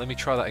getting at. Let me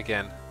try that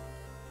again.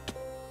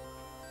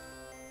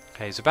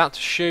 Okay, he's about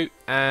to shoot,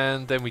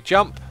 and then we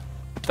jump.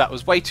 That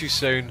was way too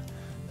soon.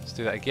 Let's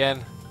do that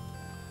again.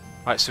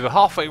 Right, so we're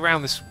halfway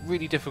around this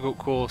really difficult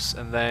course,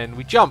 and then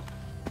we jump.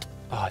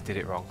 Oh, I did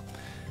it wrong.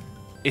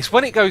 It's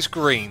when it goes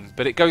green,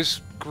 but it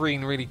goes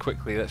green really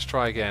quickly. Let's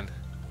try again.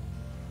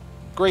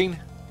 Green.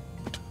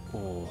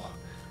 Oh,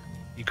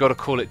 you got to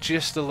call it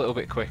just a little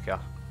bit quicker.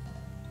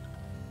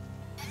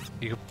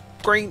 You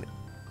green.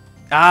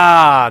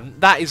 Ah,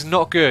 that is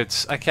not good.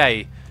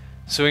 Okay,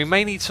 so we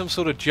may need some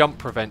sort of jump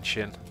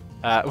prevention,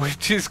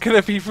 which is going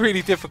to be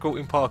really difficult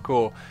in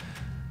parkour.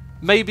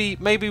 Maybe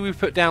we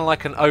put down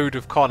like an ode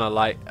of Connor,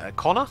 like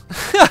Connor.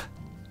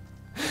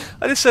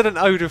 I just said an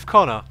ode of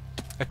Connor,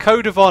 a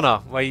code of honor,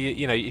 where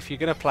you know, if you're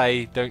going to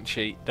play, don't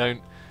cheat,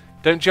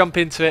 don't jump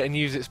into it and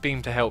use its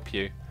beam to help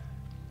you.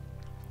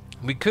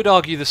 We could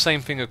argue the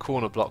same thing of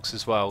corner blocks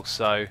as well.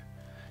 So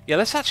yeah,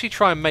 let's actually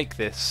try and make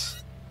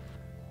this.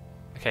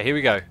 Okay, here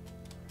we go.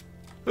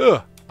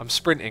 Ugh, I'm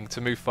sprinting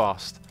to move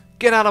fast.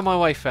 Get out of my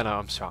way, Fenno.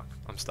 I'm stuck.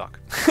 I'm stuck.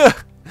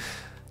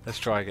 Let's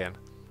try again.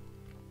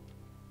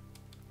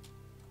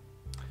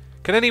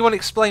 Can anyone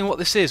explain what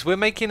this is? We're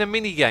making a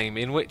mini game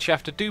in which you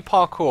have to do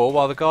parkour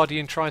while the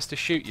Guardian tries to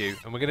shoot you,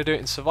 and we're going to do it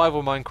in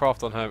survival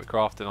Minecraft on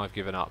Hermitcraft, and I've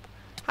given up.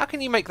 How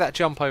can you make that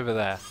jump over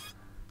there?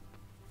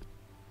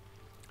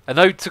 An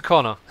ode to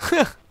Connor.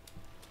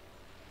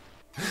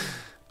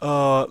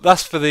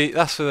 That's for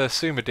the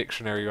Sumer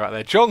dictionary right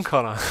there. John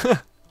Connor.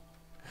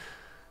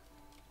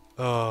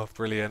 Oh,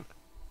 brilliant.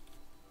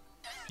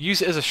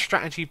 Use it as a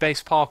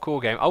strategy-based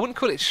parkour game. I wouldn't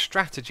call it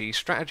strategy.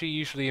 Strategy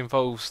usually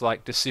involves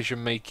like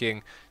decision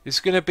making. It's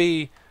going to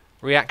be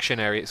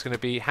reactionary. It's going to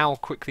be how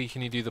quickly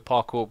can you do the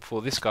parkour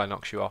before this guy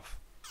knocks you off.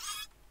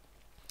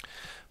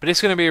 But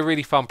it's going to be a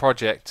really fun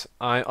project.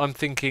 I'm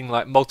thinking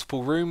like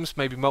multiple rooms,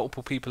 maybe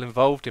multiple people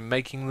involved in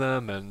making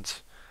them and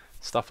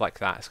stuff like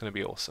that. It's going to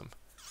be awesome.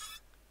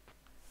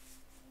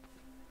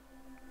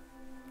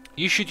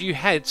 You should use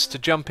heads to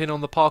jump in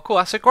on the parkour.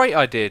 That's a great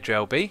idea,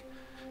 JLB.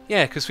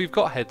 Yeah, because we've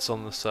got heads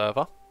on the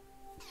server.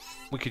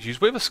 We could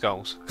use wither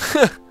skulls.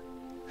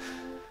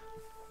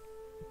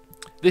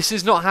 This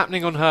is not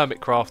happening on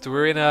Hermitcraft.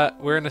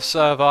 We're in a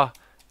server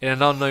in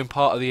an unknown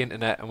part of the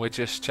internet, and we're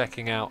just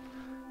checking out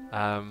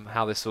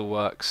how this all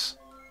works.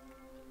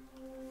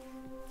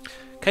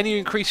 Can you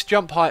increase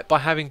jump height by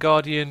having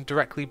Guardian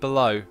directly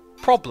below?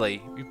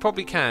 Probably. You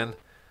probably can.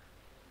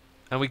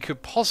 And we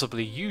could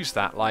possibly use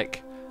that.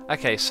 Like,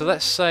 okay, so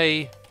let's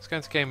say let's go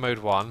into game mode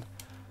 1.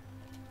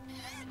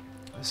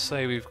 Let's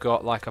say we've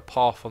got like a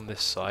path on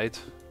this side.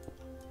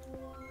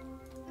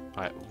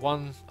 Right,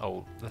 one.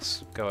 Oh,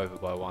 let's go over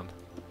by 1.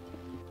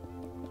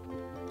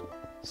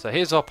 So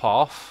here's our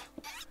path.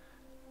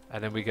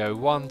 And then we go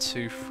 1,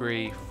 2,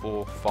 3,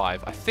 4,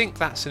 5. I think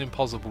that's an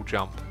impossible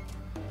jump.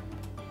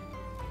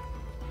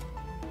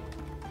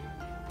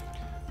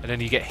 And then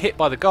you get hit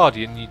by the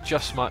Guardian, you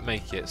just might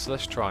make it. So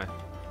let's try.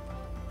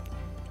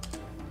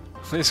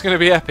 It's going to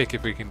be epic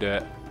if we can do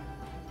it.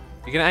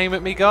 You going to aim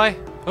at me, guy?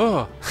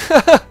 Oh!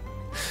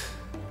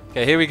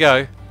 Okay, here we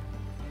go.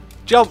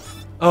 Jump!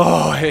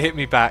 Oh, it hit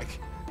me back.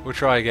 We'll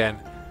try again.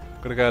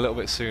 Got to go a little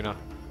bit sooner.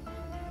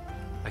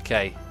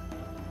 Okay.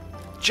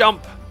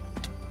 Jump!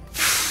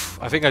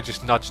 I think I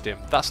just nudged him.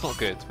 That's not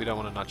good. We don't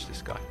want to nudge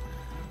this guy.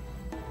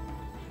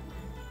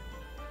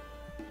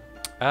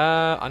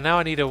 Now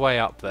I need a way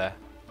up there.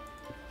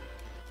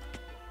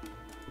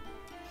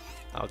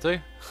 That'll do.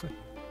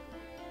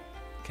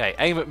 Okay,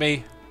 aim at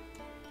me.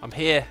 I'm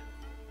here.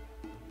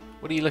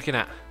 What are you looking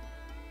at?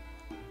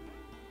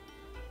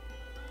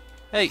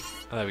 Hey!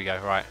 Oh, there we go,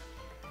 right.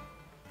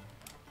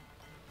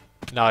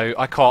 No,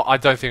 I can't. I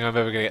don't think I'm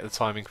ever going to get the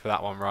timing for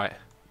that one right.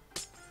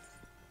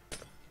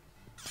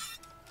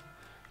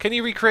 Can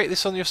you recreate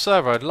this on your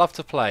server? I'd love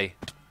to play.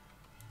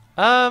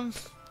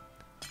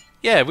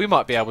 Yeah, we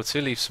might be able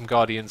to leave some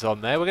Guardians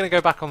on there. We're going to go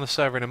back on the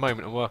server in a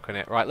moment and work on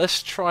it. Right,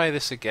 let's try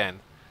this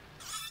again.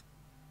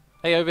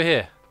 Hey, over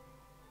here.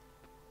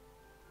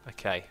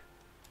 Okay.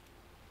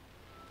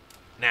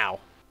 Now.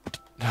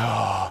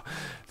 Oh,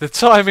 the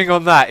timing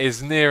on that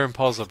is near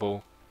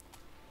impossible.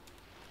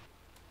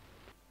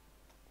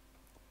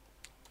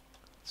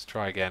 Let's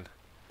try again.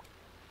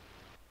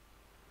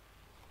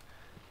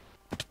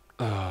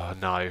 Oh,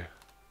 no.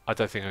 I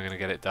don't think I'm going to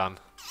get it done.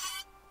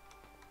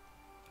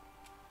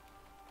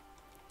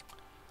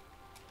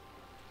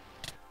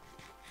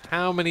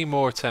 How many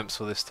more attempts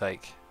will this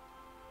take?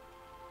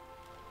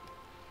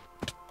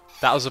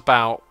 That was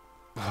about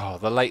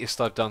the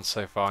latest I've done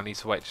so far. I need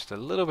to wait just a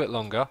little bit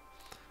longer.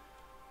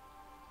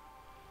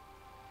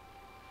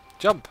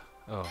 Jump!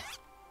 Oh.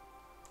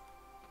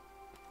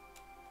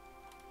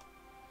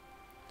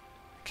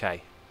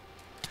 Okay.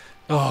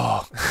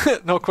 Oh,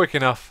 not quick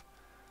enough.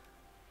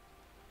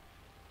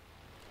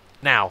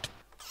 Now,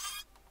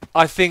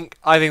 I think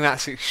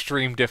that's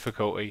extreme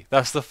difficulty.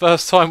 That's the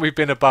first time we've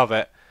been above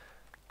it.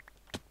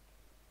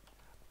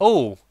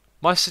 Oh,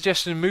 my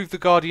suggestion: move the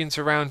Guardians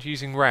around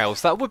using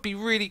rails. That would be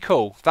really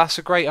cool. That's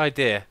a great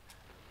idea.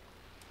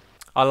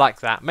 I like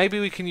that. Maybe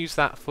we can use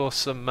that for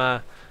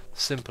some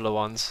simpler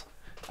ones.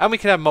 And we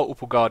can have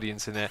multiple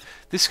Guardians in there.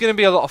 This is going to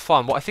be a lot of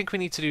fun. What I think we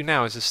need to do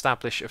now is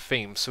establish a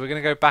theme. So we're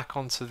going to go back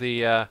onto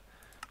the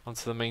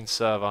main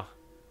server.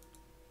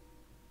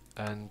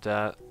 And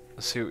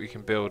let's see what we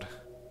can build.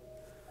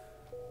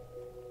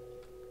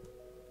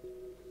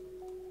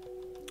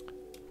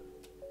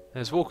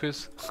 There's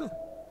walkers.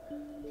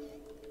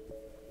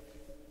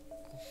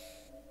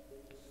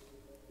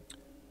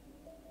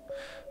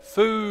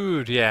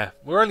 Food, yeah.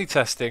 We're only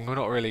testing. We're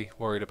not really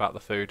worried about the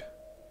food.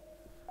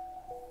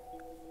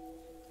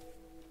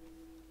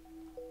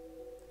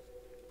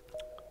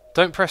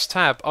 Don't press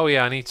tab. Oh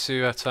yeah, I need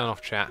to turn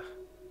off chat.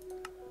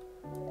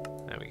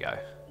 There we go.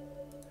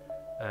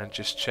 And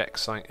just check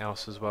something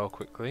else as well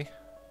quickly.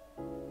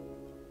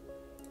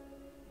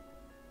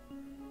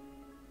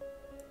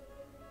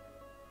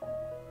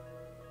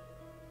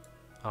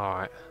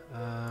 Alright,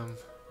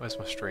 where's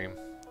my stream?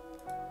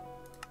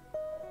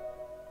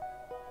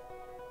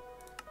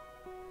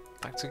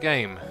 Back to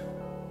game.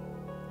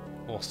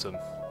 Awesome.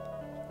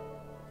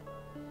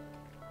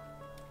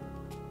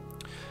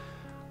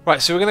 Right,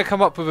 so we're going to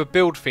come up with a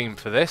build theme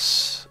for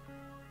this.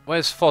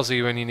 Where's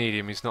Fozzie when you need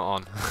him? He's not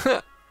on.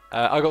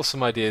 I got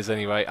some ideas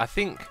anyway. I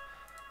think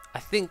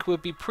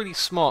we'd be pretty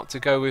smart to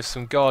go with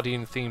some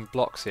Guardian themed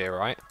blocks here,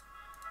 right?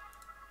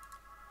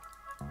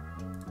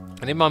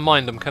 And in my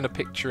mind I'm kind of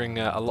picturing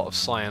a lot of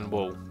cyan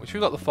wool, which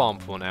we've got the farm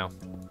for now,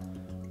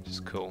 which is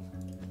cool.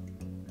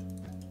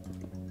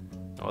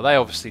 Well, they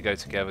obviously go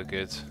together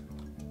good.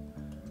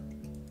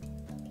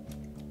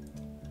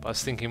 But I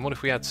was thinking, what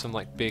if we had some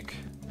like big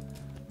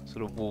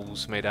sort of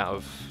walls made out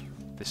of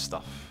this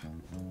stuff?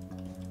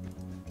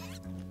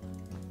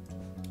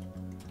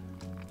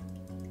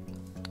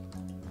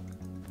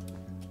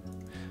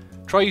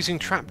 Try using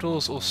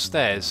trapdoors or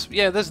stairs.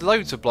 Yeah, there's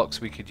loads of blocks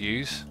we could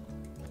use.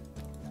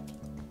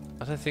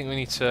 I don't think we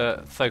need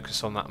to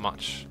focus on that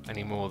much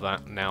anymore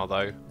now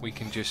though. We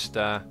can just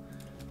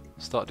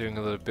start doing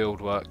a little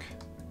build work.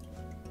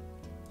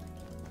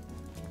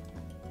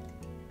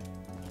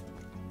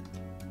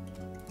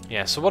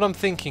 Yeah, so what I'm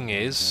thinking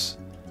is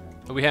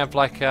that we have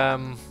like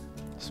some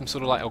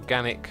sort of like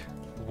organic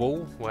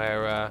wall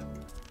where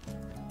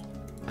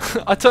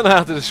I don't know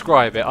how to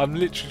describe it. I'm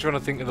literally trying to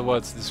think of the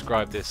words to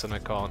describe this and I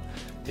can't.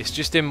 It's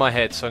just in my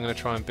head, so I'm going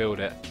to try and build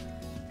it.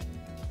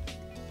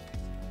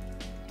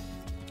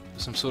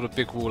 Some sort of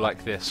big wall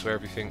like this where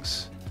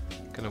everything's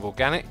kind of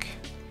organic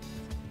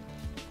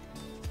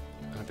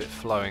and a bit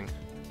flowing.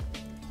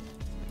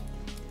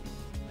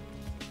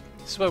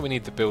 This is where we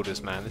need the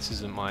builders, man. This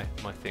isn't my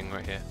thing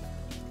right here.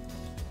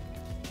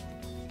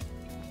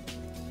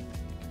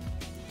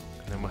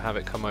 And then we'll have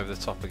it come over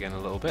the top again a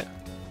little bit.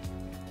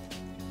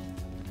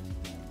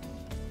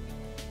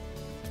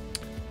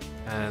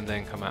 And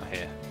then come out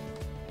here.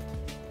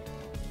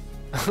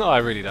 I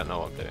really don't know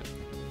what I'm doing.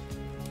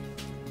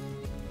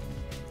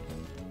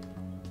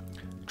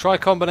 Try a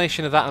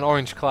combination of that and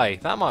orange clay.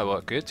 That might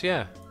work good,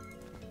 yeah.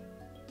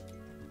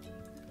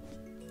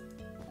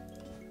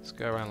 Let's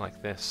go around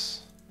like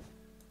this.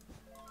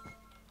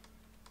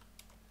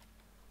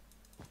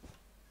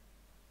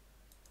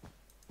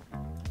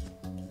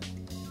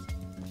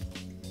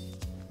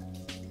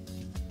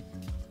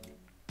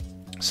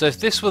 So if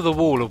this were the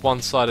wall of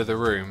one side of the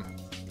room,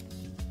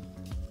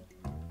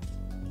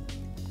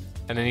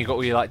 and then you got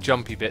all your like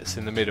jumpy bits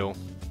in the middle.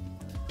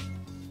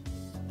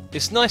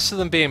 It's nicer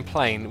than being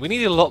plain. We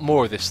need a lot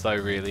more of this though,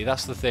 really.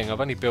 That's the thing. I've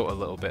only built a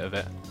little bit of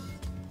it.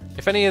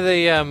 If any of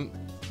the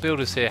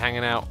builders here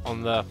hanging out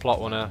on the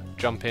plot want to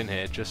jump in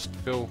here, just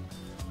feel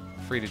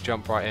free to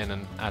jump right in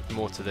and add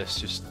more to this.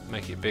 Just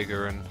make it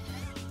bigger and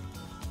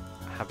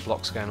have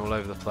blocks going all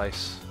over the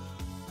place.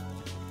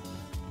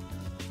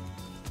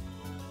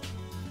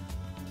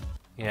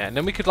 Yeah, and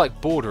then we could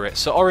like border it.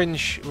 So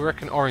orange, we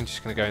reckon orange is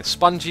going to go in.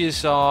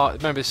 Sponges are,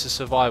 remember this is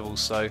survival,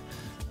 so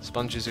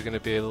sponges are going to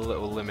be a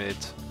little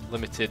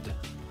limited.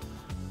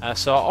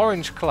 So our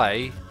orange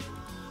clay,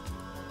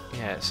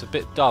 yeah, it's a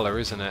bit duller,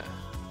 isn't it?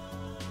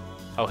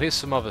 Oh, here's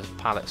some other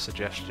palette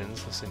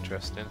suggestions. That's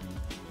interesting.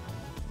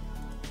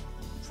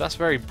 So that's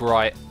very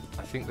bright.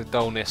 I think the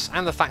dullness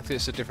and the fact that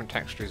it's a different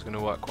texture is going to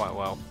work quite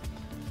well.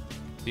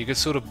 You could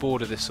sort of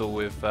border this all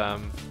with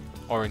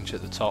orange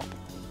at the top.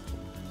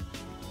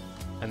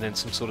 And then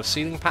some sort of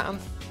ceiling pattern,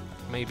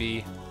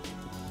 maybe.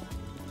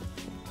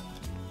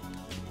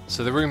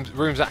 So the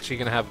room's actually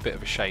going to have a bit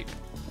of a shape.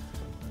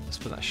 Let's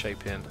put that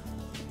shape in.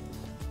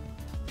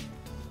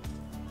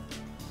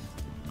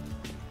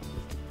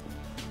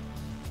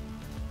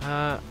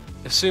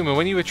 Asuma,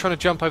 when you were trying to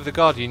jump over the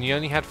Guardian, you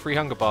only had 3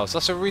 hunger bars.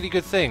 That's a really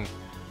good thing.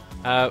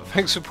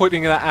 Thanks for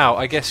pointing that out.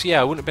 I guess,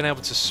 yeah, I wouldn't have been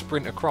able to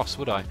sprint across,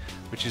 would I?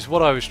 Which is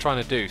what I was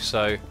trying to do,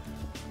 so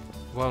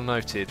well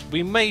noted.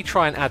 We may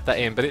try and add that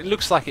in, but it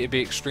looks like it'd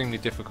be extremely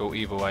difficult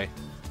either way.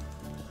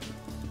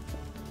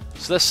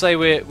 So let's say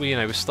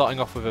we're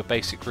starting off with a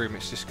basic room.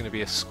 It's just going to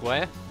be a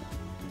square.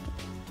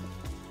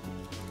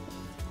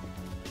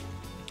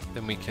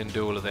 Then we can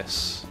do all of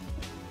this.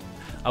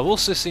 I've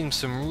also seen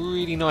some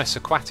really nice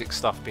aquatic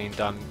stuff being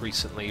done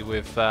recently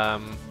with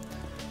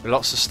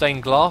lots of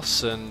stained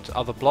glass and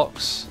other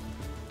blocks.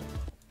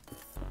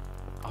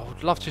 I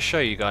would love to show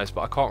you guys,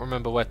 but I can't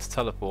remember where to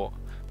teleport.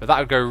 But that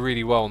would go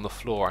really well on the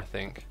floor, I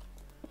think.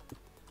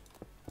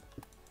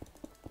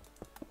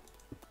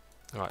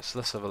 Alright, so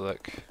let's have a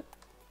look.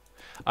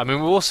 I mean,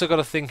 we've also got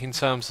to think in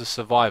terms of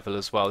survival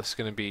as well. This is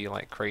going to be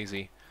like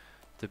crazy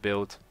to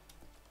build.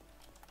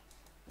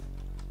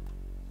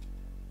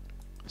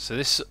 So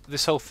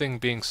this whole thing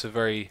being so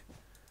very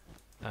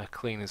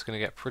clean is going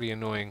to get pretty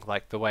annoying,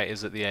 like the way it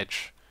is at the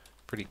edge,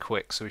 pretty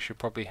quick. So we should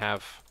probably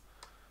have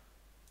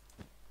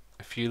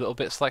a few little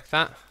bits like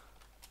that.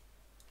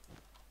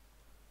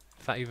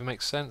 If that even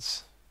makes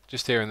sense.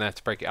 Just here and there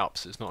to break it up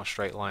so it's not a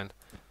straight line.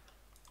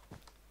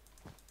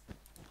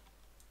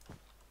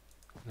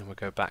 And then we'll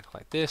go back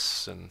like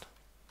this and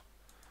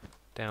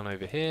down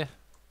over here.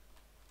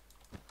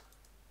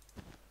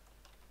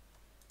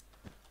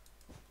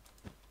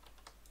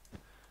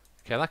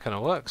 Okay, that kind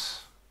of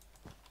works.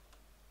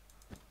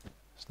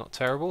 It's not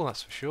terrible,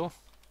 that's for sure.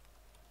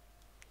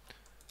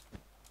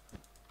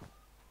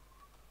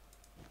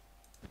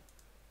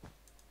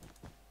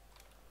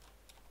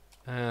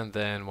 And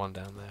then one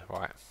down there,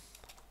 right.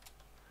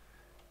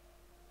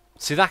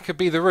 See, that could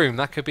be the room.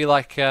 That could be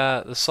like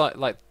the site,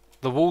 like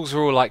the walls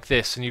are all like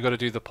this, and you've got to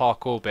do the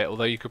parkour bit.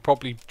 Although you could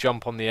probably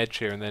jump on the edge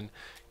here and then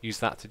use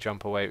that to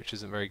jump away, which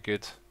isn't very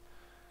good.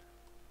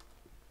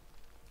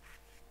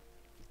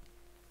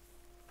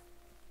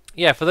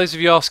 Yeah, for those of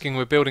you asking,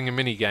 we're building a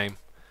mini game,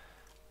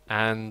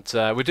 and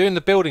we're doing the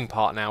building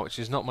part now, which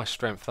is not my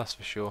strength, that's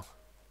for sure.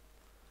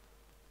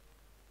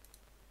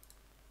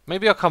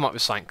 Maybe I'll come up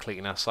with something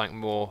cleaner, something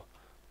more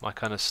my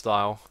kind of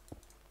style.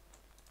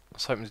 I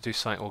was hoping to do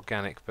something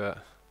organic, but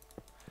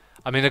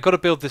I mean, I've got to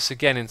build this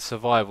again in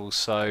survival,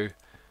 so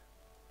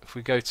if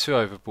we go too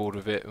overboard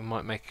with it, we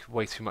might make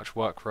way too much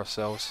work for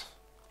ourselves.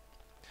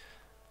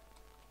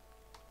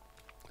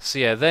 So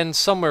yeah, then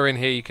somewhere in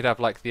here you could have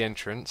like the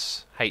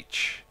entrance,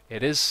 H.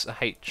 It is a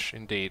H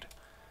indeed.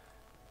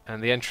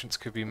 And the entrance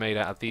could be made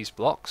out of these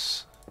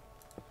blocks.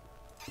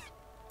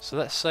 So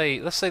let's say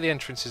the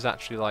entrance is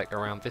actually like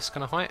around this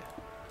kind of height.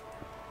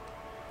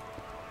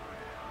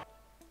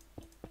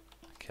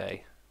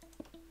 Okay.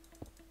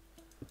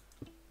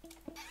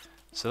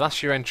 So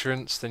that's your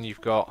entrance, then you've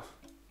got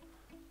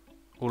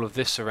all of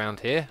this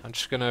around here. I'm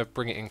just going to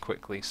bring it in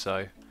quickly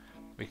so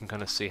we can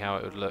kind of see how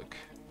it would look.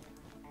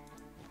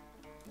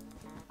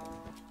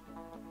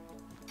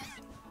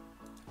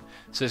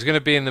 So it's going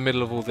to be in the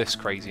middle of all this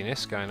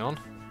craziness going on.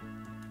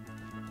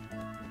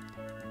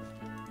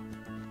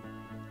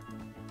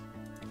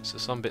 So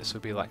some bits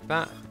will be like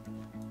that.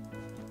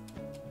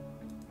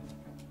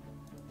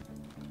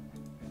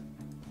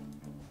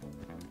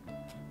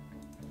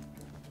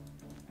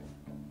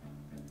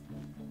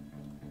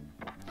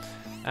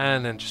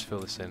 And then just fill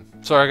this in.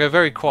 Sorry, I go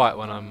very quiet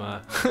when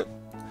I'm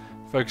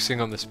focusing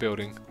on this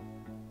building.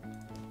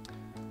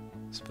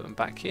 Let's put them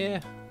back here.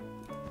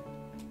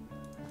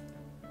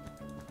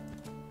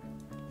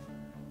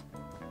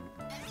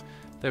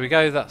 There we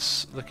go,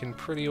 that's looking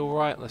pretty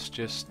alright. Let's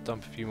just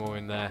dump a few more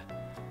in there.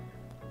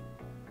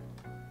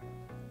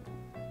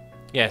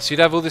 Yeah, so you'd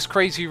have all this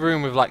crazy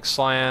room with like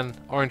cyan,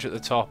 orange at the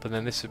top, and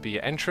then this would be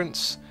your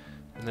entrance.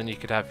 And then you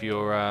could have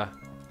your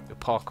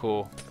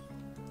parkour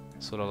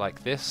sort of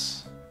like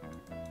this.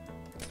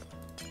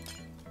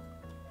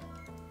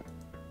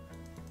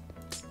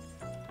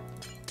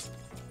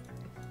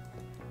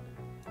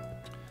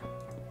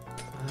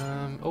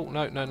 Oh,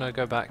 no,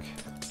 go back.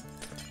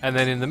 And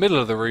then in the middle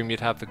of the room you'd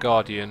have the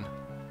Guardian.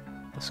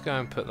 Let's go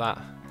and put that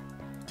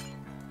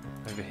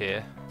over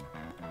here.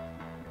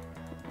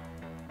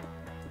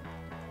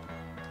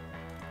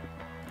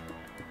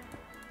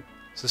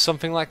 So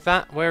something like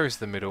that. Where is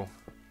the middle?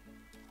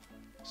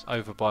 It's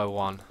over by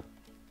 1.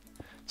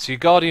 So your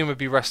Guardian would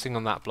be resting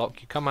on that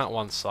block. You come out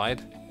one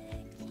side.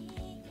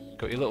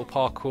 Got your little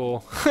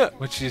parkour,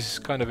 which is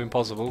kind of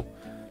impossible.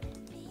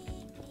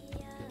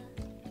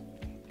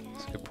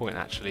 Good point,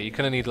 actually. You're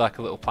going to need like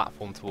a little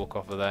platform to walk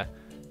off of there.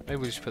 Maybe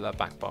we'll just put that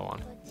back by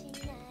 1.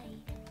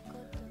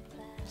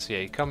 So yeah,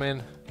 you come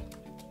in.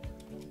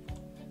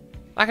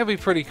 That could be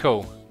pretty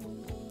cool.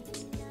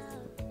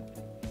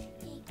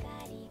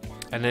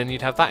 And then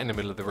you'd have that in the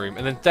middle of the room.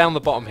 And then down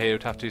the bottom here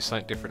you'd have to do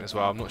something different as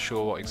well. I'm not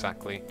sure what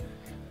exactly.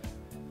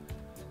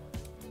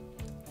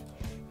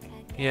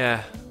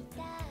 Yeah.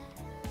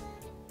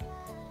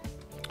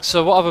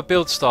 So what other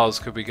build styles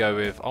could we go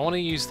with? I want to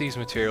use these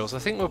materials. I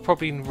think we'll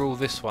probably rule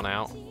this one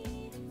out.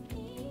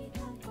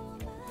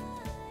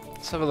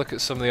 Let's have a look at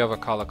some of the other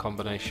colour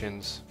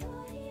combinations.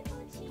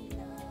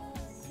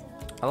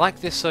 I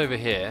like this over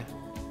here.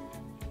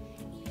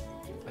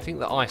 I think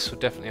the ice would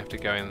definitely have to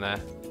go in there.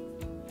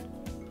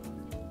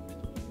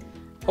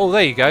 Oh,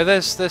 there you go.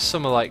 There's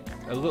some of like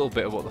a little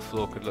bit of what the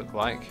floor could look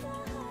like.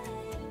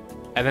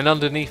 And then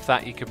underneath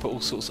that you could put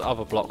all sorts of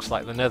other blocks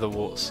like the nether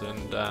warts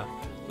and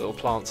little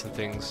plants and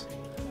things.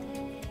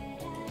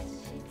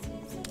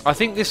 I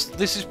think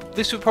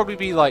this would probably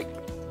be like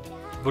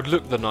would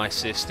look the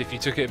nicest if you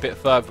took it a bit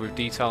further with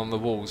detail on the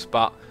walls,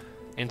 but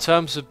in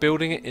terms of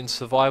building it in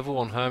survival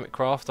on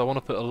Hermitcraft, I want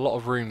to put a lot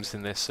of rooms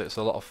in this so it's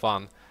a lot of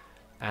fun,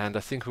 and I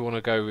think we want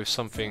to go with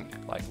something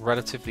like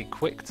relatively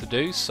quick to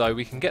do, so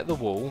we can get the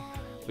wall,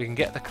 we can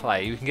get the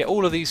clay, we can get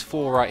all of these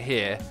 4 right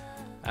here,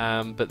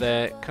 but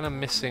they're kind of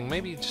missing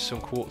maybe just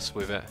some quartz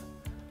with it.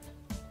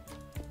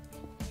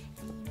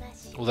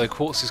 Although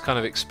quartz is kind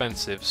of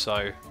expensive,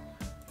 so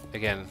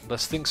again,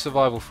 let's think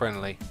survival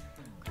friendly.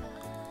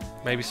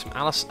 Maybe some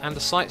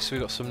andesite, so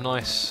we've got some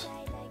nice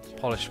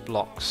polished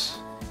blocks.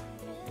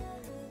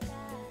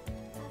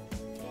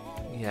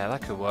 Yeah,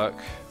 that could work.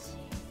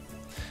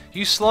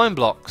 Use slime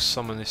blocks,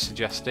 someone is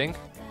suggesting.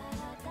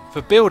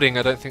 For building,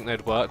 I don't think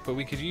they'd work, but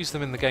we could use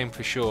them in the game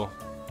for sure.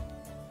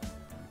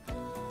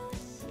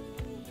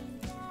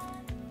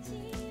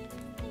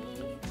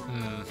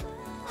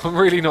 I'm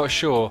really not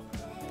sure.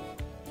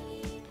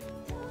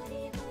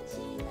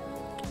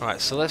 Alright,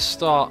 so let's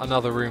start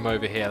another room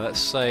over here. Let's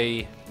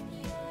say...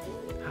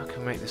 how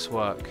can we make this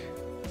work?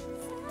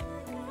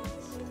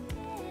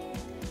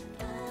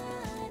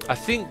 I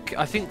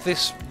think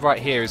this right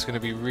here is going to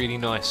be really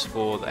nice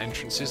for the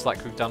entrances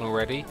like we've done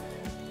already.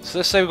 So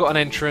let's say we've got an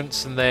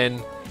entrance and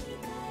then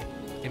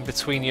in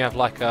between you have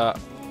like a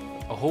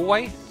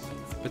hallway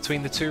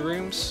between the 2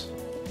 rooms.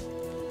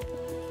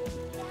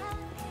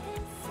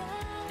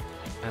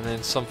 And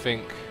then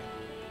something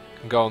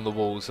can go on the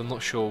walls. I'm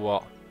not sure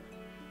what.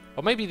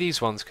 Or maybe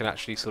these ones can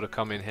actually sort of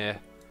come in here.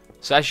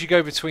 So as you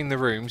go between the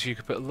rooms, you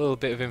could put a little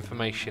bit of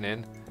information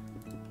in.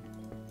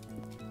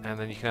 And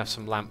then you can have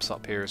some lamps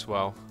up here as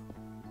well.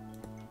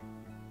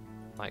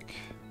 Like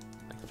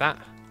that.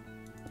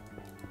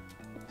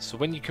 So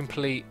when you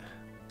complete...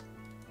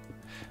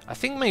 I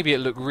think maybe it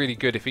looked really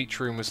good if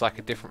each room was like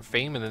a different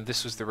theme and then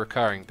this was the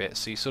recurring bit.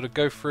 So you sort of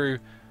go through,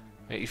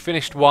 you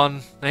finished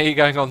one, now you're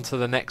going on to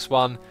the next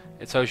one.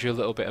 It tells you a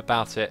little bit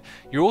about it.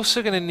 You're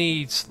also going to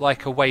need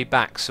like a way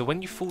back. So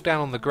when you fall down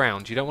on the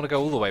ground, you don't want to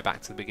go all the way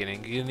back to the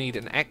beginning. You need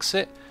an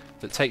exit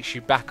that takes you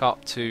back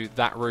up to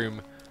that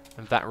room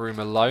and that room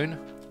alone.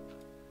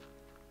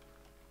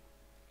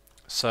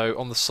 So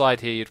on the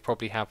side here you'd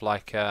probably have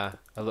like a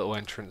little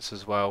entrance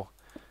as well,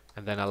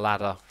 and then a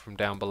ladder from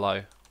down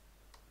below.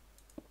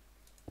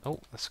 Oh,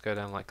 let's go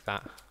down like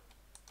that.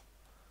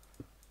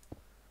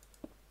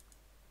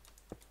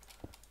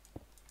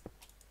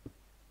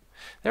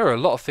 There are a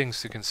lot of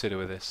things to consider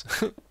with this.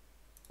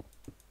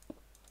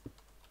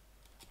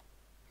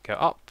 Go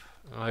up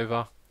and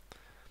over.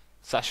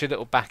 It's actually a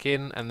little back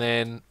in, and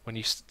then when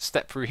you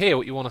step through here,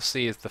 what you want to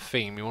see is the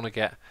theme. You want to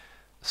get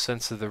a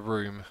sense of the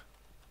room.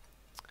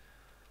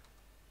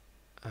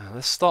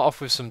 Let's start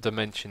off with some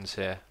dimensions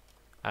here.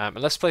 And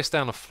let's place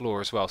down a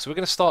floor as well. So we're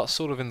going to start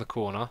sort of in the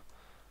corner.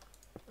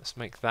 Let's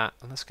make that,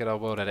 and let's get our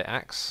world edit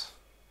axe.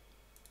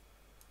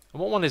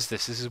 And what one is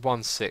this? This is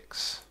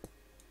 1/6.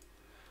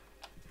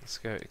 Let's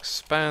go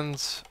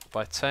expand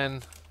by 10,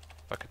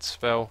 if I could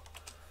spell.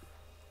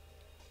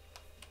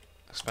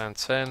 Expand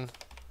 10.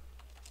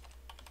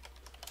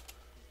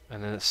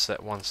 And then let's set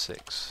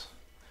 1/6.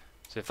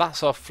 So if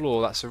that's our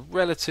floor, that's a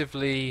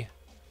relatively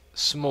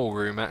small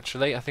room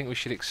actually. I think we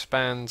should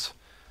expand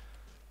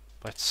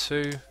by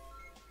 2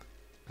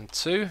 and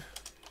 2.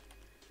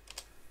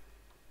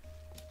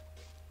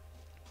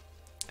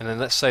 And then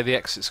let's say the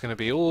exit's going to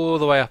be all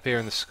the way up here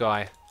in the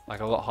sky, like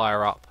a lot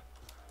higher up.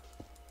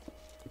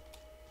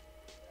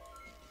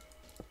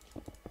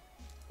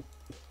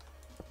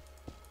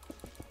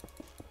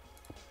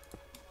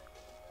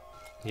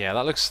 Yeah,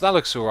 that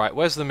looks alright.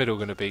 Where's the middle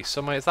going to be?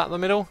 Somewhere, is that the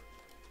middle?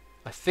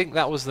 I think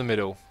that was the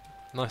middle.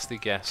 Nicely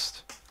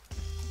guessed.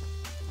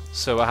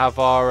 So I have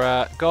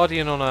our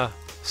guardian on a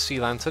sea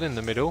lantern in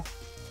the middle.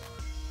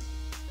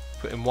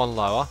 Put in one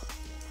lower.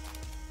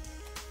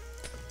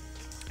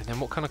 And then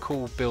what kind of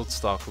cool build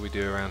style can we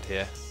do around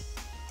here?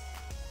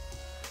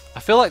 I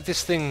feel like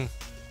this thing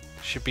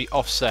should be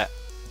offset,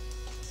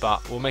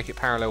 but we'll make it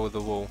parallel with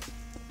the wall.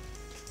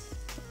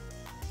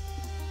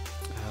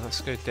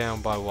 Let's go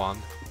down by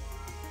 1.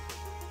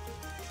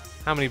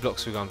 How many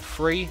blocks have we gone?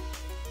 3.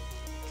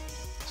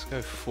 Let's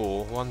go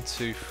 4. 1,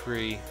 2,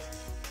 3.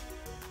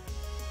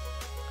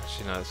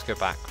 Actually, no, let's go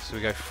back. So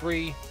we go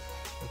 3, 1,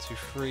 2,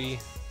 3.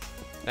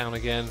 Down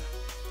again.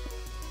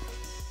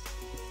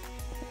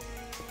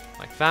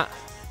 Like that.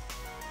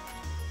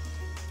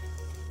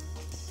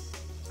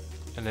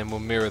 And then we'll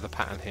mirror the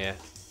pattern here.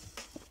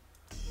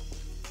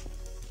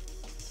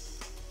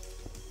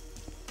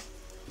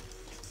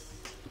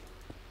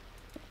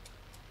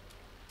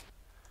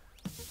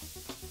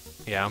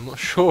 Yeah, I'm not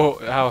sure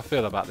how I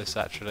feel about this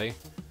actually.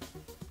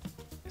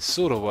 It's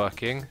sort of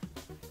working.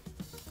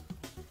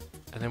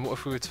 And then what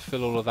if we were to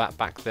fill all of that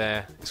back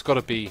there? It's got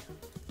to be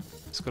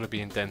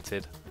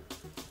indented.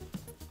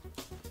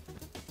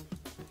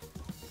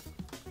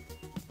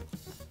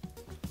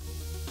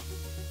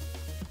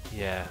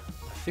 Yeah,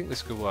 I think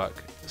this could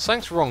work.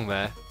 Something's wrong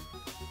there.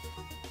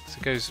 So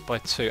it goes by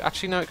 2.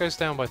 Actually, no, it goes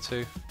down by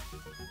 2.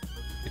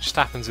 It just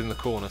happens in the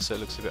corner, so it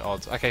looks a bit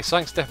odd. Okay,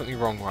 something's definitely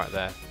wrong right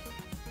there.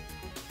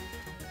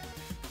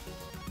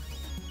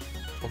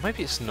 Or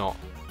maybe it's not.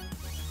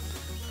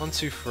 1,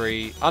 2,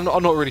 3. I'm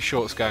not really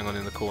sure what's going on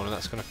in the corner.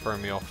 That's going to throw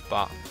me off,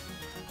 but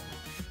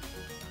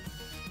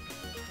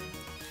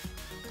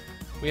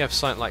we have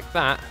something like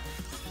that.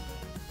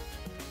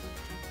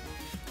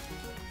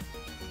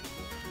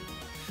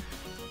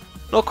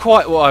 Not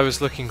quite what I was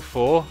looking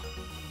for.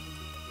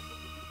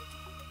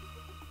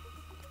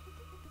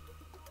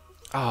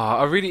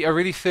 I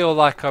really feel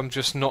like I'm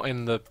just not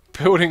in the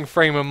building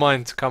frame of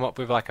mind to come up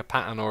with like a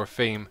pattern or a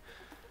theme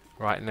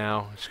right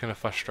now. It's kind of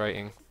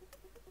frustrating.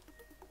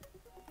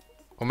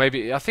 Or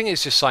maybe, I think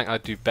it's just something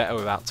I'd do better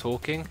without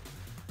talking.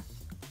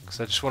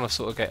 Because I just want to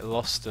sort of get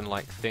lost and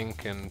like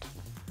think and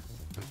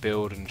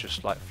build and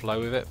just like flow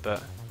with it.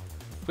 But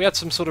if we had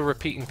some sort of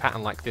repeating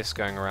pattern like this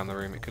going around the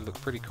room, it could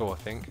look pretty cool, I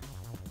think.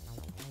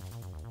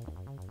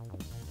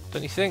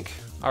 Don't you think?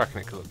 I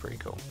reckon it could look pretty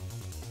cool.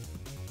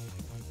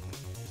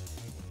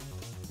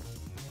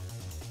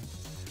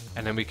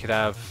 And then we could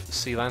have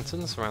sea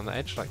lanterns around the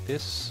edge like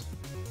this.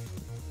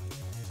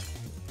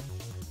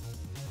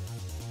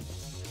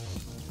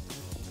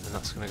 And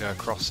that's going to go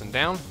across and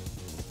down.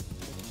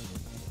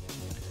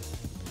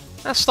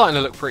 That's starting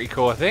to look pretty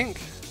cool, I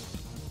think.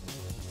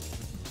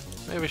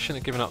 Maybe I shouldn't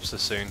have given up so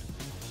soon.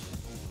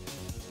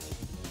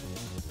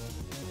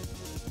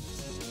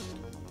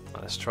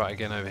 Right, let's try it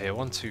again over here.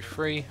 1, 2,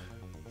 3.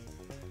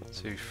 So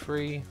 2,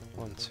 3,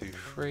 1, 2,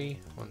 3,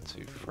 1,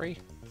 2, 3.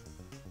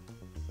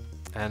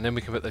 And then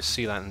we can put those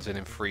sea lanterns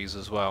in threes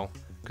as well,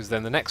 because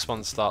then the next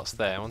one starts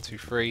there. 1, 2,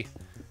 3.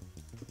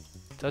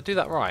 Did I do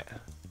that right?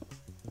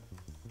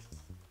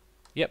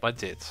 Yep, I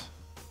did.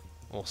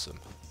 Awesome.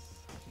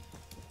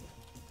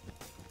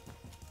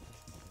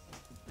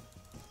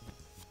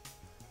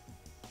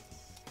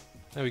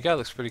 There we go,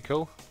 looks pretty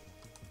cool.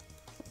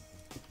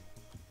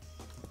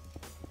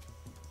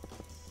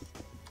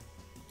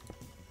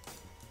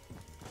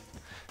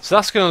 So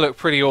that's going to look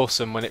pretty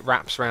awesome when it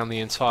wraps around the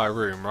entire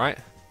room, right?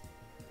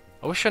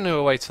 I wish I knew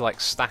a way to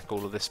like stack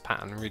all of this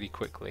pattern really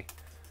quickly.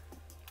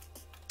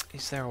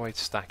 Is there a way to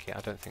stack it?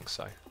 I don't think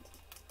so.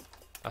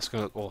 That's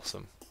going to look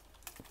awesome.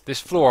 This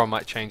floor I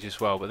might change as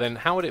well, but then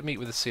how would it meet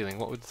with the ceiling?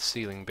 What would the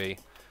ceiling be?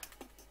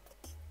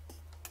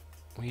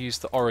 We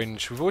used the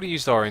orange. We've already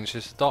used orange.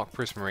 It's a dark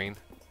prismarine.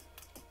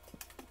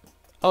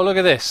 Oh, look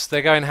at this.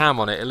 They're going ham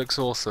on it. It looks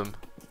awesome.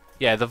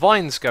 Yeah, the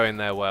vines go in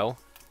there well.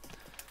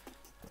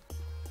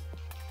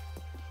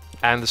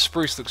 And the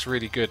spruce looks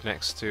really good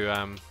next to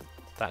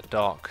that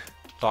dark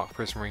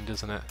prismarine,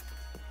 doesn't it?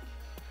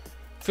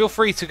 Feel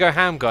free to go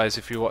ham, guys,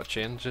 if you're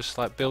watching. Just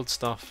like build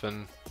stuff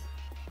and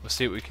we'll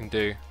see what we can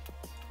do.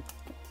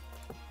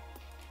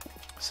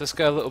 So let's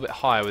go a little bit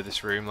higher with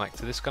this room, like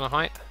to this kind of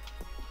height.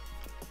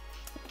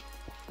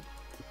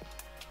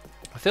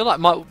 I feel like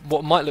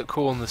what might look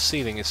cool on the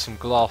ceiling is some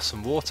glass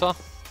and water.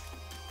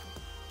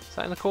 Is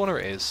that in the corner?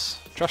 It is.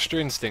 Trust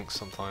your instincts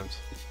sometimes.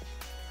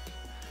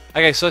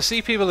 Okay, so I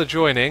see people are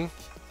joining.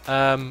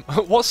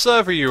 What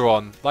server are you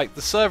on? Like,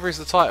 the server is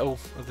the title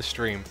of the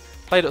stream.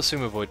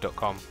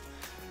 play.sumovoid.com.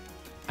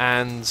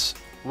 And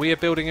we are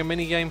building a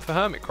mini game for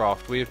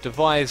Hermitcraft. We have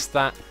devised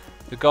that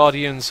the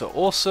Guardians are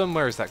awesome.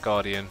 Where is that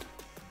Guardian?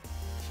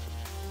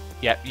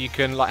 Yep, you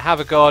can like have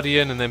a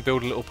Guardian and then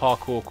build a little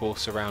parkour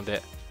course around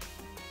it.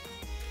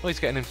 Oh, he's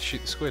getting him to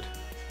shoot the squid.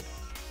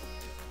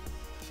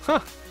 Huh.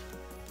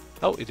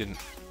 Oh, he didn't.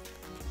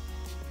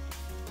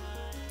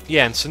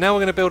 Yeah, and so now we're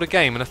going to build a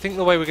game, and I think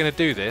the way we're going to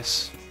do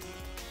this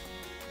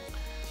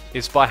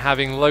is by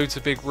having loads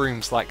of big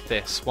rooms like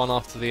this, one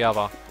after the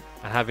other,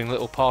 and having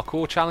little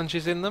parkour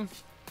challenges in them.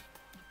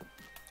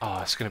 Oh,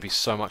 it's going to be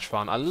so much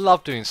fun. I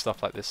love doing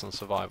stuff like this on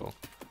Survival.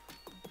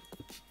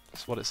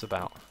 That's what it's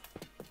about.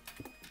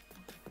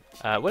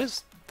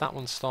 Where's that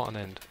one start and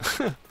end?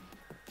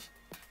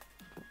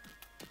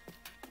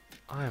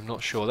 I am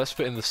not sure. Let's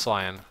put in the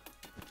cyan. 1,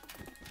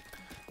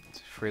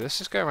 2, 3. Let's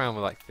just go around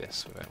with like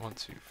this. 1,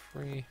 2,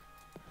 3.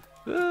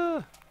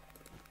 2,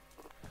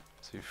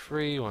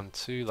 3. 1,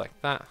 2,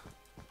 like that.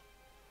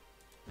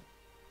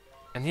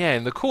 And yeah,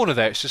 in the corner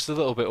there, it's just a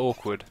little bit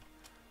awkward.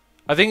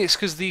 I think it's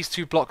because these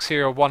two blocks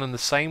here are one and the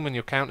same when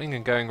you're counting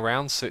and going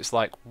around, so it's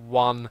like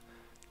 1,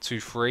 2,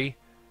 3,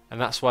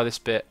 and that's why this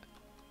bit.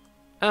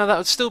 Oh, that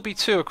would still be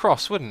 2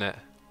 across, wouldn't it?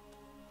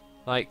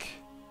 Like,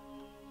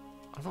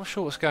 I'm not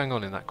sure what's going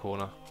on in that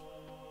corner.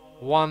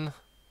 1,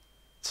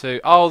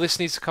 2. Oh, this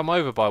needs to come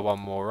over by 1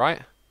 more,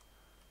 right?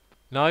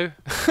 No?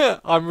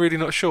 I'm really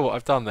not sure what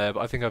I've done there,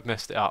 but I think I've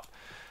messed it up.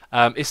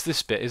 It's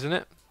this bit, isn't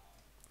it?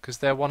 Because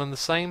they're one and the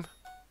same.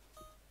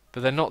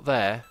 But they're not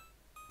there.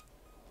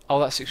 Oh,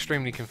 that's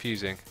extremely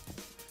confusing.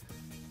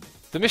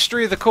 The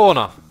mystery of the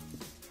corner.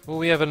 Will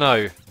we ever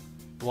know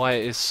why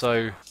it is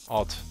so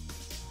odd?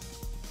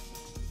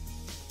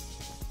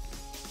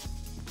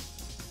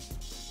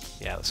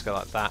 Yeah, let's go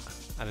like that.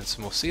 And then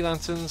some more sea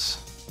lanterns.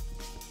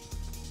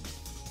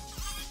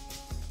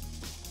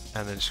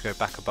 And then just go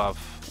back above.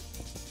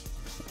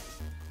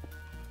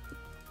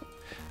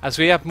 As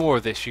we add more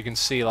of this, you can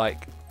see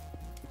like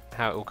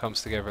how it all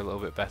comes together a little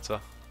bit better.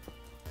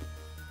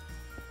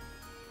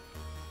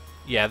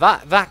 Yeah,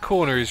 that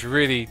corner is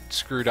really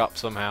screwed up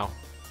somehow.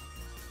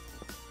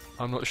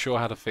 I'm not sure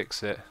how to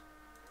fix it.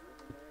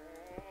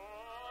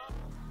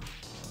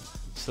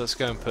 So let's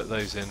go and put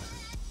those in.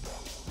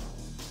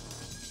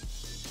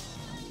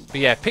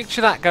 But yeah,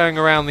 picture that going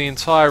around the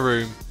entire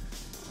room.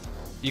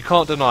 You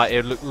can't deny it, it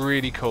would look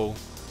really cool.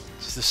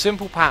 Just a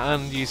simple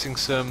pattern using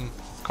some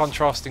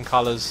contrasting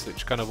colours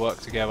which kind of work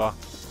together.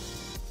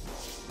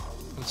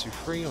 1, 2,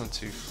 3, 1,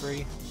 2,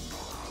 3.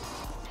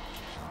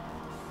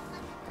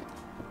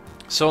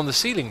 So on the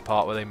ceiling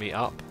part where they meet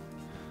up,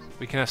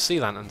 we can have sea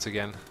lanterns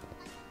again.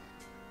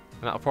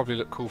 And that'll probably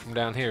look cool from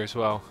down here as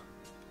well.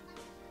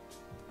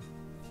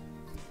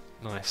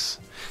 Nice.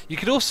 You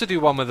could also do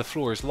one where the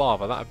floor is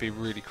lava. That would be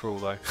really cool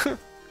though.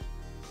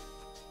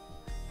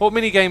 What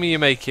minigame are you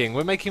making?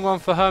 We're making one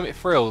for Hermit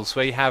Thrills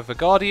where you have a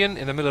Guardian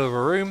in the middle of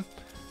a room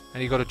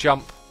and you've got to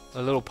jump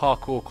a little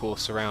parkour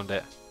course around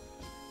it.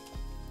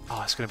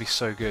 Oh, it's going to be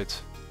so good.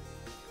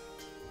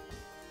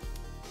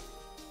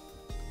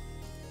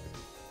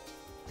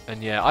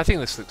 And yeah, I think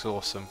this looks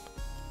awesome.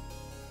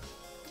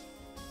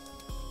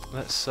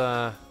 Let's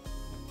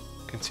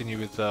continue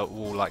with the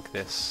wall like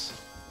this.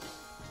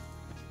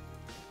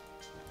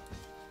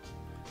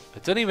 I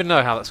don't even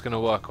know how that's going to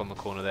work on the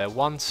corner there.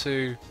 1,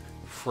 2,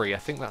 3. I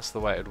think that's the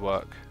way it would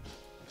work.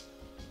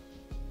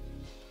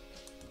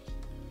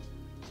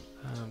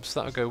 So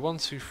that would go 1,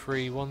 2,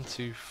 3, 1,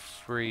 2,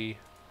 3,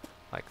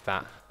 Like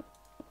that.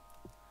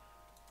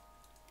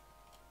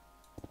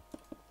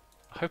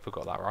 I hope I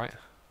got that right.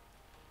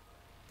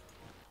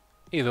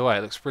 Either way,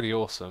 it looks pretty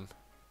awesome.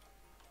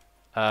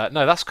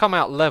 No, that's come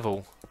out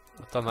level.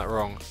 I've done that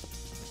wrong.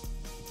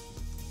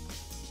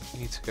 You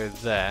need to go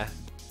there.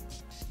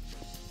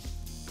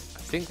 I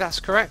think that's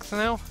correct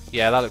now?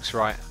 Yeah, that looks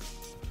right.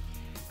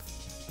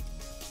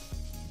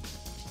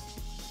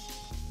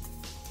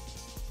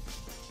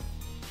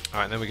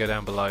 Alright, then we go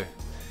down below.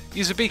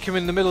 Use a beacon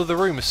in the middle of the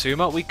room,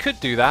 Asuma. We could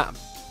do that.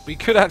 We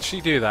could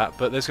actually do that,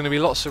 but there's going to be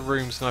lots of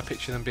rooms and I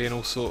picture them being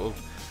all sort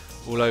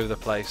of all over the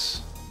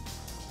place.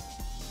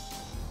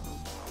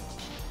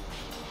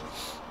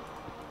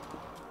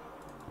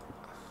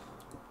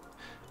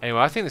 Anyway,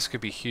 I think this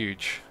could be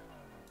huge.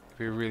 It'd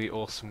be a really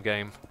awesome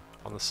game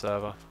on the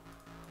server.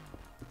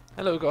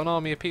 Hello, we've got an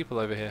army of people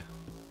over here.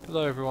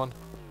 Hello, everyone.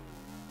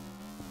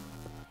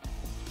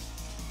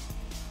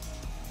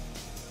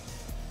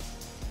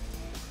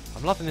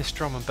 I'm loving this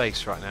drum and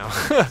bass right now.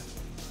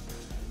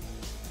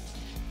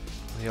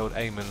 The old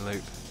Amen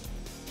loop.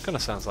 Kinda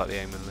sounds like the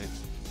Amen loop.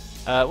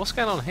 What's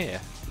going on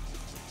here?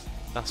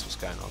 That's what's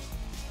going on.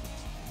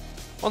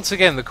 Once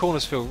again, the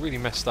corners feel really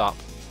messed up.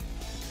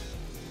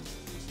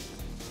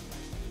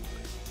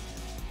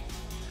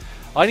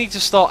 I need to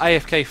start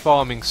AFK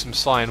farming some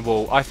cyan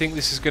wool. I think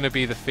this is going to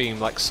be the theme,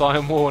 like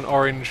cyan wool and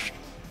orange.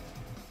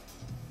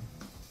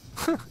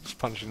 Just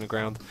punching the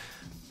ground.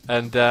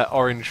 And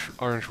orange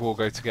wool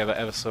go together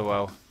ever so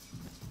well.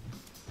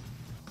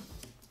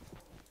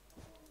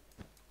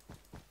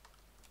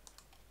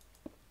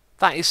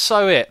 That is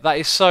so it.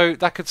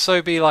 That could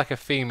so be like a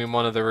theme in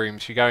one of the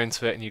rooms. You go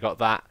into it and you got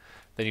that.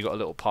 Then you got a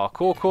little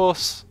parkour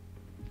course.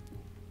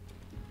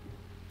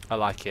 I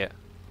like it.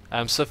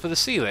 So for the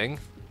ceiling,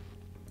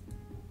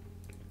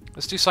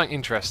 let's do something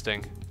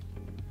interesting.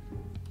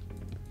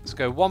 Let's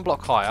go one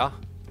block higher.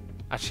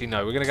 Actually,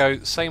 no, we're going to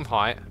go same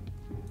height.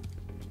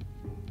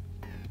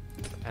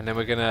 And then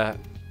we're going to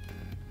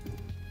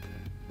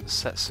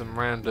set some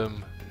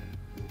random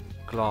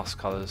glass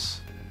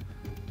colours.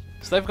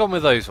 So they've gone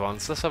with those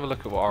ones. Let's have a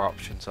look at what our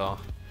options are.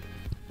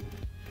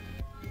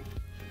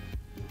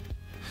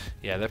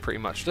 Yeah, they're pretty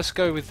much... Let's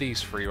go with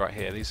these three right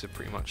here. These are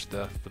pretty much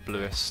the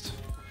bluest.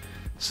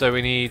 So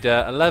we need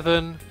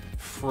 11,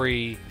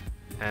 3,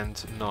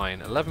 and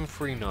 9. 11,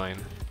 3, 9.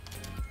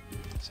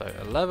 So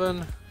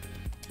 11...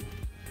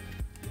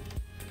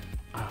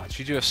 do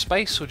you do a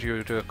space or do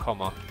you do a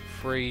comma?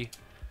 3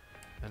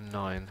 and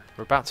 9.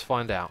 We're about to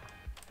find out.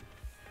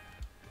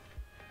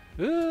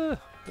 No,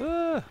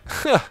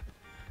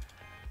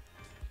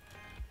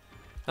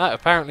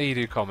 apparently you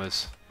do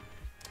commas.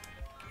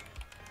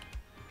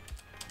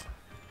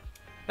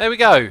 There we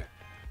go!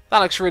 That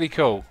looks really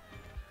cool.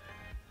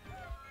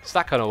 So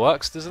that kind of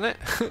works, doesn't it?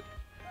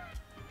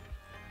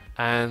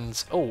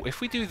 And, oh,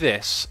 if we do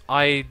this,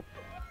 I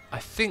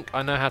think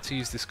I know how to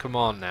use this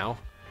command now.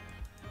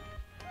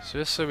 So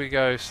just so we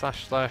go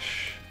 //...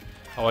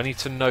 Oh, I need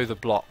to know the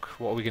block.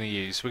 What are we going to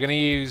use? We're going to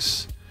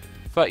use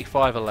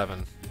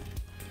 3511.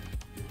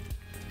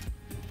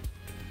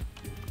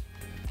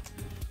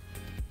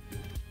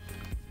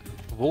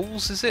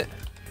 Walls, is it?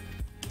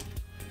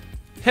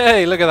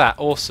 Hey, look at that.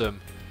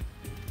 Awesome.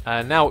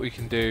 And now what we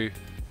can do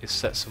is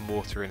set some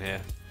water in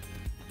here.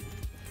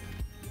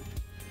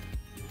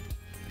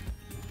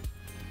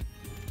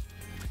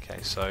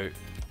 Okay, so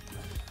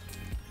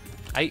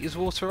 8 is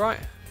water, right?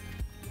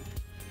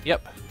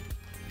 Yep.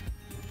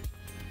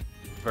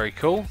 Very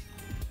cool.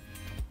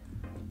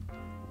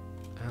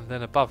 And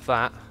then above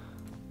that,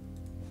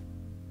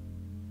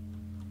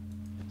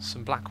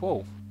 some black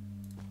wool.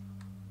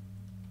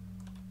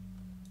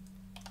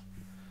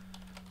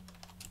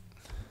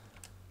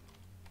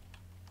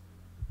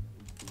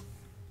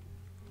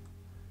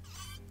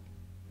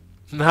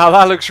 Now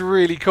that looks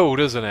really cool,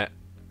 doesn't it?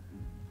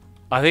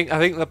 I think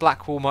the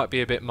black wool might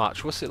be a bit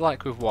much. What's it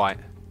like with white?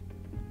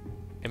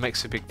 It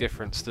makes a big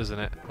difference, doesn't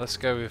it? Let's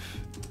go with...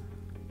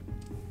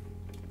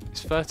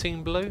 Is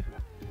 13 blue?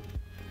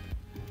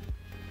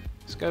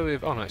 Let's go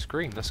with... Oh no, it's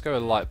green. Let's go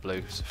with light blue.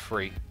 It's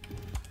 3.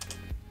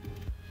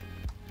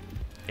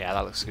 Yeah,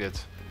 that looks good.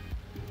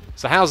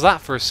 So how's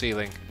that for a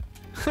ceiling?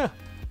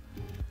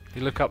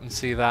 You look up and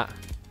see that.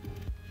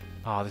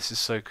 Oh, this is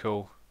so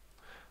cool.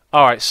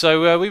 Alright,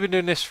 so we've been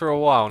doing this for a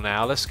while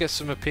now. Let's get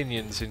some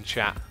opinions in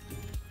chat.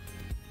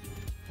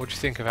 What do you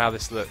think of how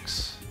this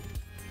looks?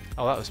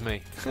 Oh, that was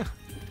me.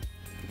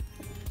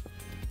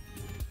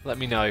 Let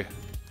me know.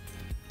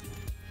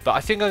 But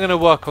I think I'm going to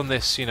work on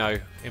this, you know,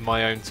 in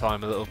my own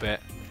time a little bit.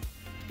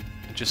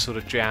 And just sort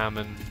of jam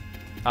and...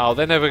 Oh,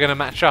 they're never going to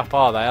match up,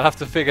 are they? I'll have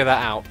to figure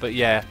that out. But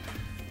yeah,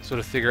 sort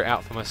of figure it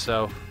out for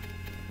myself.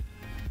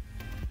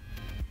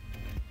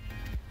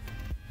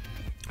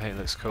 Hey, it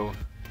looks cool.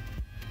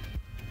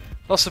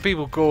 Lots of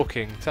people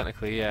gawking,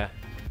 technically, yeah.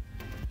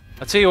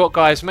 I'll tell you what,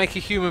 guys, make a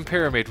human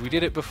pyramid. We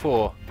did it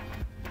before.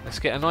 Let's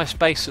get a nice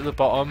base at the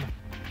bottom,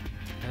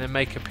 and then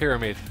make a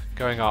pyramid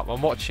going up.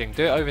 I'm watching.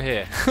 Do it over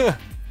here.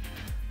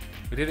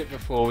 We did it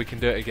before. We can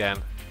do it again.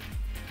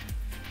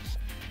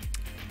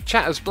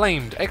 Chat has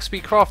blamed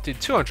XP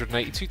crafted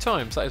 282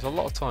 times. That is a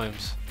lot of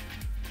times.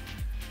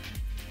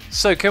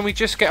 So, can we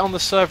just get on the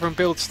server and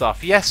build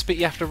stuff? Yes, but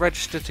you have to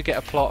register to get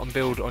a plot and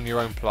build on your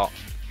own plot.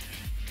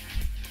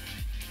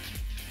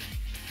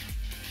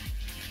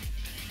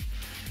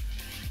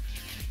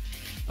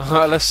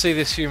 Alright, let's see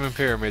this human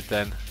pyramid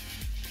then.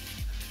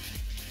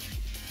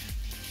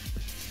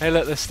 Hey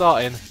look, they're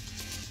starting.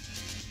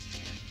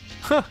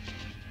 Huh!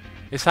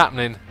 It's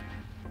happening.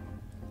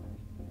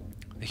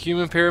 The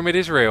human pyramid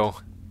is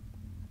real.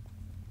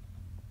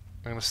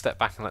 I'm going to step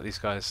back and let these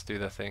guys do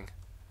their thing.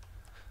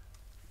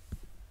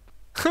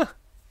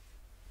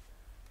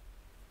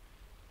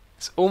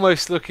 It's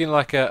almost looking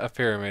like a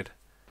pyramid.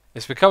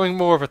 It's becoming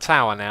more of a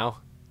tower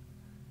now.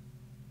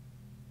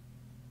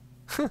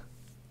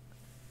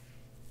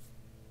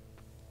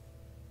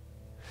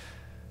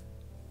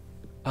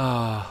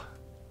 Ah,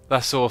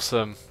 that's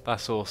awesome.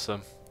 That's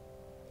awesome.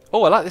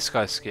 Oh, I like this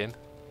guy's skin.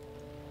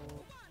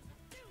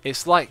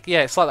 It's like,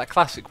 yeah, it's like that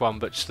classic one,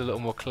 but just a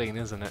little more clean,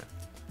 isn't it?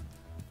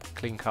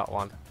 Clean cut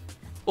one.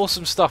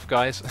 Awesome stuff,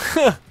 guys.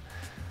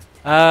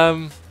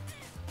 Yeah,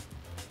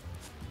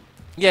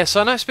 so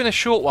I know it's been a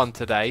short one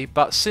today,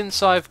 but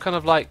since I've kind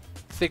of like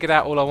figured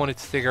out all I wanted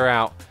to figure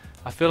out,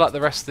 I feel like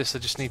the rest of this I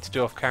just need to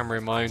do off camera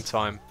in my own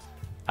time.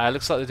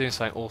 Looks like they're doing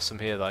something awesome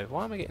here though.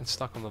 Why am I getting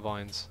stuck on the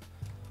vines?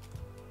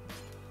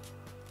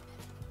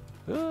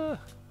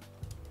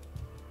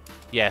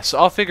 Yeah, so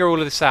I'll figure all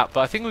of this out, but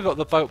I think we've got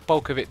the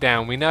bulk of it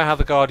down. We know how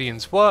the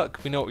Guardians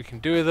work, we know what we can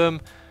do with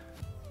them,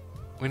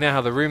 we know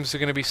how the rooms are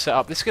going to be set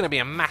up. This is going to be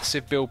a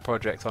massive build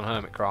project on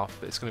Hermitcraft,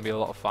 but it's going to be a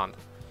lot of fun.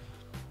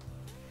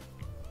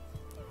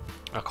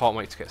 I can't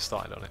wait to get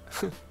started on it.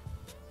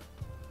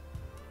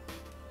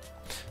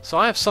 So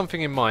I have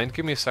something in mind.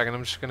 Give me a second,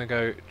 I'm just going to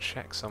go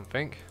check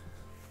something.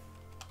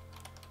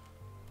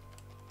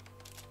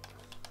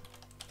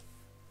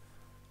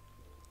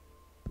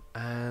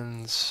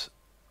 And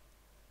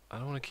I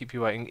don't want to keep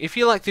you waiting. If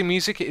you like the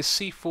music, it is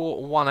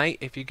C418.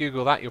 If you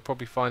Google that, you'll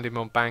probably find him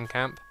on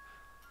Bandcamp.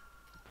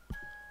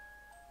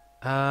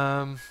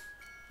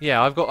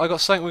 Yeah, I've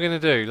got something we're gonna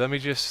do. Let me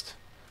just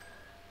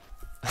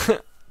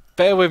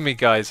bear with me,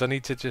 guys. I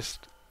need to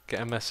just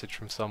get a message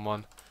from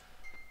someone.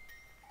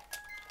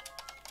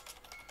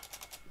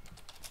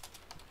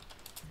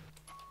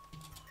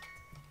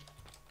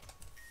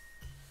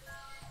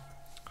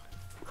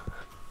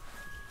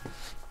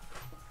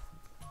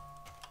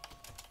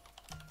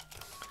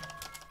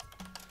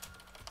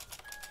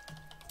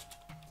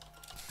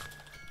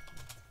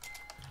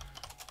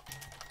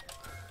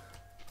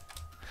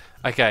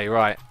 Okay,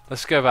 right.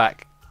 Let's go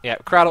back. Yeah,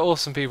 crowd of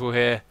awesome people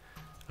here.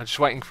 I'm just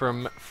waiting for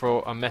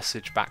a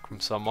message back from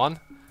someone.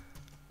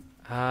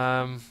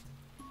 What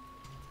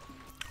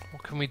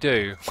can we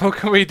do? What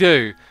can we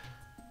do?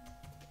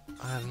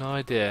 I have no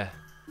idea.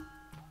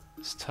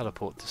 Let's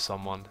teleport to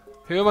someone.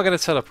 Who am I going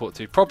to teleport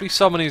to? Probably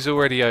someone who's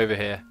already over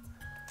here.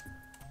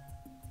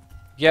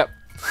 Yep.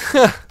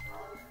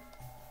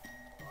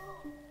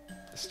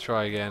 Let's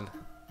try again.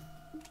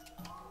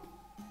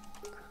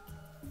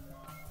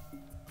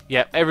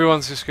 Yep,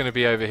 everyone's just going to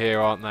be over here,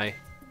 aren't they?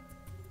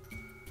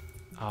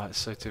 Oh, it's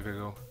so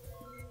typical.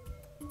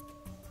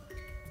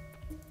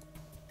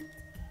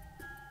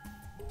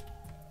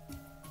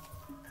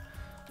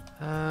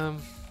 Oh,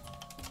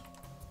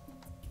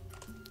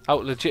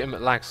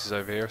 legitimate lags is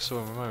over here. I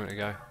saw him a moment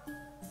ago.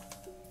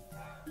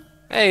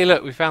 Hey,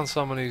 look, we found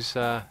someone who's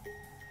not.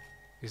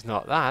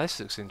 Ah, this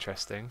looks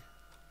interesting.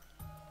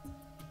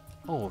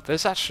 Oh,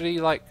 there's actually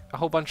like a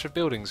whole bunch of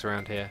buildings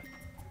around here.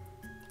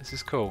 This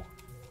is cool.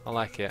 I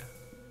like it.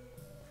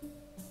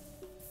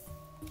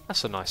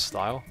 That's a nice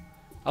style.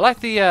 I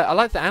like the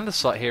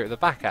andesite here at the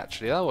back.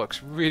 Actually, that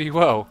works really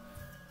well.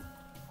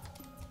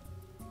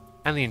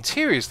 And the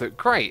interiors look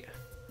great.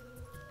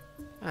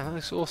 Man, that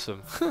looks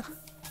awesome. Oh,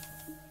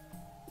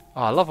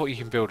 I love what you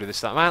can build with this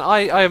stuff, man.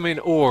 I am in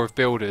awe of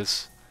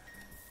builders.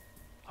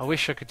 I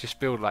wish I could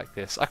just build like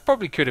this. I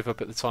probably could if I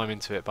put the time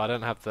into it, but I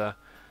don't have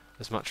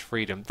as much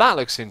freedom. That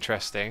looks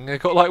interesting. They've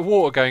got like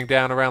water going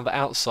down around the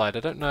outside. I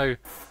don't know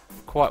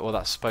quite what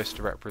that's supposed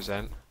to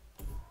represent.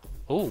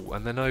 Oh,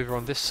 and then over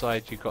on this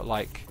side you've got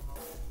like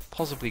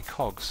possibly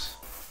cogs.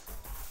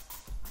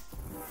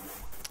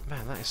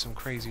 Man, that is some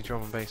crazy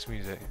drum and bass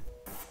music.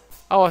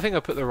 Oh, I think I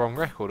put the wrong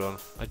record on.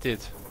 I did.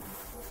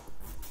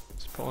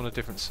 Let's put on a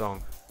different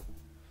song.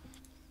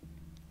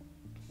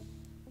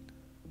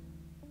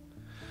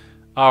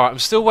 Alright, I'm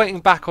still waiting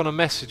back on a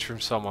message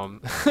from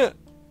someone.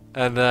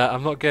 And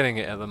I'm not getting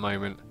it at the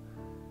moment.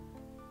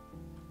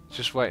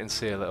 Just wait and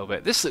see a little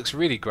bit. This looks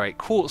really great.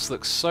 Quartz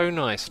looks so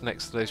nice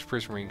next to those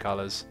prismarine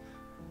colours.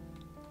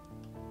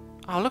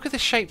 Oh, look at the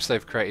shapes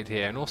they've created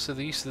here, and also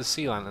the use of the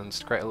sea lanterns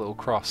to create a little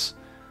cross.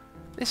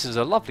 This is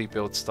a lovely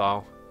build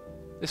style.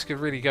 This could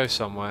really go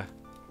somewhere.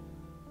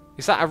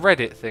 Is that a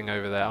Reddit thing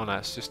over there? Oh no,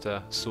 it's just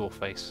a saw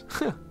face.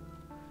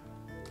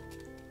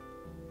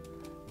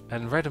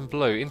 And red and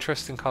blue,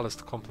 interesting colours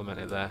to complement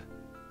it there.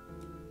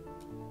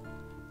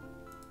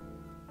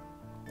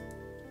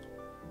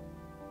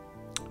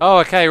 Oh,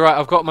 okay, right,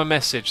 I've got my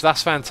message.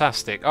 That's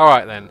fantastic.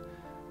 Alright then.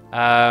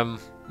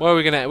 Where are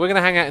we gonna? We're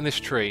gonna hang out in this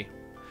tree.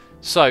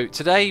 So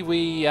today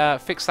we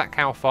fixed that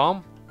cow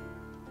farm.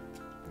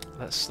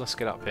 Let's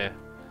get up here.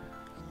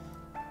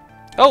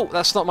 Oh,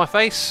 that's not my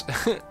face.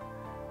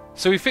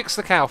 So we fixed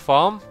the cow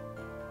farm.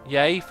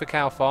 Yay for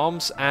cow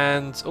farms.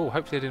 And oh,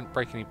 hopefully I didn't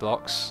break any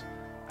blocks.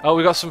 Oh,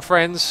 we got some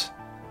friends.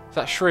 Is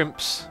that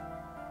Shrimps?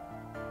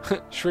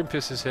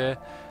 Shrimpus is here.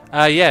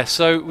 Yeah,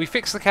 so we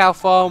fixed the cow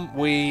farm.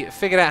 We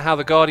figured out how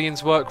the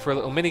Guardians work for a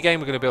little mini game.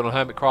 We're going to build on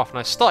Hermitcraft, and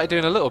I started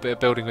doing a little bit of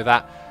building with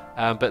that.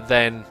 But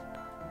then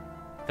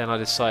I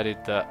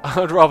decided that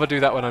I'd rather do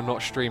that when I'm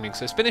not streaming.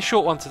 So it's been a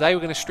short one today.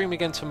 We're going to stream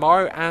again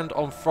tomorrow and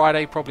on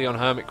Friday, probably on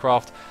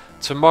Hermitcraft.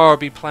 Tomorrow I'll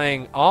be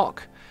playing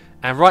Ark.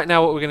 And right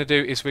now what we're going to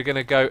do is we're going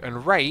to go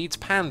and raid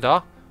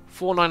Panda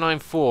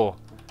 4994.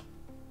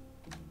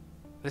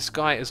 This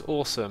guy is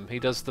awesome. He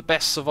does the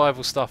best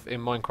survival stuff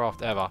in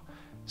Minecraft ever.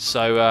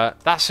 So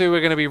that's who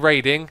we're going to be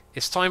raiding.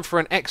 It's time for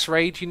an X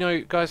raid.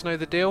 You guys know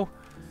the deal.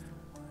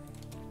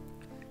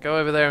 Go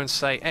over there and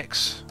say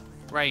X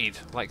raid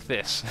like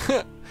this.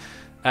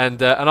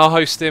 And I'll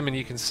host him and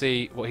you can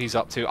see what he's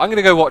up to. I'm going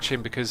to go watch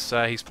him because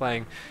he's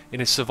playing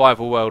in his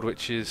survival world,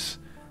 which is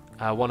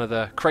one of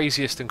the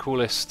craziest and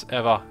coolest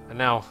ever. And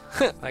now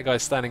that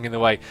guy's standing in the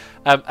way.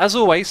 As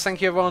always,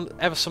 thank you everyone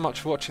ever so much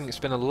for watching. It's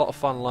been a lot of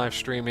fun live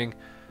streaming,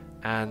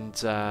 and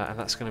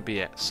that's going to be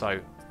it. So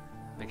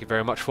thank you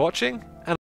very much for watching. And